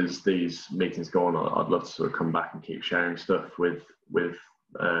know, as these meetings go on, I'd love to sort of come back and keep sharing stuff with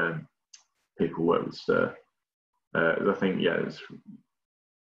people who work with STIR. I think, yeah,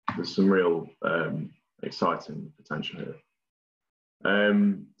 there's some real exciting potential here.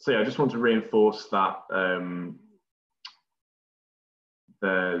 So yeah, I just want to reinforce that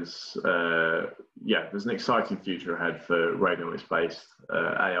there's an exciting future ahead for radiomics-based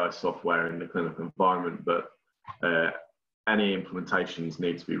AI software in the clinical environment, but any implementations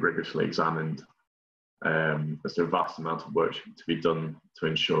need to be rigorously examined. There's a vast amount of work to be done to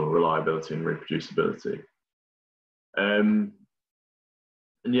ensure reliability and reproducibility. And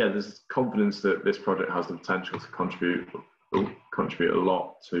yeah, there's confidence that this project has the potential to contribute a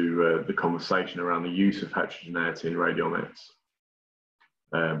lot to the conversation around the use of heterogeneity in radiomics.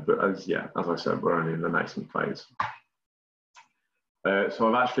 But as I said, we're only in the nascent phase. So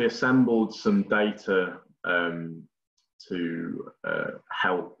I've actually assembled some data to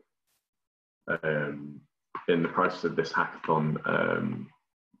help in the process of this hackathon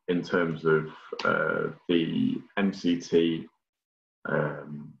in terms of the MCT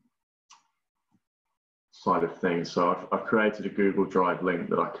side of things. So I've created a Google Drive link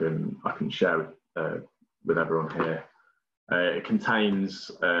that I can share with everyone here. It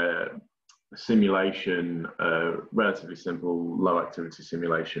contains a simulation, relatively simple, low activity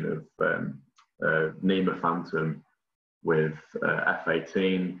simulation NEMA Phantom with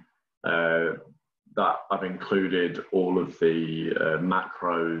F18. That I've included all of the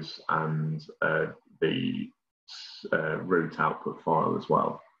macros and the root output file as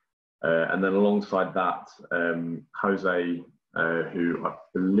well. And then alongside that, Jose, who I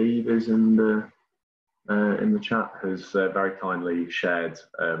believe is in the chat, has very kindly shared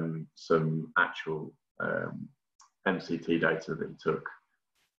some actual MCT data that he took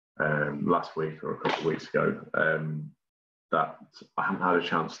last week or a couple of weeks ago that I haven't had a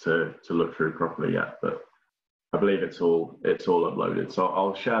chance to look through properly yet, but I believe it's all uploaded. So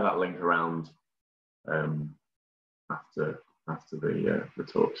I'll share that link around after the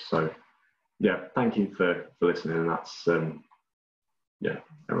talk. So yeah, thank you for listening. That's yeah,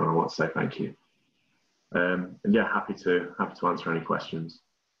 everyone, I want to say thank you. And yeah, happy to answer any questions.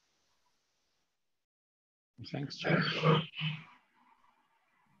 Thanks, George.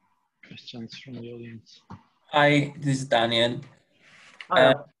 Questions from the audience. Hi, this is Daniel.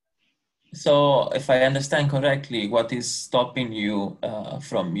 Hi. So if I understand correctly, what is stopping you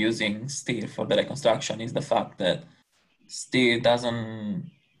from using STIR for the reconstruction is the fact that STIR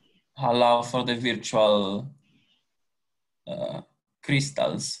doesn't allow for the virtual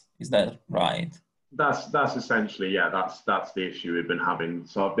crystals. Is that right? That's essentially, yeah, that's the issue we've been having.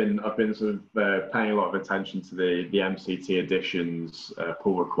 So I've been sort of paying a lot of attention to the MCT editions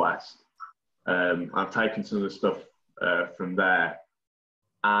pull request. I've taken some of the stuff from there,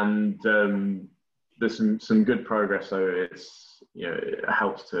 and there's some good progress. So it's, you know, it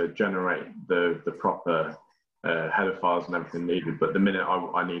helps to generate the proper header files and everything needed. But the minute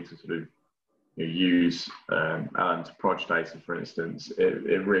I need to sort of, you know, use LM to proj data, for instance,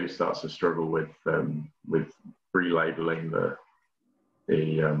 it really starts to struggle with relabeling the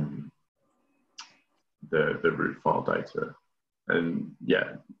root file data. And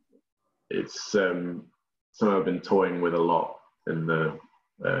yeah, it's something I've been toying with a lot in the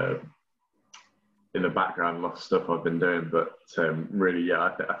background, a lot of stuff I've been doing, but really,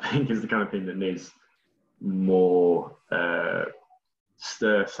 yeah, I think it's the kind of thing that needs more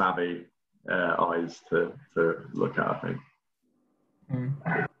stir savvy eyes to look at, I think.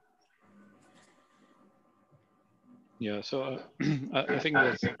 Mm. Yeah, so I think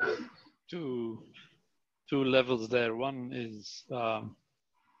there's two levels there. One is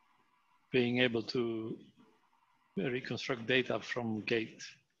being able to reconstruct data from gate,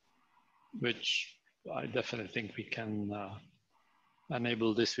 which I definitely think we can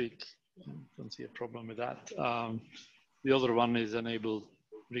enable this week. I don't see a problem with that. The other one is enable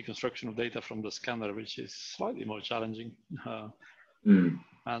reconstruction of data from the scanner, which is slightly more challenging.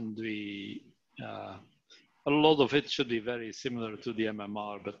 And a lot of it should be very similar to the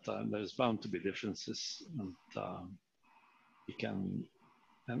MMR, but there's bound to be differences, and we can,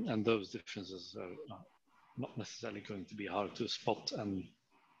 and those differences are not necessarily going to be hard to spot and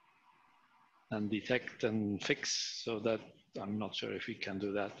detect and fix. So that I'm not sure if we can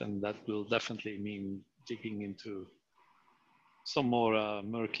do that, and that will definitely mean digging into some more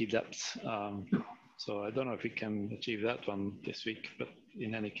murky depths. So I don't know if we can achieve that one this week, but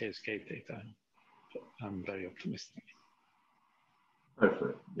in any case, gate data, I'm very optimistic.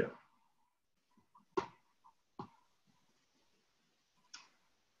 Hopefully, yeah.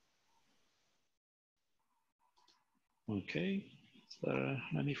 Okay, is there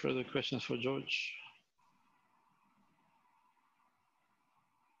any further questions for George?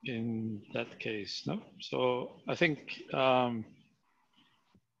 In that case, no. So I think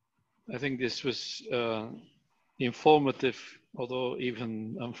this was informative, although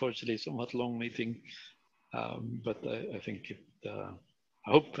even unfortunately somewhat long meeting. But I think I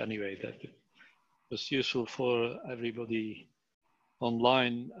hope anyway that it was useful for everybody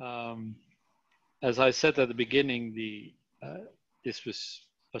online. As I said at the beginning, this was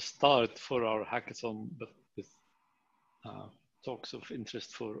a start for our hackathon, but with talks of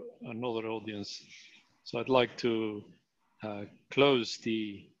interest for another audience. So I'd like to close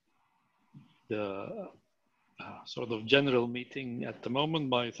the sort of general meeting at the moment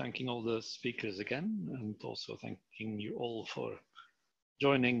by thanking all the speakers again, and also thanking you all for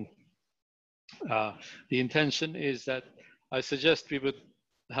joining. The intention is that I suggest we would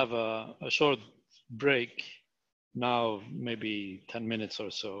have a short break now, maybe 10 minutes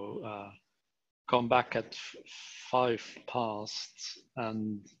or so, come back at 5 past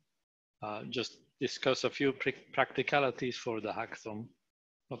and just discuss a few practicalities for the hackathon.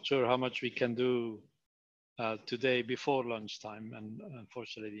 Not sure how much we can do today before lunchtime, and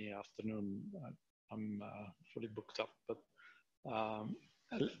unfortunately in the afternoon I'm fully booked up, but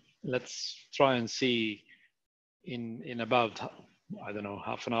let's try and see in about, I don't know,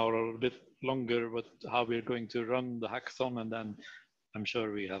 half an hour or a bit longer how we're going to run the hackathon, and then I'm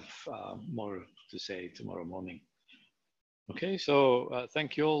sure we have more to say tomorrow morning. Okay, so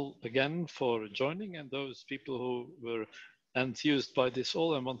thank you all again for joining, and those people who were enthused by this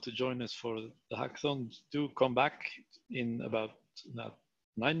all and want to join us for the hackathon, do come back in about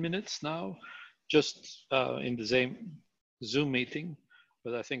 9 minutes now, just in the same Zoom meeting,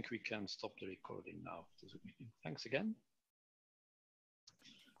 but I think we can stop the recording now. Thanks again.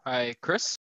 Hi, Chris.